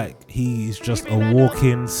less, like he's just a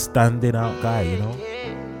walking, standing out guy, you know.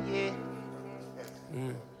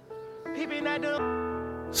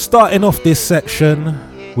 Starting off this section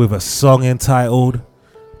with a song entitled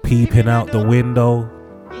Peeping Out the Window,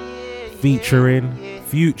 featuring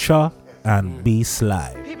Future and B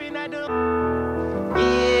Sly. Peeping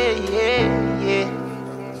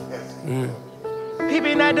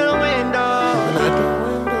out the window,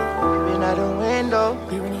 peeping out the window,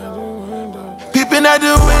 peeping out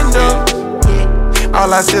the window.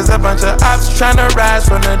 All I see is a bunch of ops tryna rise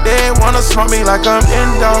from the dead, wanna smoke me like I'm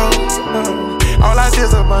Indo. All I see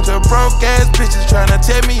is a bunch of broke ass bitches tryna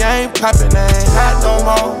tell me I ain't poppin', I ain't hot no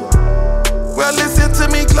more. Well, listen to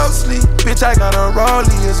me closely, bitch, I got a rollie,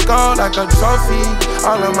 it's gold like a trophy.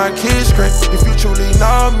 All of my kids scream, if you truly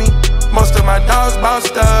know me, most of my dogs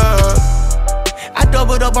bossed up. I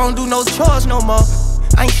doubled up, I don't do no chores no more.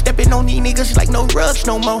 I ain't stepping on these niggas like no rugs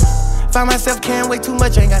no more. Find myself carrying way too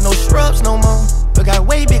much, ain't got no shrubs no more. But got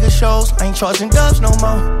way bigger shows, I ain't charging dubs no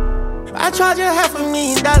more. I charge a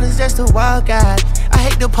 $500,000 just to walk out. I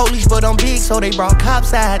hate the police, but I'm big, so they brought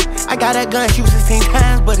cops out. I got a gun, shoot 16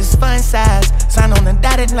 times, but it's fun size. Sign on the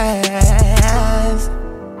dotted lines.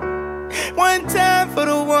 One time for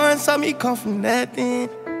the one, saw me come from nothing.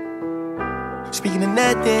 Speaking of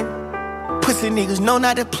nothing, pussy niggas know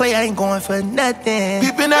not to play, I ain't going for nothing.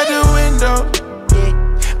 Peeping out the window,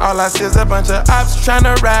 all I see is a bunch of ops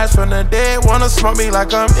tryna rise from the dead. Wanna smoke me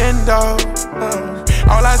like I'm indoor.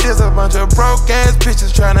 All I see is a bunch of broke ass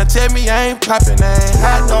bitches tryna tell me I ain't poppin', I ain't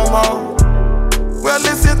hot no more. Well,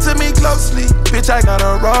 listen to me closely, bitch, I got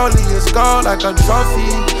a rollie, it's gold like a trophy.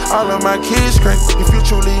 All of my kids scream, if you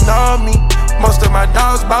truly know me. Most of my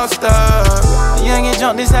dogs bossed up. The youngin'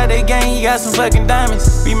 jumped inside that game, he got some fucking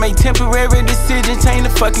diamonds. We make temporary decisions, change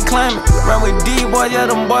the fucking climate. Run with D-boys, yeah,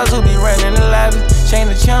 them boys who be running the lobby.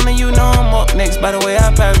 Change the channel, you know I'm up next by the way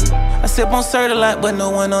I pop it. I sip on Certa a lot, but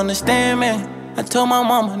no one understand me. I told my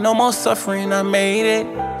mama, no more suffering, I made it.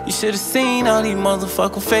 You should've seen all these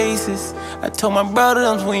motherfucking faces. I told my brother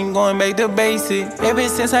them we ain't going back to basic. Ever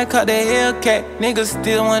since I caught that Hellcat, niggas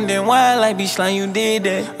still wondering why, like bitch, like you did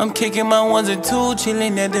that. I'm kicking my ones and two,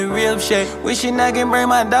 chillin' at the rib shack. Wishing I can bring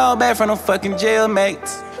my dog back from them fucking jail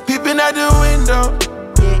mates. Peeping out the window,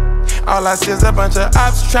 all I see is a bunch of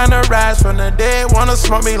ops tryna rise from the dead. Wanna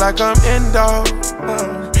smoke me like I'm indoor.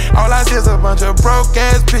 All I see is a bunch of broke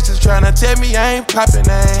ass bitches tryna tell me I ain't poppin',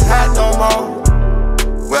 I ain't hot no more.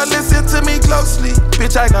 Well, listen to me closely,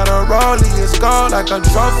 bitch, I got a rollie, it's gold like a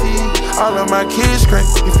trophy. All of my kids scream,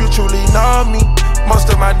 if you truly know me. Most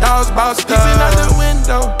of my dogs bossed up. Peeping out the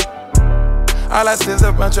window, all I see is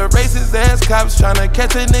a bunch of racist ass cops tryna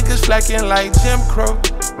catch a nigga slacking like Jim Crow.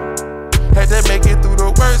 Had to make it through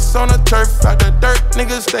the worst on the turf, out the dirt,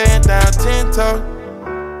 niggas staying down 10-toe.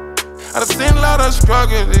 I done seen a lot of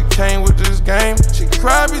struggle that came with this game. She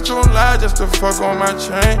cried, bitch, you don't lie just to fuck on my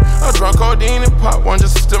chain. I drunk codeine and pop one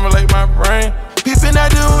just to stimulate my brain. Peeping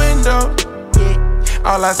out the window,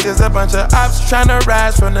 all I see is a bunch of ops tryna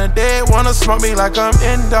rise from the dead. Wanna smoke me like I'm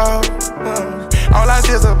indoor. All I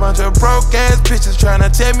see is a bunch of broke ass bitches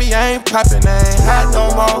tryna tell me I ain't poppin', I ain't hot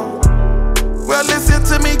no more. Well, listen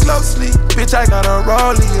to me closely, bitch, I got a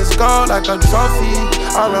rollie, it's gold like a trophy.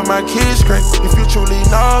 All of my kids scream, if you truly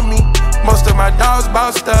know me. Most of my dogs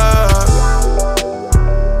bossed up.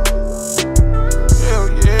 Hell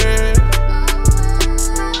yeah.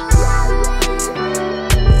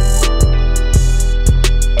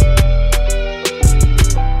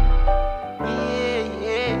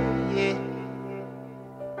 Yeah.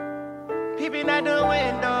 Peeping out the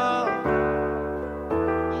window.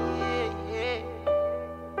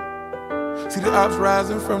 See the ops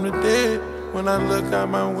rising from the dead when I look out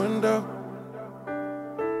my window.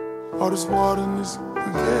 All this water and this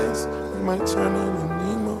gas, we might turn into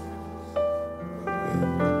Nemo.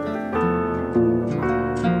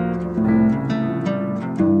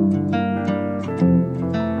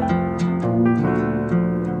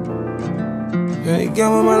 Yeah, you got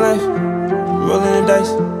with my life, rolling the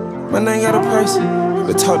dice. My name got a price,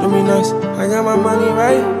 but talk to me nice. I got my money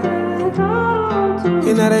right.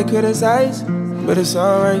 You know they criticize, but it's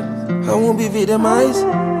alright. I won't be victimized.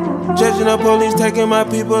 Judging the police, taking my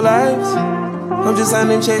people's lives. I'm just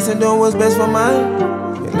signing, chasing, doing what's best for mine.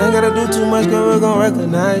 And I ain't gotta do too much, cause we're gon'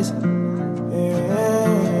 recognize.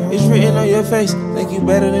 It's written on your face, think you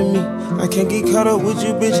better than me. I can't get caught up with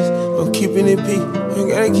you bitches, I'm keeping it P. You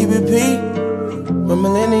gotta keep it P. My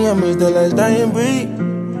millennium is the last dying breed.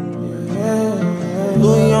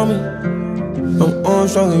 Louis on me, I'm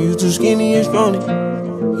Armstrong and you too skinny and scrawny.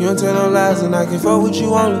 You don't tell no lies and I can fuck with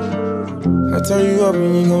you only. I turn you up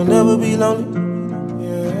and you gon' never be lonely.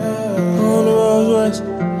 I'm on the Rolls Royce,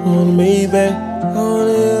 I'm on the Maybach, I'm on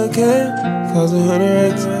the Hellcat, cause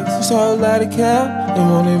 100X. You saw a lot of cow, they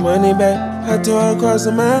want their money back. I tore across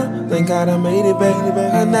the mile, thank God I made it back.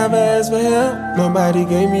 I never asked for help, nobody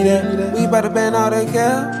gave me that. We bout to ban all that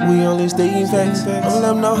cow, we only stating facts. I'ma let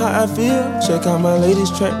them know how I feel, check out my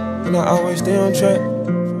latest track, and I always stay on track.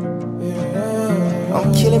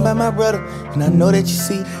 I'm killing by my brother, and I know that you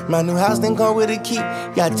see. My new house didn't come with a key.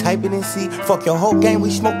 Gotta type it and see. Fuck your whole game, we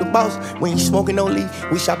smoke the boss. We ain't smoking no leaf.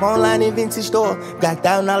 We shop online in vintage store. Got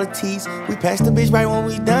 $1,000 tees. We pass the bitch right when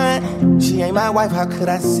we done. She ain't my wife, how could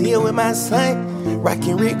I see her with my son?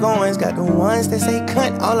 Rockin' Rick Owens, got the ones that say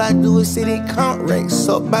cunt. All I do is sit and count racks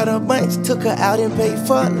up by the bunch. Took her out and paid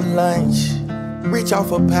for lunch. Rich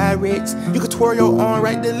off of pirates. You could twirl your arm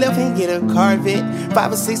right to left and get a Corvette.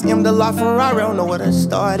 5 or 6 M the law Ferrari, don't know where to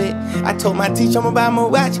start it. I told my teacher I'ma buy my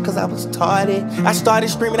watch cause I was tardy. I started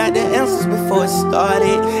screaming out the answers before it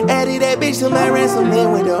started. Added that bitch to my ransom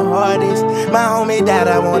man with the hardest. My homie died,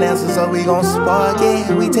 I want answers, so we gon' spark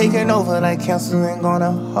it. We taking over like cancer and going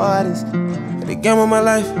the hardest. At the game of my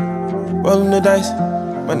life, rolling the dice.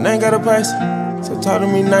 My name got a price, so talk to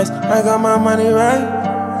me nice. I got my money right.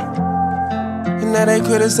 And now they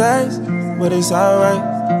criticize, but it's alright.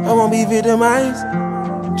 I won't be victimized.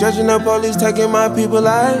 Judging the police, taking my people's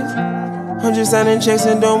lives. I'm just signing checks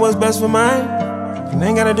and doing what's best for mine. And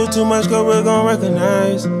ain't gotta do too much cause we're gon'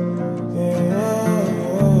 recognize.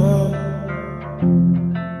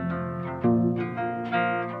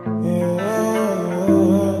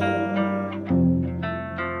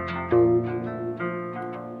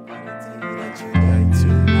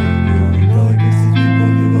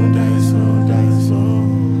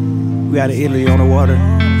 We out of Italy on the water.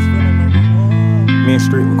 Me and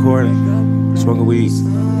Street recording. Smoking weed.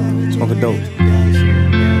 Smoking dope.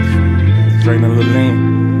 Drinking a little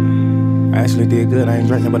lean. I actually did good. I ain't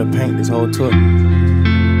drinking but a paint this whole tour.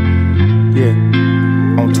 Yeah.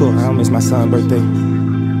 On tour. I don't miss my son's birthday.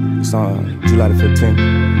 It's on July the 15th.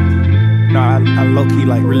 No, I low-key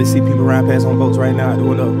like really see people ride past on boats right now out the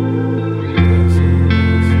window.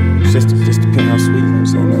 Just depending how sweet, you know what I'm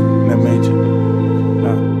saying? That major.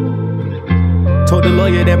 Nah. Told the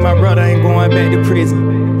lawyer that my brother ain't going back to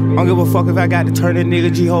prison. Don't give a fuck if I got to turn that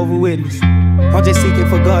nigga Jehovah's Witness. I'm just seeking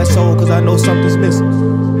for God's soul cause I know something's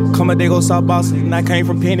missing. Come a day go South Boston and I came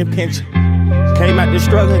from penitentiary. Came out the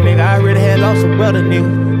struggle, nigga, I already had lost a brother,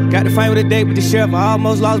 nigga. Got to fight with a date with the sheriff, I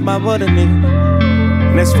almost lost my mother, nigga.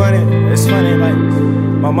 And that's funny, like,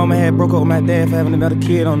 my mama had broke up with my dad for having another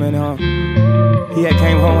kid on it. He had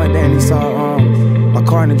came home one day and he saw a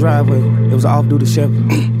car in the driveway. It was an off-duty sheriff,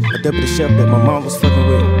 a deputy sheriff that my mom was fucking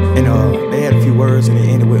with. And they had a few words and it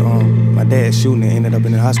ended with my dad shooting and ended up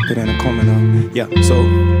in the hospital in a coma. Yeah, so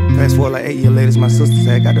fast forward like 8 years later, my sisters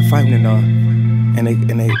had got to fighting and they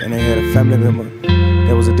had a family member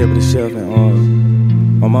that was a deputy sheriff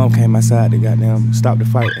and my mom came outside to goddamn stop the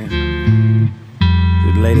fight and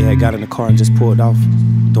the lady had got in the car and just pulled off,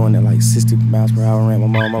 doing it like 60 miles per hour, ran my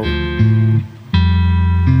mom over.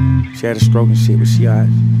 She had a stroke and shit, but she alright.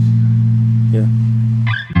 Yeah.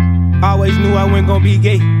 I always knew I wasn't gonna be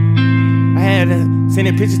gay. I had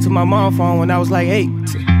sending pictures to my mom's phone when I was like 8.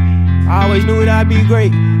 I always knew that I'd be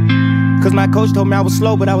great. Cause my coach told me I was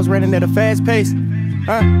slow, but I was running at a fast pace.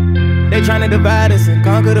 They tryna divide us and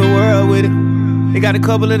conquer the world with it. They got a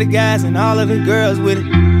couple of the guys and all of the girls with it.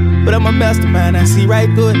 But I'm a mastermind, I see right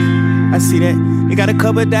through it. I see that they got a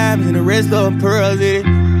couple of diamonds and the rest of them pearls in it.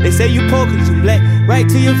 They say you poor cause you black, right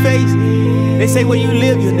to your face. They say where you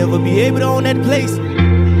live, you'll never be able to own that place.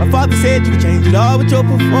 My father said you change it all with your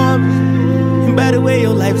performance. And by the way,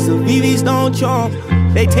 your life is a VV Stone charm.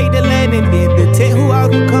 They take the land and then detect who I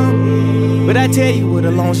can come. But I tell you, with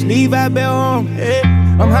a long sleeve I bear on. Hey,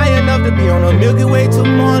 I'm high enough to be on a Milky Way till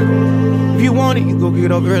morning. If you want it, you go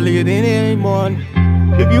get up earlier than any morning.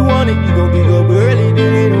 If you want it, you gon' get up early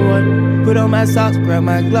than anyone. Put on my socks, grab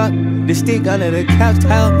my Glock, the stick under the couch,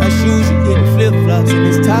 tie up my shoes, you get the flip-flops, and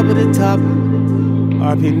it's top of the top.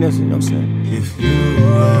 R.P. Nipsey, you know what I'm saying? If you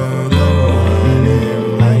were the one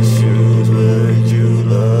in my shoes, would you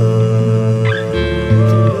love?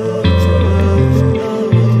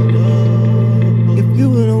 If you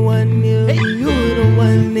were the one, if you were the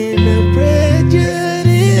one in the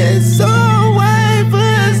prejudice, so white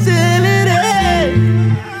facility.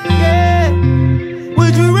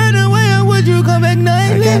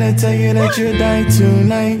 I gotta tell you that you die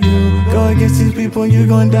tonight. You go against these people, you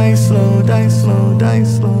gon' die slow, die slow, die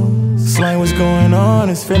slow. Slime what's going on,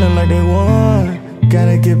 it's feeling like they won.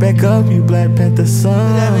 Gotta get back up, you Black Panther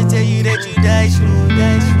son. But I tell you that you die slow,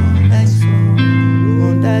 die slow, die slow. You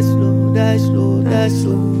gon' die slow, die slow, die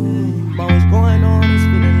slow. But what's going on, it's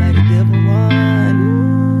feeling like the devil won.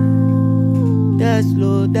 Die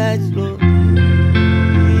slow, die slow.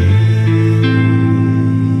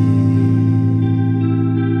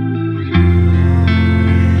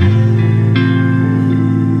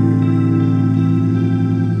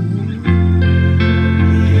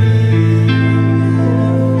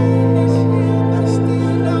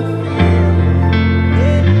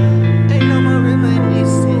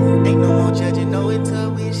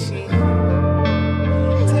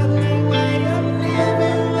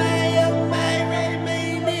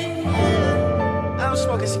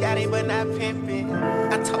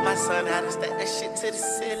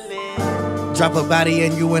 Drop a body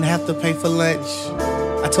and you wouldn't have to pay for lunch.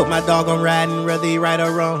 I told my dog I'm riding, whether he right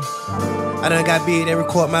or wrong. I done got big, they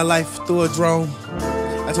record my life through a drone.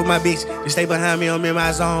 I told my bitch to stay behind me, I'm in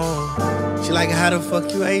my zone. She like, how the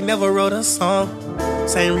fuck you ain't never wrote a song?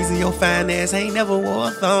 Same reason your fine ass ain't never wore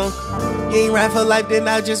a thong. You ain't ride for life, then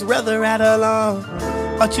I'd just rather ride along.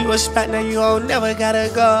 Thought you a spot, now you don't never gotta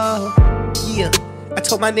go. Yeah, I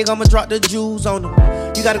told my nigga I'ma drop the jewels on him.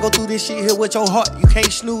 You gotta go through this shit here with your heart, you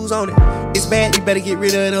can't snooze on it. It's bad, you better get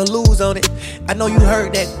rid of it or lose on it. I know you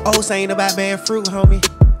heard that old saying about bad fruit, homie.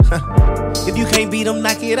 If you can't beat them,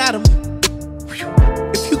 knock it out of them.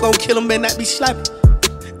 If you gon' kill them, better not be sloppy.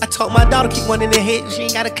 I told my daughter keep one in the head, she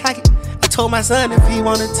ain't gotta cock it. I told my son if he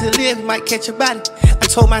wanted to live, he might catch a body. I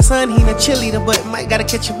told my son he ain't a cheerleader, but might gotta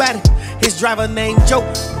catch a body. His driver named Joe,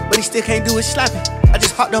 but he still can't do it sloppy. I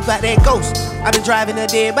just hopped up out that ghost, I been driving a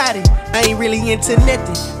dead body. I ain't really into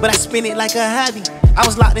nothing, but I spin it like a hobby. I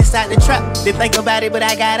was locked inside the trap, didn't think about it, but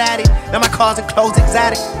I got at it. Now my cars and clothes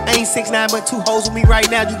exotic. I ain't 6'9", but 2 hoes with me right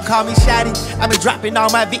now, you can call me Shotty. I been dropping all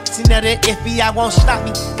my victims, now the FBI won't stop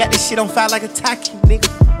me. Got this shit on fire like a Taki, nigga.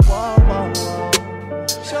 Whoa, whoa, whoa.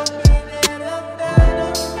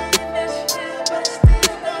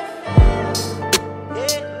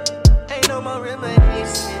 Ain't no more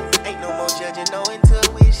reminiscence, ain't no more judging, no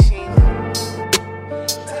intuition.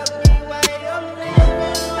 Tell me why I'm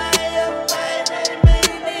living, why I'm fighting.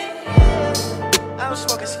 I'm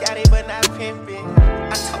smoking Scotty, but not pimping.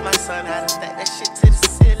 I taught my son how to stack that shit to the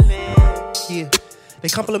ceiling. Yeah, they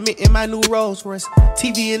complimenting my new Rolls Royce.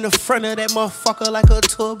 TV in the front of that motherfucker like a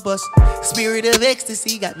tour bus. Spirit of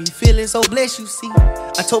ecstasy got me feeling so blessed, you see.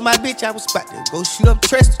 I told my bitch I was about to go shoot up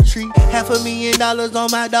Chester Tree. $500,000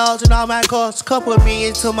 on my dogs and all my cars. Couple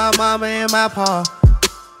million to my mama and my pa.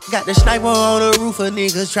 Got the sniper on the roof of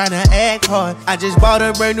niggas tryna act hard. I just bought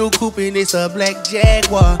a brand new coupe and it's a black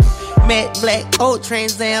Jaguar. Matte black, old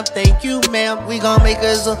Trans Am, thank you ma'am. We gon' make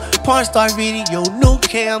us a porn star video, new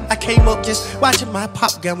cam. I came up just watching my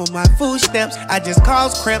pop gamble my food stamps. I just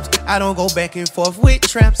cause cramps, I don't go back and forth with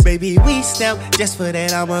tramps. Baby, we stamp, just for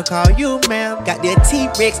that I'ma call you ma'am. Got that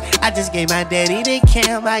T-Rex, I just gave my daddy the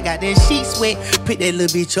cam. I got that sheet wet, pick that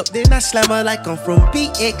little bitch up, then I slam her like I'm from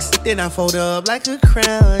BX. Then I fold her up like a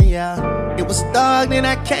crown, yeah. It was dark, then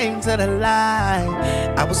I came to the light.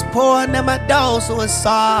 I was poor, now my dog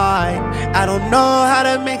suicide. I don't know how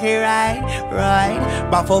to make it right.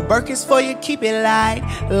 Bought 4 Birkins for you, keep it light.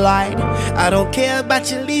 I don't care about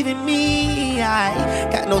you leaving me. I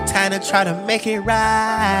got no time to try to make it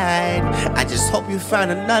right. I just hope you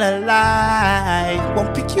find another life.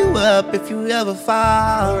 Won't pick you up if you ever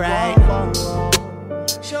fall right.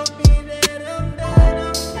 Show me that I'm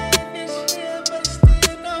finished here, but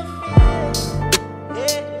still no fear.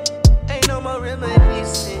 Yeah, ain't no more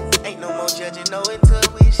reminiscence, ain't no more judging, no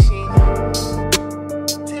intuition.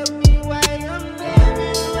 Tell me why I'm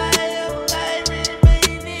living, why I'm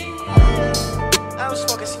remaining here. I'm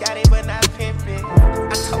smoking Scotty, but not pimping.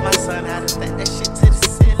 I taught my son how to stack that shit to the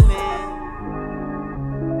ceiling.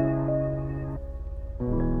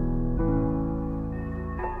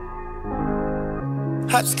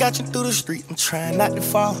 Hopscotching through the street, I'm trying not to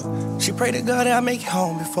fall. She pray to God that I make it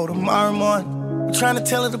home before tomorrow morning. I'm trying to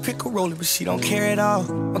tell her to pick a roller, but she don't care at all.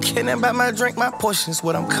 I'm kidding about my drink, my portion is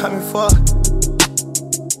what I'm coming for.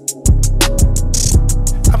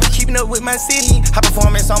 I've been keeping up with my city. High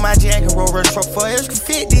performance on my jacket, roll a truck for extra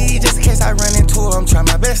 50. Just in case I run into her, I'm trying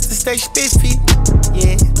my best to stay spiffy.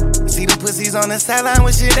 Yeah, see the pussies on the sideline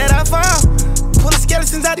with shit that I found. Pull the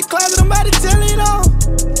skeletons out the closet, I'm about to tell it all.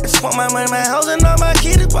 I just want my money, my house, and all my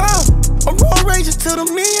kids ball. I'm road raging to the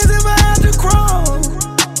millions if I have to crawl.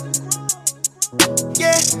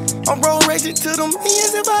 Yeah, I'm road raging to the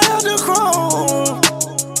millions if I have to crawl.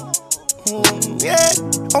 Yeah,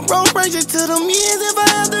 I'm road raging to the millions if I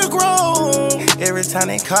have to grow. Every time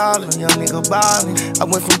they callin', young nigga ballin'. I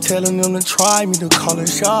went from telling them to try me to calling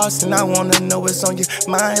shots. And I wanna know what's on your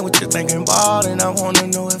mind, what you thinking about. And I wanna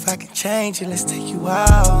know if I can change it, let's take you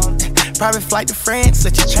out. Private flight to France,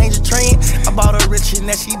 let you change the trend. I bought her rich and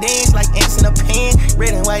that she dance like ants in a pen.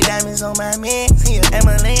 Red and white diamonds on my man. See an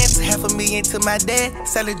ambulance, $500,000 to my dad.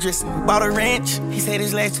 Salad dressing, bought a ranch. He said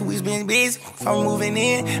his last 2 weeks been busy. If I'm moving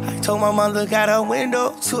in, I told my mom look out her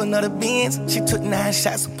window to another Benz. She took 9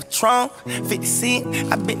 shots of Patron, 50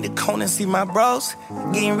 cent. I bent the cone and see my bros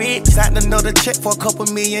getting rich. Signed another check for a couple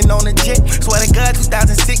million on the jet. Swear to God,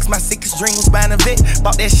 2006, my sickest dream was buying a vet.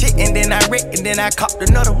 Bought that shit and then I wrecked and then I copped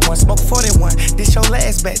another one. Smoked 41, this your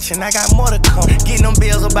last batch and I got more to come. Getting them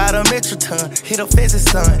bills about a metro ton. Hit up Fez's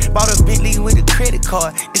son, bought a Bentley with a credit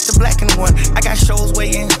card. It's the black and one. I got shows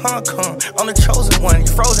way in Hong Kong. On the chosen one, you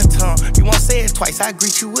frozen tongue. You won't say it twice, I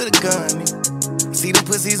greet you with a gun. See the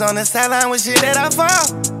pussies on the sideline with shit that I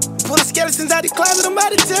found. Pull the skeletons out the closet, I'm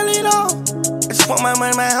about to tell it all. Want my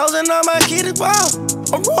money, my house, and all my kids ball.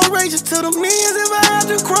 I'm road raging to the millions if I have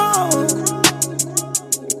to crawl.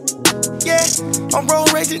 Yeah, I'm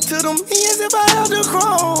road raging to the millions if I have to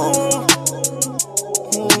crawl.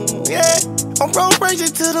 Yeah, I'm road raging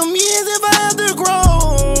to the millions if I have to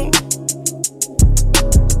crawl.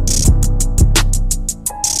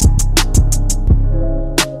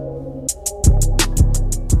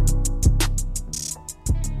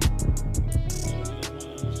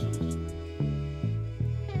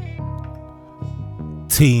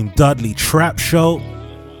 Team Dudley Trap Show.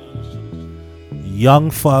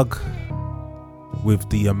 Young Thug with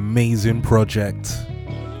the amazing project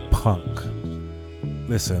Punk.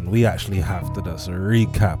 Listen, we actually have to just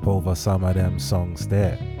recap over some of them songs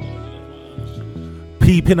there.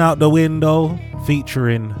 Peeping Out the Window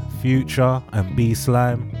featuring Future and B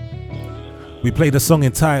Slime. We played a song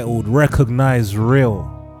entitled Recognize Real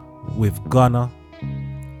with Gunna.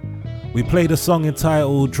 We played a song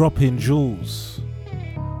entitled Dropping Jewels.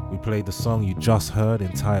 We played the song you just heard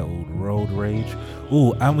entitled Road Rage.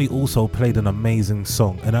 Ooh, and we also played an amazing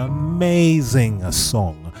song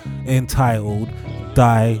entitled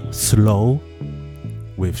Die Slow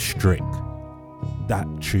with Strick. That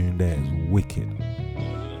tune there is wicked.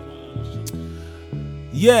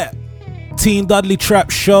 Yeah, Team Dudley Trap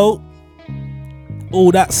Show.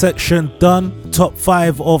 All that section done. Top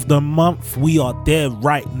 5 of the month. We are there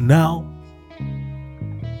right now.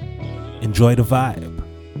 Enjoy the vibe.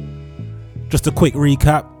 Just a quick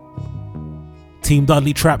recap. Team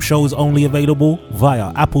Dudley Trap Show is only available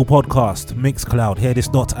via Apple Podcast, Mixcloud,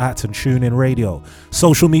 HearThis.at and TuneIn Radio.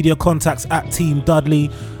 Social media contacts at Team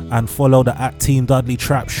Dudley and follow the at Team Dudley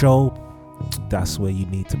Trap Show. That's where you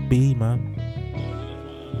need to be, man.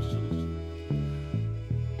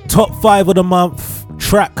 Top 5 of the month.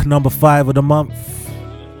 Track number 5 of the month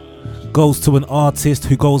goes to an artist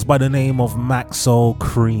who goes by the name of Maxo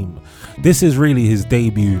Cream. This is really his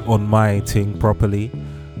debut on my thing properly.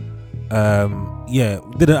 Yeah,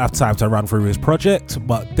 didn't have time to run through his project,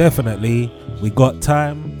 but definitely we got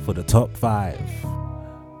time for the top 5.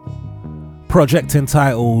 Project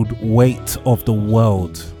entitled Weight of the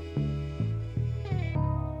World.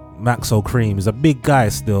 Maxo Cream is a big guy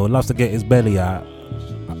still, loves to get his belly out.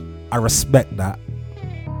 I respect that.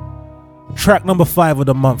 Track number 5 of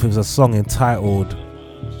the month is a song entitled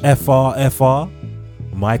FRFR.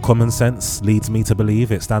 My common sense leads me to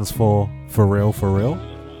believe it stands for real, for real.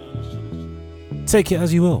 Take it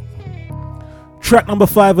as you will. Track number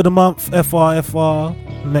 5 of the month, FRFR,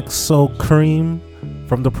 Maxo Cream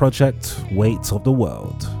from the project Weight of the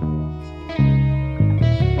World.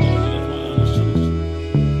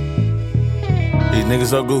 These niggas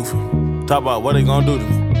so goofy. Talk about what they gonna do to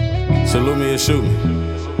me. Salute me and shoot me.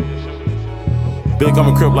 Big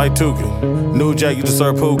coming crip like Tukey. New Jack, you just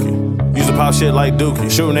serve Pookie. Used to pop shit like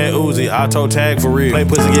Dookie. Shooting that Uzi, I told tag for real. Play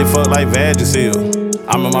pussy, get fucked like Vagisil.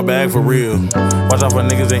 I'm in my bag for real. Watch out for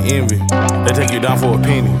niggas that envy. They take you down for a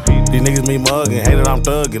penny. These niggas me mugging, hate that I'm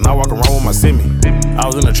thugging. I walk around with my semi. I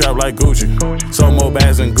was in the trap like Gucci. Sold more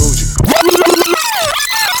bags than Gucci.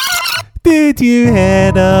 Did you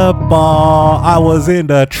hear the bar? I was in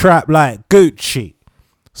the trap like Gucci.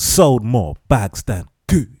 Sold more bags than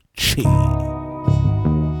Gucci.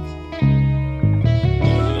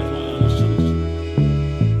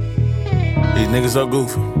 These niggas so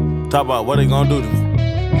goofy. Talk about what they gonna do to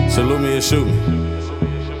me. Salute me and shoot me.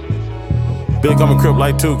 Big coming crip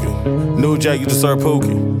like Tukey. New Jack, you just serve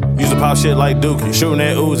Pookie. Used to pop shit like Dookie. Shooting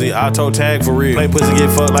that Uzi, I told tag for real. Play pussy, get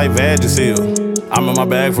fucked like Vagisil. I'm in my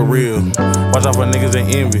bag for real. Watch out for niggas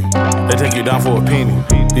that envy. They take you down for a penny.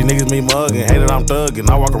 These niggas me mugging, hate that I'm thugging.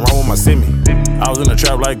 I walk around with my semi. I was in the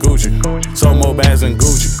trap like Gucci. Sold more bags than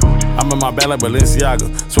Gucci. I'm in my bag like Balenciaga.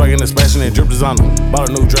 Swagging and splashing and drip designer. Bought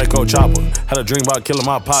a new Draco chopper. Had a dream about killing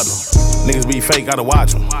my partner. Niggas be fake, gotta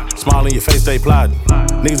watch them. Smile in your face, stay plotting.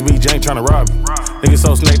 Niggas be jank tryna rob you. Niggas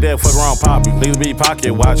so snake dead, fuck around pop you. Niggas be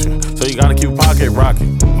pocket watching. So you gotta keep pocket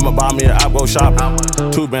rocking. I'ma buy me an app, go shopping.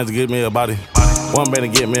 2 bands to get me a body. 1 band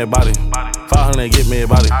to get me a body. 500 to get me a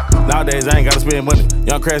body. Nowadays I ain't gotta spend money.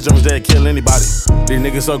 Young crash jumpers that kill anybody. These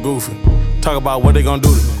niggas so goofy. Talk about what they gon' do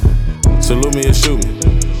to me. Salute me and shoot me.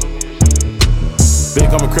 Big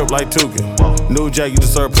coming crip like Tukey. New Jack, you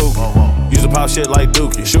just serve Pookie. Used to pop shit like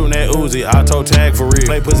Dookie. Shooting that Uzi, I told tag for real.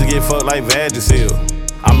 Play pussy, get fucked like Vagisil.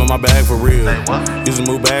 I'm in my bag for real. Used to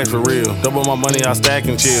move bags for real. Double my money, I stack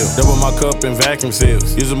and chill. Double my cup and vacuum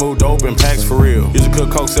seals. Used to move dope in packs for real. Used to cook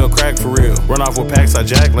coke, sell crack for real. Run off with packs, I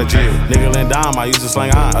jack like Jill. Nickel and dime, I used to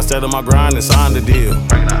slang on. I stayed on my grind and signed the deal.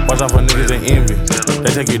 Watch out for niggas that envy.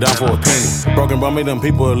 They take you down for a penny. Broken bummy, them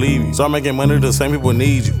people will leave you. Start making money, the same people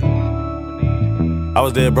need you. I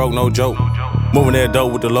was dead broke, no joke. Moving that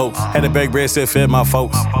dope with the locs. Had the back bread set fed my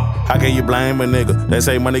folks. How can you blame a nigga? They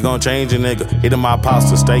say money gon' change a nigga. Eating my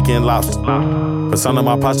pasta, steak and lobster. But some of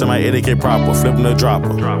my pasta, my etiquette proper. Flipping the dropper.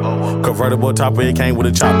 Convertible topper, it came with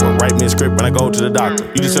a chopper. Write me a script when I go to the doctor.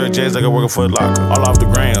 You just heard jazz like I work at Foot Locker. All off the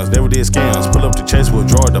grams, never did scams. Pull up the chest with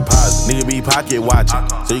drawer deposit. Nigga be pocket watching,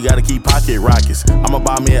 so you gotta keep pocket rockets. I'ma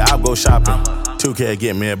buy me an op, go shopping. 2K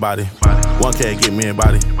get me a body. 1K get me a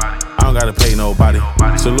body. I don't gotta pay nobody.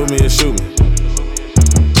 Salute me or shoot me.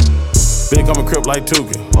 Big, I'm a crip like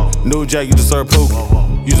Tukey. New Jack, you deserve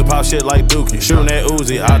Pookie. Use to pop shit like Dookie. Shooting that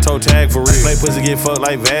Uzi, I toe tag for real. Play pussy, get fucked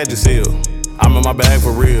like Vagisil. I'm in my bag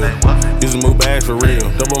for real. Use to move bags for real.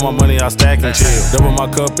 Double my money, I stack and chill. Double my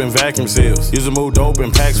cup and vacuum seals. Use to move dope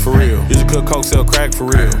in packs for real. Use to cook coke, sell crack for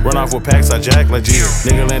real. Run off with packs, I jack like Jill.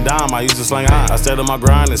 Nickel and dime, I used to slang on. I stayed on my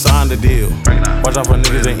grind and signed the deal. Watch out for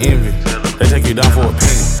niggas that envy. They take you down for a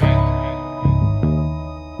penny.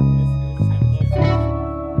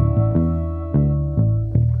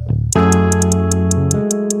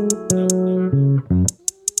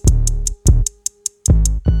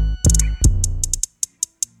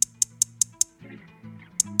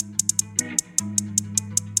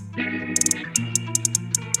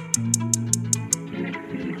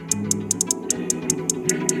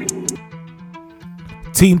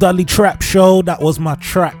 Team Dudley Trap Show, that was my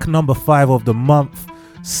track number 5 of the month.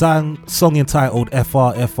 Song entitled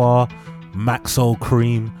FRFR, Maxo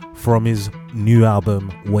Cream, from his new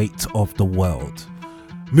album Weight of the World.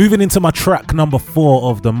 Moving into my track number 4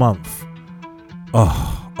 of the month.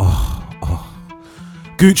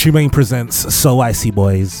 Gucci Mane presents So Icy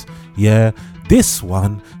Boys. Yeah, this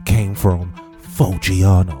one came from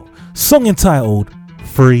Foggiano. Song entitled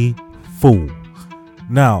Free Fool.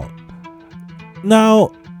 Now,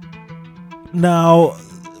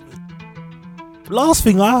 last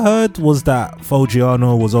thing I heard was that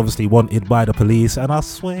Foggiano was obviously wanted by the police, and I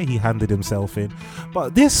swear he handed himself in.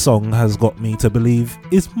 But this song has got me to believe,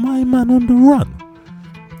 is my man on the run?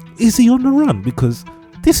 Is he on the run? Because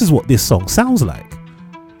this is what this song sounds like.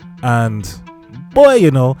 And boy, you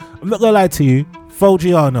know, I'm not gonna lie to you,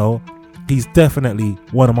 Foggiano, he's definitely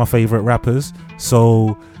one of my favorite rappers.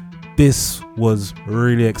 So this was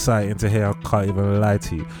really exciting to hear, I can't even lie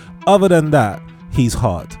to you. Other than that, he's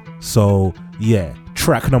hard. So yeah,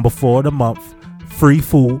 track number 4 of the month, Free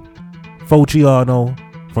Fool, Foggiano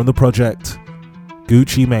from the project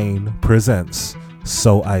Gucci Mane presents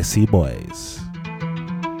So Icy Boys.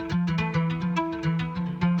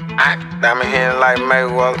 Diamond hand like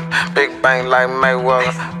Mayweather, big bang like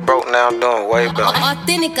Mayweather. Broke now, I'm doing way better.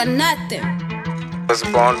 Authentic or nothing. Was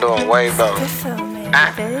born doing way better.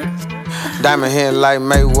 Diamond hand like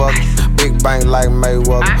Mayweather, big bang like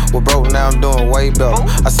Mayweather. We're broke now, I'm doing way better.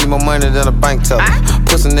 I see more money than a bank teller.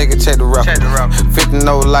 Pussy nigga, check the rapper. 50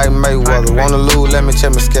 no like Mayweather. Wanna lose, let me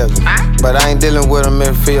check my schedule. But I ain't dealing with him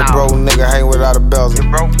if he a broke nigga, hang without a bezel.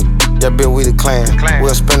 Yeah, bitch, we the clan.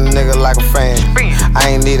 We'll spin a nigga like a fan. I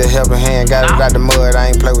ain't need a helping hand. Got it out the mud, I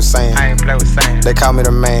ain't play with sand. They call me the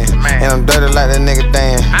man. And I'm dirty like that nigga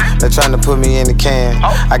Dan. They tryna put me in the can.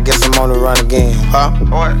 I guess I'm on the run again. Huh?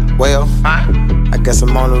 Well, I guess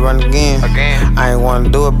I'm on the run again. I ain't wanna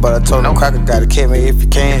do it, but I told them Cracker gotta kill me if you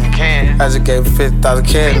can. I just gave 50,000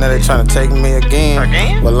 cash, now they tryna take me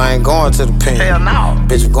again. Well, I ain't going to the pen.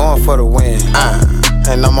 Bitch, I'm going for the win.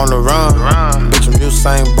 And I'm on the run. Bitch, I'm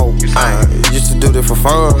Usain Bolt. Used to do this for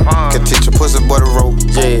fun. Could teach a pussy boy the rope.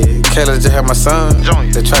 Yeah, Kayla just had my son.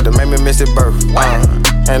 They tried to make me miss his birth.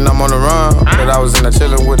 And I'm on the run, but I was in there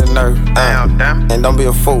chillin' with a nerd. And don't be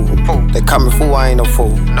a fool. They call me fool, I ain't no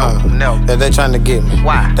fool. Yeah, they tryna get me.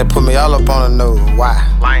 They put me all up on the nose.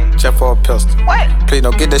 Why? Just for a pistol. Please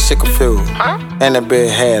don't get that shit confused. And that bitch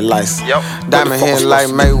had license. Diamond hand like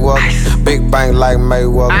Mayweather, big bang like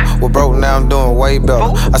Mayweather. We're broke now, I'm doing way better.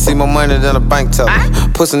 I see more money than a bank teller.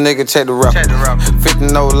 Pussy nigga, check the rapper. 50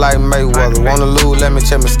 no like Mayweather. Wanna lose, let me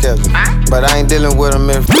check my schedule. But I ain't dealing with him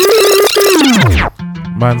if.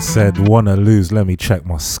 Man said, wanna lose, let me check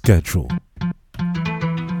my schedule.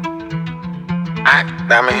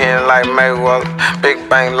 Diamond hand like Mayweather, big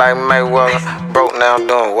bang like Mayweather. Broke now, I'm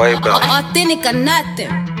doing way better. Authentic or nothing.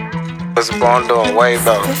 Was born doing way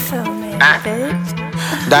better.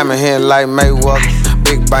 Diamond hand like Mayweather,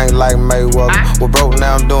 big bang like Mayweather. We're broke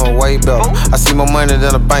now, I'm doing way better. I see more money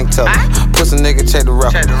than a bank teller. Pussy nigga, check the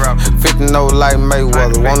rapper. 50 no like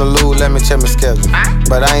Mayweather. Wanna lose, let me check my schedule.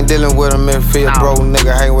 But I ain't dealing with him if he a broke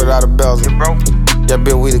nigga, hang without a bezel. Yeah,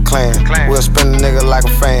 bitch, we the clan. We'll spin a nigga like a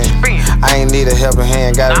fan. I ain't need a helping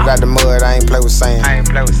hand. Got it out the mud, I ain't play with sand.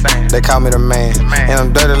 They call me the man. And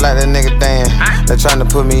I'm dirty like that nigga Dan. They tryna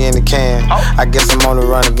put me in the can. I guess I'm on the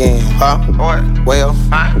run again. Huh? Well,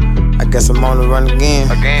 I Guess I'm on the run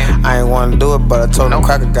again. I ain't wanna do it, but I told them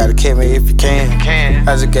Cracker gotta kill me if you can.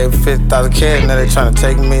 I just gave 50,000 cash, now they tryna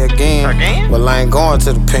take me again. Well, I ain't going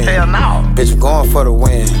to the pen. Hell no. Bitch, I'm going for the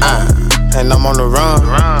win. And I'm on the run.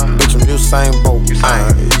 Bitch, I'm Usain Bolt.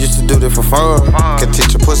 Used to do this for fun. Could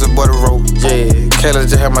teach a pussy boy the rope. Yeah, Kayla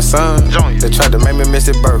just had my son. They tried to make me miss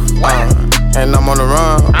his birth. And I'm on the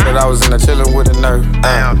run, but I was in there chillin' with a nerve.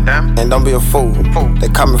 And don't be a fool. They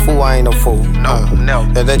call me fool, I ain't no fool.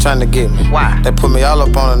 Yeah, they tryna get me. Why? They put me all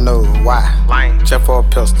up on the nose. Why? Check for a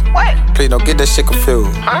pistol. What? Please don't get that shit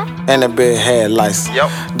confused. And that bitch had lights.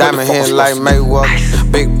 Diamond hand like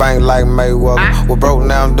Mayweather. Big bank like Mayweather. Well, broke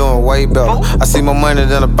now, I'm doing way better. I see more money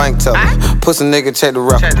than a bank teller. Pussy nigga, check the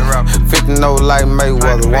rapper. 50 no like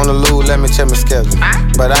Mayweather. Wanna lose, let me check my schedule.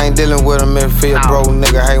 But I ain't dealing with a midfield broke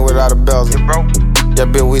nigga, hang without a bezel. Yeah,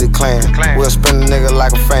 bitch, we the clan. We'll spin a nigga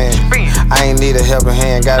like a fan. I ain't need a helping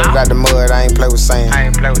hand. Got it out the mud, I ain't play with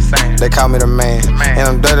sand. They call me the man. And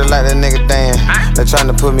I'm dirty like that nigga Dan. They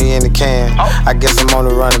tryna put me in the can. I guess I'm on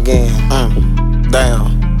the run again.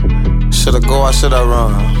 Damn. Shoulda go or shoulda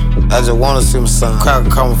run? I just wanna see my son. Cracker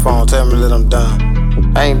call my phone, tell me that I'm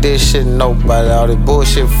done. I ain't did shit to nobody. All this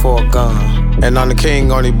bullshit for a gun. And I'm the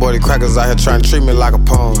king on these boy, these crackers out here trying to treat me like a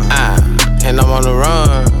pawn. And I'm on the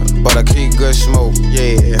run, but I keep good smoke,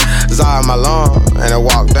 yeah. Zara my lawn, and I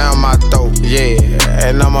walk down my throat, yeah.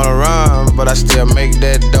 And I'm on the run, but I still make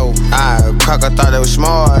that dope. Cracker thought they was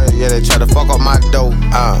smart, yeah, they try to fuck up my dope.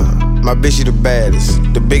 My bitch, she the baddest,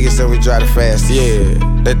 the biggest, and we drive the fastest,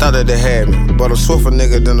 yeah. They thought that they had me, but I'm swifter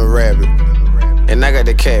nigga than a rabbit. And I got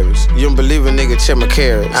the cabbage. You don't believe a nigga, check my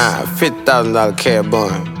carrots. $50,000 carrot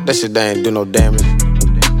bun. That shit they ain't do no damage.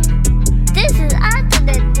 This is after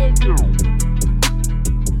that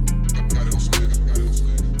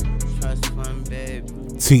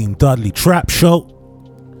Team Dudley Trap Show.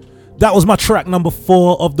 That was my track number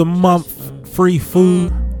 4 of the month. Free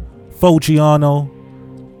Food, Foggiano,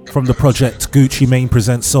 from the project Gucci Mane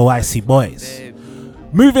presents So Icy Boys.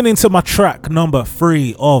 Moving into my track number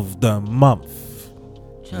 3 of the month.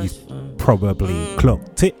 You probably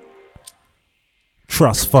clocked it.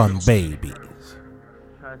 Trust Fund Babies.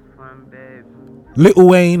 Lil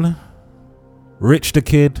Wayne, Rich the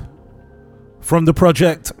Kid, from the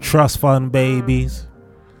project Trust Fund Babies.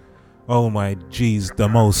 Oh my jeez, the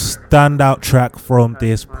most standout track from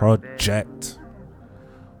this project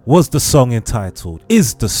is the song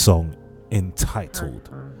entitled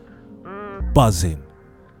Buzzing,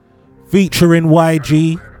 featuring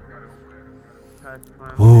YG.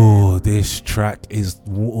 Oh, this track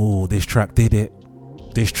did it.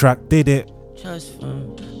 This track did it.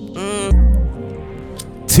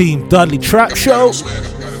 Team Dudley Trap Show.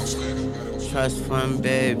 Trust Fund,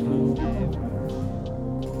 babe.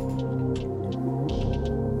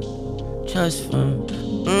 Trust Fund.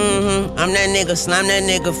 I'm that nigga, slime that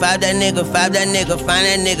nigga, five that nigga, find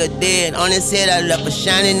that nigga dead. On his head, I left a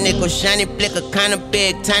shiny nickel, shiny flicker, kinda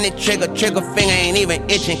big, tiny trigger finger ain't even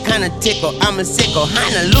itching, kinda tickle. I'm a sicko,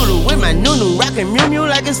 Honolulu with my nunu, rockin' Mew Mew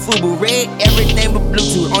like it's Fubu. Red, everything but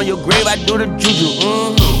Bluetooth. On your grave, I do the juju.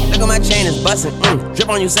 Look at my chain, it's bustin'. Drip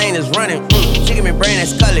on you saying it's running. She give me brain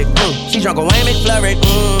that's colored. She drunk a Wayne McFlurry.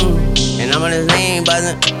 And I'm on the lane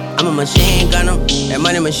buzzing. I'm a machine gunner, that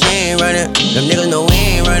money machine running. Them niggas know we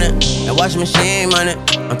ain't running. That washing machine money.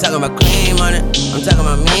 I'm talking about clean money. I'm talking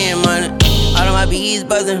about me and money. All of my bees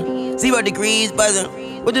buzzing, 0 degrees buzzing.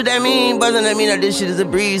 What do that mean, buzzing? That mean that this shit is a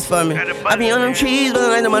breeze for me. I be on them trees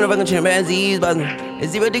buzzing like the motherfucking chimpanzees buzzing.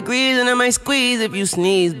 It's 0 degrees and I might squeeze if you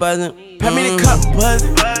sneeze buzzing. Pass me the cup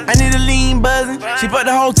buzzing. I need a lean buzzing. She put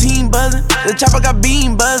the whole team buzzing. The chopper got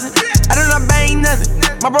beam buzzing. I do not bang nothing.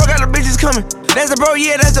 My bro got the bitches coming. That's a bro,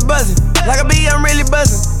 yeah, that's a buzzing. Like a bee, I'm really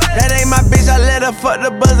buzzing. That ain't my bitch, I let her fuck the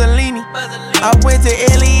buzzolini. I went to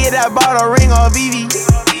Elliot, I bought a ring off Vivi.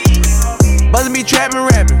 Buzzin' be trappin',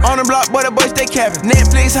 rapping. On the block, boy, the boy stay capping.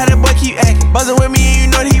 Netflix, how that boy keep acting. Buzzin' with me and you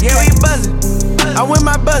know that he we buzzin'. I win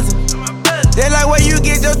my buzzin'. They like where you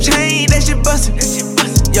get your chain, that shit bustin'.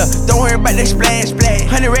 Yeah, don't worry about that splash.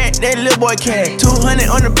 100 rat, that little boy cash. 200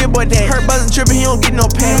 on the big boy dash. Her buzzin' trippin', he don't get no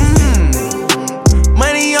pass.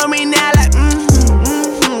 Money on me now like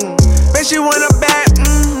Bet she want a bag.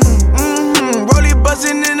 Rollie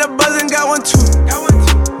buzzin' and the buzzin' got one too.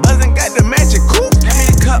 Buzzin' got the magic coupe. I need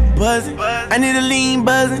a cup buzzin'. I need a lean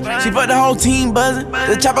buzzin'. She put the whole team buzzin'.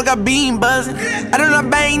 The chopper got beam buzzin'. I do not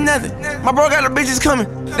bang nothing. My bro got the bitches coming.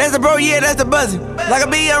 That's the bro, yeah, that's the buzzin'. Like a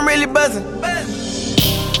bee, I'm really buzzin'.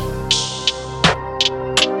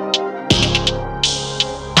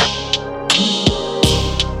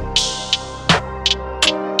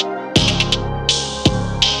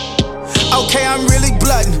 Okay, I'm really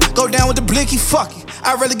bloodin'. Go down with the blicky, fuck it.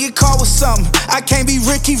 I'd rather get caught with something. I can't be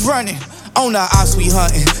Ricky running. On the ops we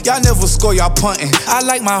hunting. Y'all never score, y'all punting. I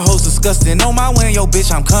like my hoes disgusting. On my way, yo bitch,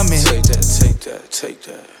 I'm coming. Take that, take that, take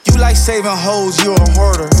that. You like saving hoes, you a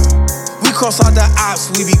hoarder. We cross all the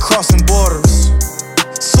ops, we be crossing borders.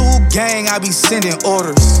 Soul gang, I be sending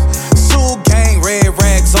orders. Soul gang, red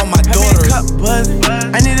rags on my daughter. I need a cup buzzing,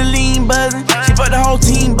 I need a lean buzzing. She fucked the whole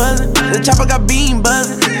team buzzing. The chopper got beam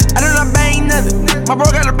buzzing. I do not bang nothing. My bro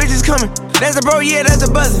got the bitches coming. That's a bro, yeah, that's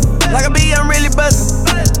a buzzing. Like a bee, I'm really buzzing.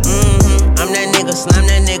 I'm that nigga, slime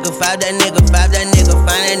that nigga, five that nigga, find that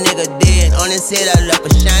nigga dead. On his head, I left a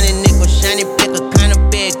shiny nickel, shiny pickle, kinda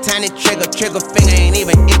big, tiny trigger finger ain't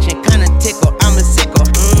even itching, kinda tickle, I'm a sickle.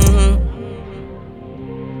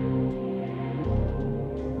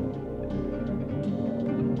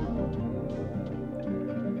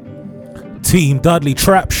 Team Dudley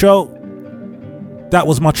Trap Show. That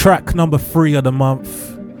was my track number 3 of the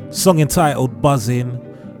month. Song entitled Buzzin'.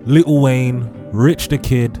 Lil Wayne, Rich the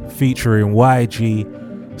Kid featuring YG.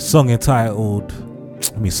 Song entitled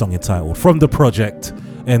from the project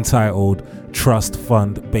entitled Trust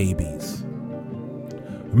Fund Babies.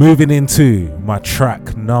 Moving into my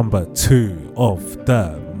track number 2 of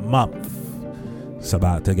the month. It's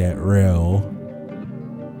about to get real.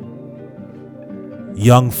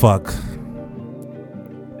 Young Thug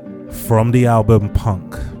from the album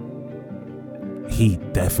Punk. He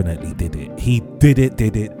definitely did it. He did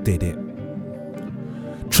it.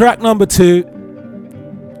 Track number 2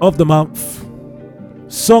 of the month.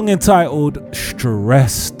 Song entitled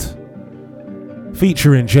Stressed.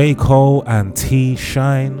 Featuring J. Cole and T.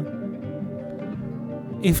 Shine.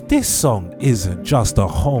 If this song isn't just a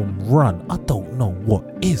home run, I don't know what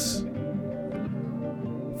is.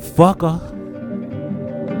 Fucker.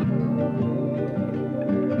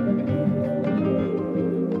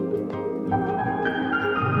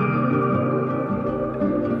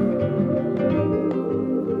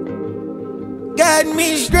 Got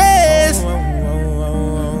me stressed.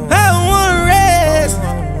 I don't wanna rest.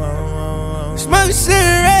 Smoke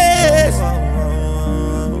cigarettes.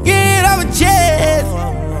 Get it off my chest.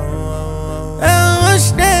 I don't want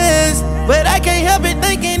stress, but I can't help it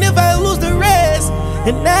thinking if I lose the rest.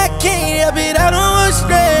 And I can't help it, I don't want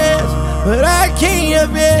stress, but I can't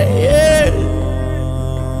help it, yeah.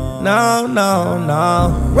 No.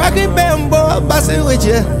 Rockin' bamboo, bustin' with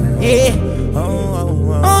you, yeah.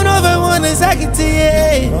 I don't know if I want to talk it to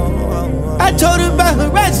you. I told her about her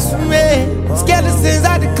righteous for me. Skeletons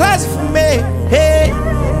out the closet for me. Hey, I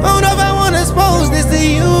don't know if I want to expose this to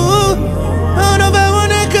you. I don't know if I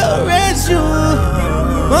want to correct you. I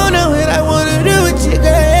don't know what I want to do with you,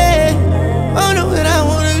 girl. I don't know what I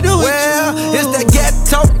want to do with you. Well, it's that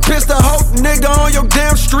ghetto pistol hoe nigga on your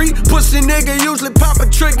damn street. Pussy nigga usually pop a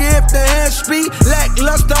trigger if the hand speed.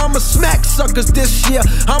 Lackluster, I'ma smack suckers this year.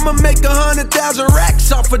 I'ma make 100,000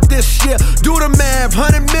 racks off of this year. Do the math,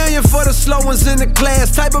 100 million for the slow ones in the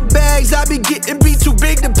class. Type of bags I be getting be too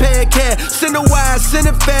big to pay a cash. Send it wide, send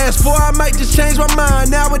it fast, for I might just change my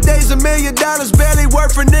mind. Nowadays $1 million barely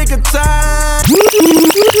worth a nigga time.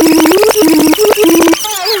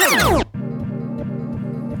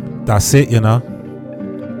 That's it, you know.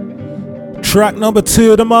 Track number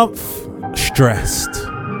 2 of the month, Stressed.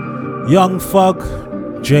 Young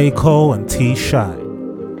Thug, J. Cole and T.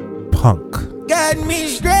 Shine. Punk. Got me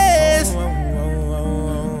stressed. I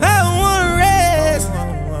don't wanna rest.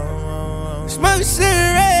 Smoke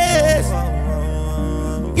cigarettes.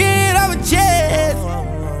 Get it off my chest.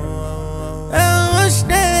 I don't want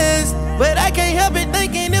stress, but I can't help it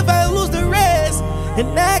thinking if I lose the rest.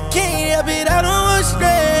 And I can't help it, I don't want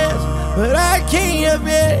stress, but I can't help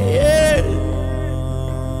it, yeah.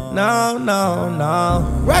 No.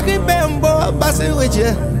 Rockin' bamboo, bustin' with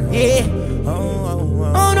you, yeah. I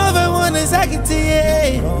don't know if I want to talk it to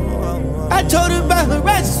you. I told her about her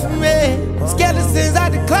righteous for me. Skeletons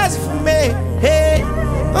out the closet for me, hey.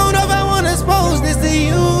 I don't know if I want to expose this to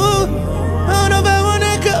you. I don't know if I want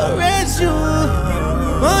to correct you. I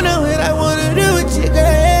don't know what I want to do with you,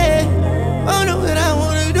 girl. I don't know what I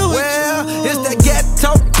want to do with you. Well, it's that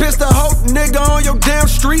ghetto pistol hoe nigga on your damn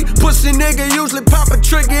street. Pussy nigga usually pop a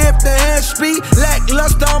trigger if the hand speed.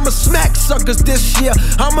 Lackluster, I'ma smack suckers this year.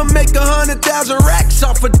 I'ma make 100,000 racks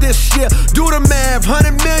off of this year. Do the math,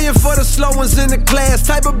 100 million for the slow ones in the class.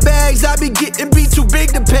 Type of bags I be getting be too big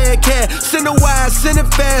to pay a cash. Send it wide, send it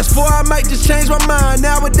fast, for I might just change my mind.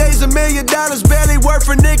 Nowadays $1 million barely worth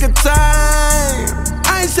a nigga time.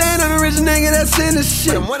 I ain't saying I'm a rich nigga that's in the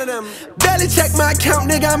shit. I'm one of them. Barely check my account,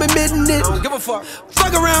 nigga, I'm admitting it. I don't give a fuck.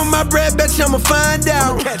 Fuck around with my bread, bet you I'ma find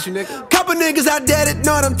out. Catch you, nigga. Couple niggas out there that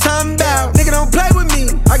know what I'm talking about. Nigga, don't play with me.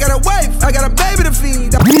 I got a wife, I got a baby to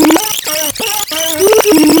feed.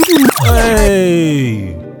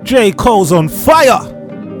 Hey, J. Cole's on fire.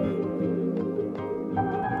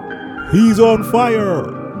 He's on fire.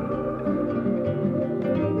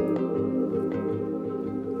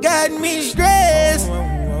 Got me stressed. I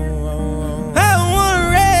don't wanna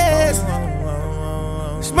rest.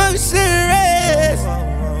 Smoke cigarettes.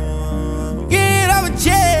 Get off a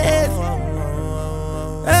chest.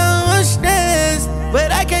 I don't want stress,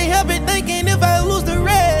 but I can't help it thinking if I lose the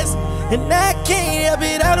rest. And I can't help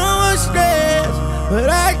it, I don't want stress, but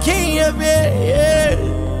I can't help it, yeah.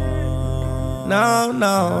 No,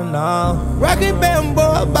 no, no. Rockin'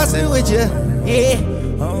 Bambo, bustin' with you, yeah.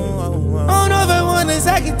 I don't know if I wanna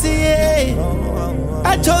suck it to you.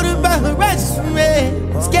 I told her about her righteous for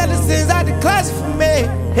me. Skeletons out the closet for me,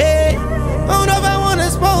 hey. I don't know if I wanna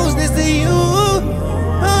expose this to you.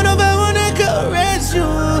 I don't know if I wanna caress you.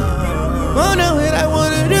 I don't know what I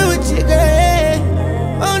wanna do with you, girl.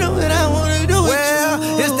 I don't know what I wanna do with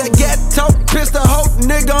you. It's that ghetto pistol hoe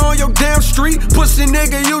nigga on your damn street. Pussy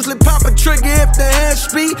nigga usually pop a trigger if the hand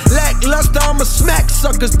speed. Lackluster, I'ma smack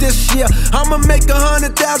suckers this year. I'ma make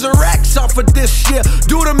 100,000 racks off of this year.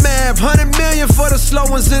 Do the math, 100 million for the slow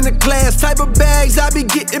ones in the class. Type of bags I be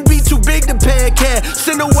getting be too big to pay a cash.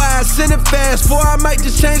 Send it wide, send it fast, for I might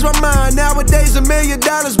just change my mind. Nowadays $1 million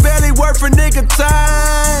barely worth a nigga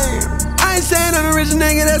time. I ain't saying I'm a rich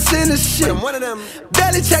nigga that's in the shit. I'm one of them.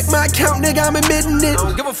 Barely check my account, nigga, I'm admitting it. I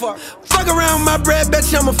don't give a fuck. Fuck around with my bread, bet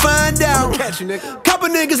you I'ma find out. I'ma catch you, nigga. Couple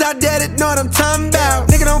niggas out there that know what I'm talking about.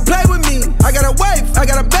 Nigga, don't play with me. I got a wife, I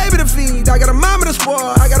got a baby to feed. I got a mama to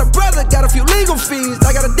spoil, I got a brother, got a few legal fees.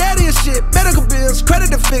 I got a daddy and shit, medical bills,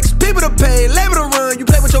 credit to fix, people to pay, labor to run. You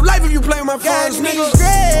play with your life if you play with my funds, nigga.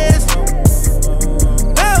 Stressed.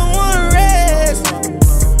 I don't wanna rest.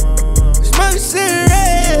 Smoke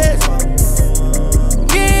cigarettes.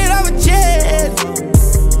 Get off a chest.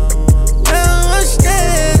 I don't want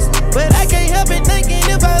stress, but I can't help it thinking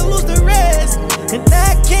if I lose the rest. And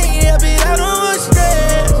I can't help it, I don't want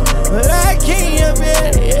stress, but I can't help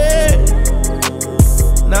it, yeah.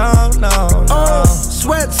 No, no, no.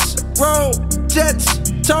 Sweats, roll, jets,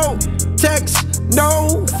 toe, text,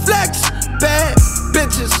 no flex. Bad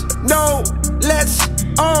bitches, no, let's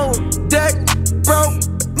on deck. Broke,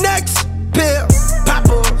 next pill,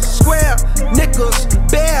 Papa, square, nickels,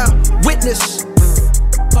 bear, witness.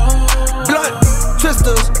 Blunt,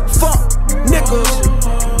 twisters, fuck, nickels.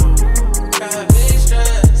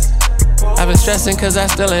 I've been stressing cause I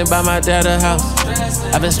still ain't by my dad's house.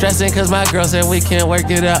 I've been stressing cause my girl said we can't work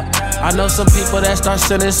it out. I know some people that start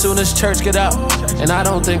sinning soon as church get out. And I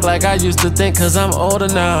don't think like I used to think cause I'm older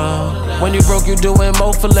now. When you broke, you doing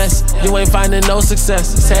more for less. You ain't finding no success.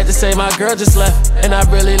 Sad to say my girl just left, and I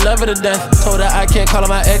really love her to death. Told her I can't call her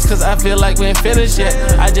my ex cause I feel like we ain't finished yet.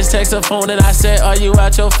 I just text her phone and I said, are you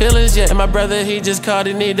out your feelings yet? And my brother, he just called,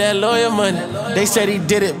 he need that lawyer money. They said he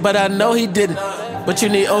did it, but I know he didn't. But you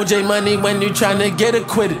need OJ money when you tryna get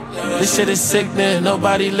acquitted. This shit is sickening,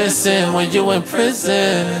 nobody listen when you in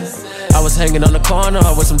prison. I was hanging on the corner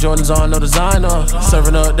with some Jordans on, no designer.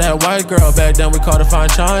 Serving up that white girl, back then we called her Fine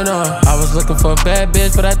China. I was looking for a bad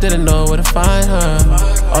bitch, but I didn't know where to find her.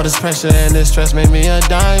 All this pressure and this stress made me a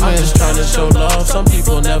diamond. I'm just trying to show love, some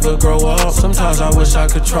people never grow up. Sometimes I wish I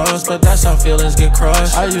could trust, but that's how feelings get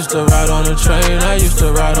crushed. I used to ride on a train, I used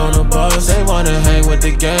to ride on a bus. They wanna hang with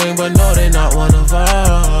the gang, but no, they not one of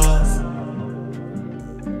us.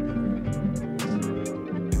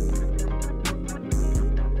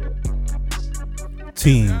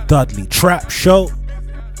 Team Dudley Trap Show.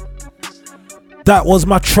 That was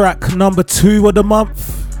my track number 2 of the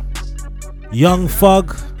month. Young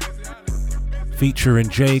Thug featuring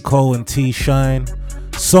J. Cole and T Shine.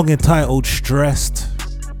 Song entitled Stressed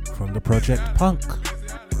from the Project Punk.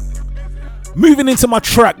 Moving into my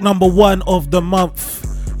track number 1 of the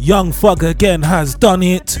month. Young Thug again has done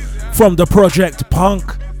it from the Project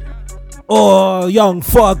Punk. Oh, Young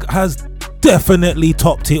Thug has definitely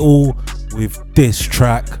topped it all with this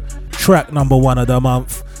track number 1 of the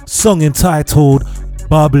month, song entitled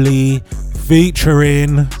Bubbly,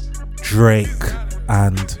 featuring Drake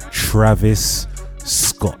and Travis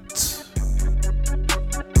Scott.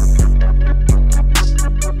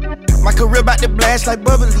 My career about to blast like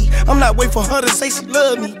bubbly. I'm not waiting for her to say she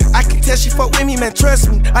love me. I can tell she fuck with me, man, trust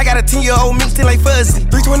me. I got a 10-year-old me still like fuzzy.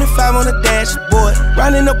 325 on the dashboard.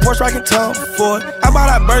 Riding the Porsche, rockin' Tom Ford. I bought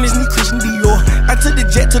out Bernie's, need Christian Dior. I took the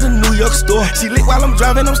jet to the New York store. She lit while I'm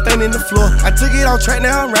driving, I'm standing the floor. I took it off track,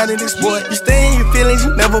 now I'm riding this boy. You stay in your feelings,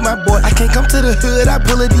 you never my boy. I can't come to the hood, I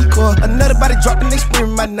pull a decoy. Another body dropping, they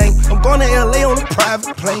screaming my name. I'm going to LA on a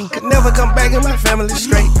private plane. Could never come back and my family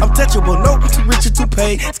straight. I'm touchable, no, I'm too rich or too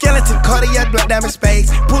paid. Skeleton, cardiac, black diamond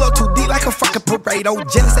spades. Pull up too deep like a fucking parade. Oh,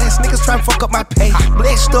 jealous ass niggas try to fuck up my pay.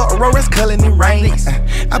 Blessed star, Aurora's coloring in rain.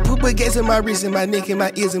 I put baguettes in my wrist, in my neck, in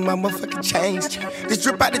my ears, in my motherfucking chains. This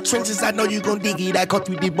drip out the trenches, I know you gon' dig it. I go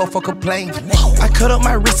through deep, motherfucker plane. I cut up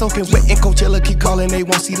my wrist, soaking wet, and Coachella keep calling, they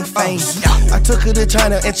won't see the fame. I took her to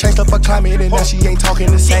China and changed up her climate, and now she ain't talking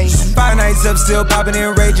the same. 5 nights up, still popping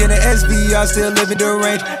and raging. The SVR still living the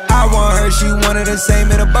range. I want her, she wanted the same.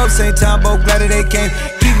 And the both same time, both glad that they came.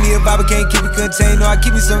 Keep me a vibe, I can't keep it contained. No, I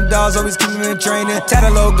keep me some dolls, always keep me in training. Tat a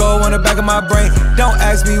logo on the back of my brain. Don't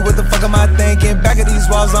ask me what the fuck am I thinking. Back of these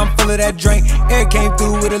walls, I'm full of that drink. Air came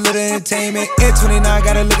through with a little entertainment. Air 29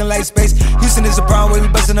 got her looking like space. Houston is a problem where we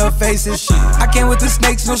busting her faces. Shit. I came with the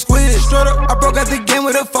snakes, no squid. Straight up, I broke out the game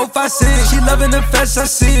with a 4-5-6. She loving the fest, I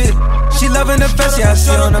see it. She loving the fest, yeah, I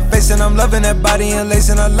see it on her face. And I'm loving that body and lace.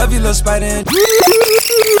 And I love you, little spider. And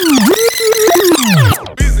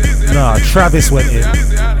nah, Travis went in.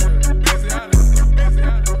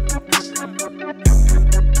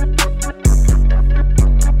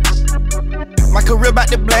 My career about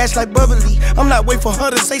to blast like bubbly. I'm not waiting for her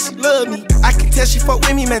to say she love me. I can tell she fuck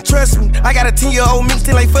with me, man, trust me. I got a 10-year-old me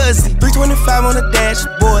still like fuzzy. 325 on the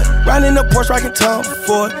dashboard. Riding the Porsche, rockin' Tom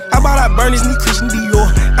Ford. I bought out Bernie's, need Christian Dior.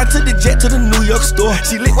 I took the jet to the New York store.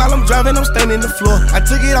 She lit while I'm driving, I'm standing the floor. I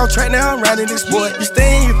took it off track, now I'm riding this boy. You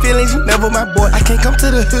stay in your feelings, you never my boy. I can't come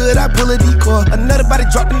to the hood, I pull a decoy. Another body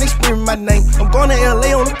dropping, they screaming my name. I'm going to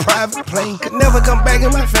LA on a private plane. Could never come back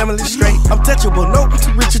and my family straight. I'm touchable, no, I'm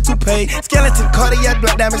too rich or too paid. Skeleton, cardiac,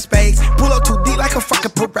 black diamond spades. Pull up too deep like a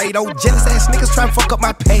fucking parade. Oh, jealous ass niggas try to fuck up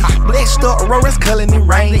my pay. Blessed star, Aurora's coloring in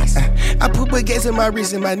rain. I put baguettes in my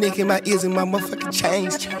wrist, in my neck, in my ears, in my motherfucking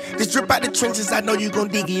chains. This drip out the trenches, I know you gon'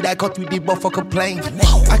 dig it. I go through deep, motherfucker plane.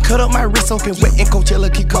 I cut up my wrist, soaking wet, and Coachella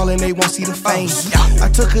keep calling, they won't see the fame. I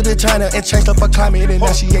took her to China and changed up her climate, and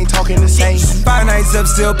now she ain't talking the same. 5 nights up,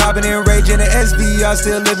 still popping and raging. The SVR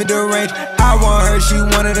still living the range. I want her, she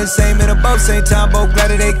wanted the same. And the both same time, both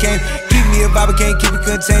glad that they came. Keep me a vibe, I can't keep it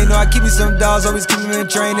contained. No, I keep me some dolls, always keep me in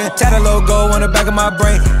training. Tat a logo on the back of my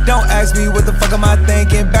brain. Don't ask me what the fuck am I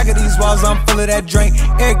thinking. Back of these walls, I'm full of that drink.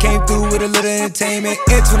 Air came through with a little entertainment.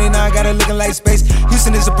 Air 29 got her looking like space.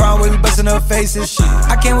 Houston is a problem where we busting her faces. Shit.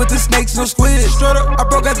 I came with the snakes, no squid. Straight up, I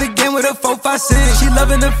broke out the game with a 4-5-6. She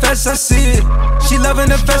loving the fest, I see it. She loving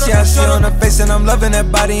the fest, yeah, I see it on her face. And I'm loving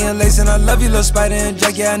that body and lace. And I love you, little spider and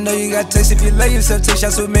Jack. Yeah, I know you got taste. If you love yourself, take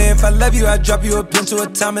shots with me. If I love you, I drop you a pin to a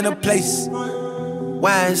time and a place.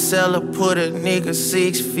 YSL put a nigga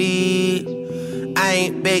 6 feet. I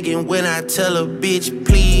ain't begging when I tell a bitch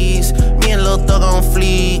please. Me and Lil Thug on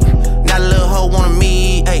fleek. Not a little hoe wanna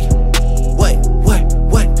meet. Hey, what?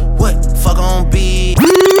 Fuck on beat.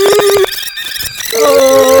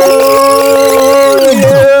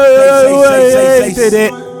 Did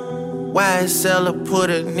it. YSL put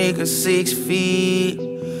a nigga 6 feet.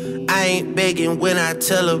 I ain't begging when I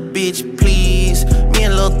tell a bitch please. Me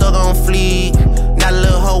and Lil Thug on fleek. Not a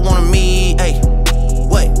little hoe wanna meet. Hey,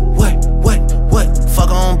 what?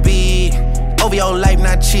 Fuck on beat. Over your life,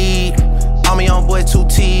 not cheap. All me on boy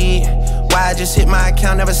 2T. Why I just hit my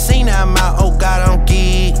account, never seen that amount. Oh God, I'm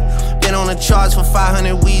geek. Been on the charts for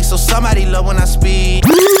 500 weeks, so somebody love when I speak.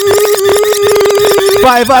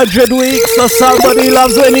 500 weeks, so somebody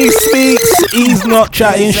loves when he speaks. He's not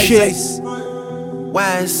chatting shit.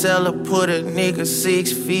 YSL put a nigga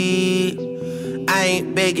 6 feet. I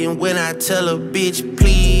ain't begging when I tell a bitch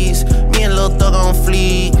please. Me and Lil Thug on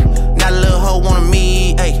fleek. Not a little hoe wanna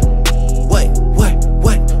meet. Hey, what?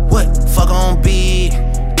 Fuck on beat.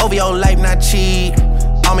 Over your life, not cheap.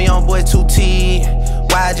 All me on boy 2T.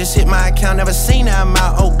 Why I just hit my account, never seen that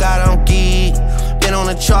amount. Oh God, I'm geek. Been on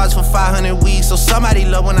the charts for 500 weeks, so somebody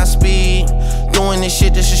love when I speak. Doing this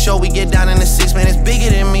shit just to show we get down in the 6, man, it's bigger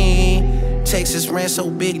than me. Texas ran so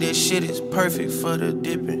big, that shit is perfect for the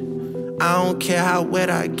dipping. I don't care how wet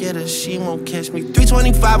I get her, she won't catch me.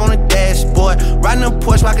 325 on the dashboard, riding a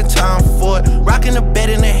Porsche, rockin' Tom Ford, rocking the bed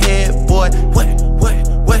in the headboard. What?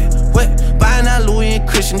 Buying out Louis and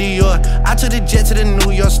Christian Dior. I took the jet to the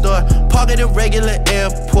New York store, park at a regular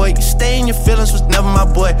airport. You stay in your feelings, was never my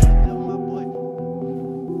boy.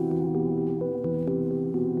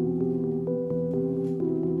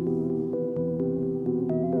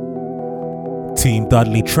 Team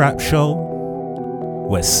Dudley Trap Show.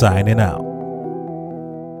 We're signing out.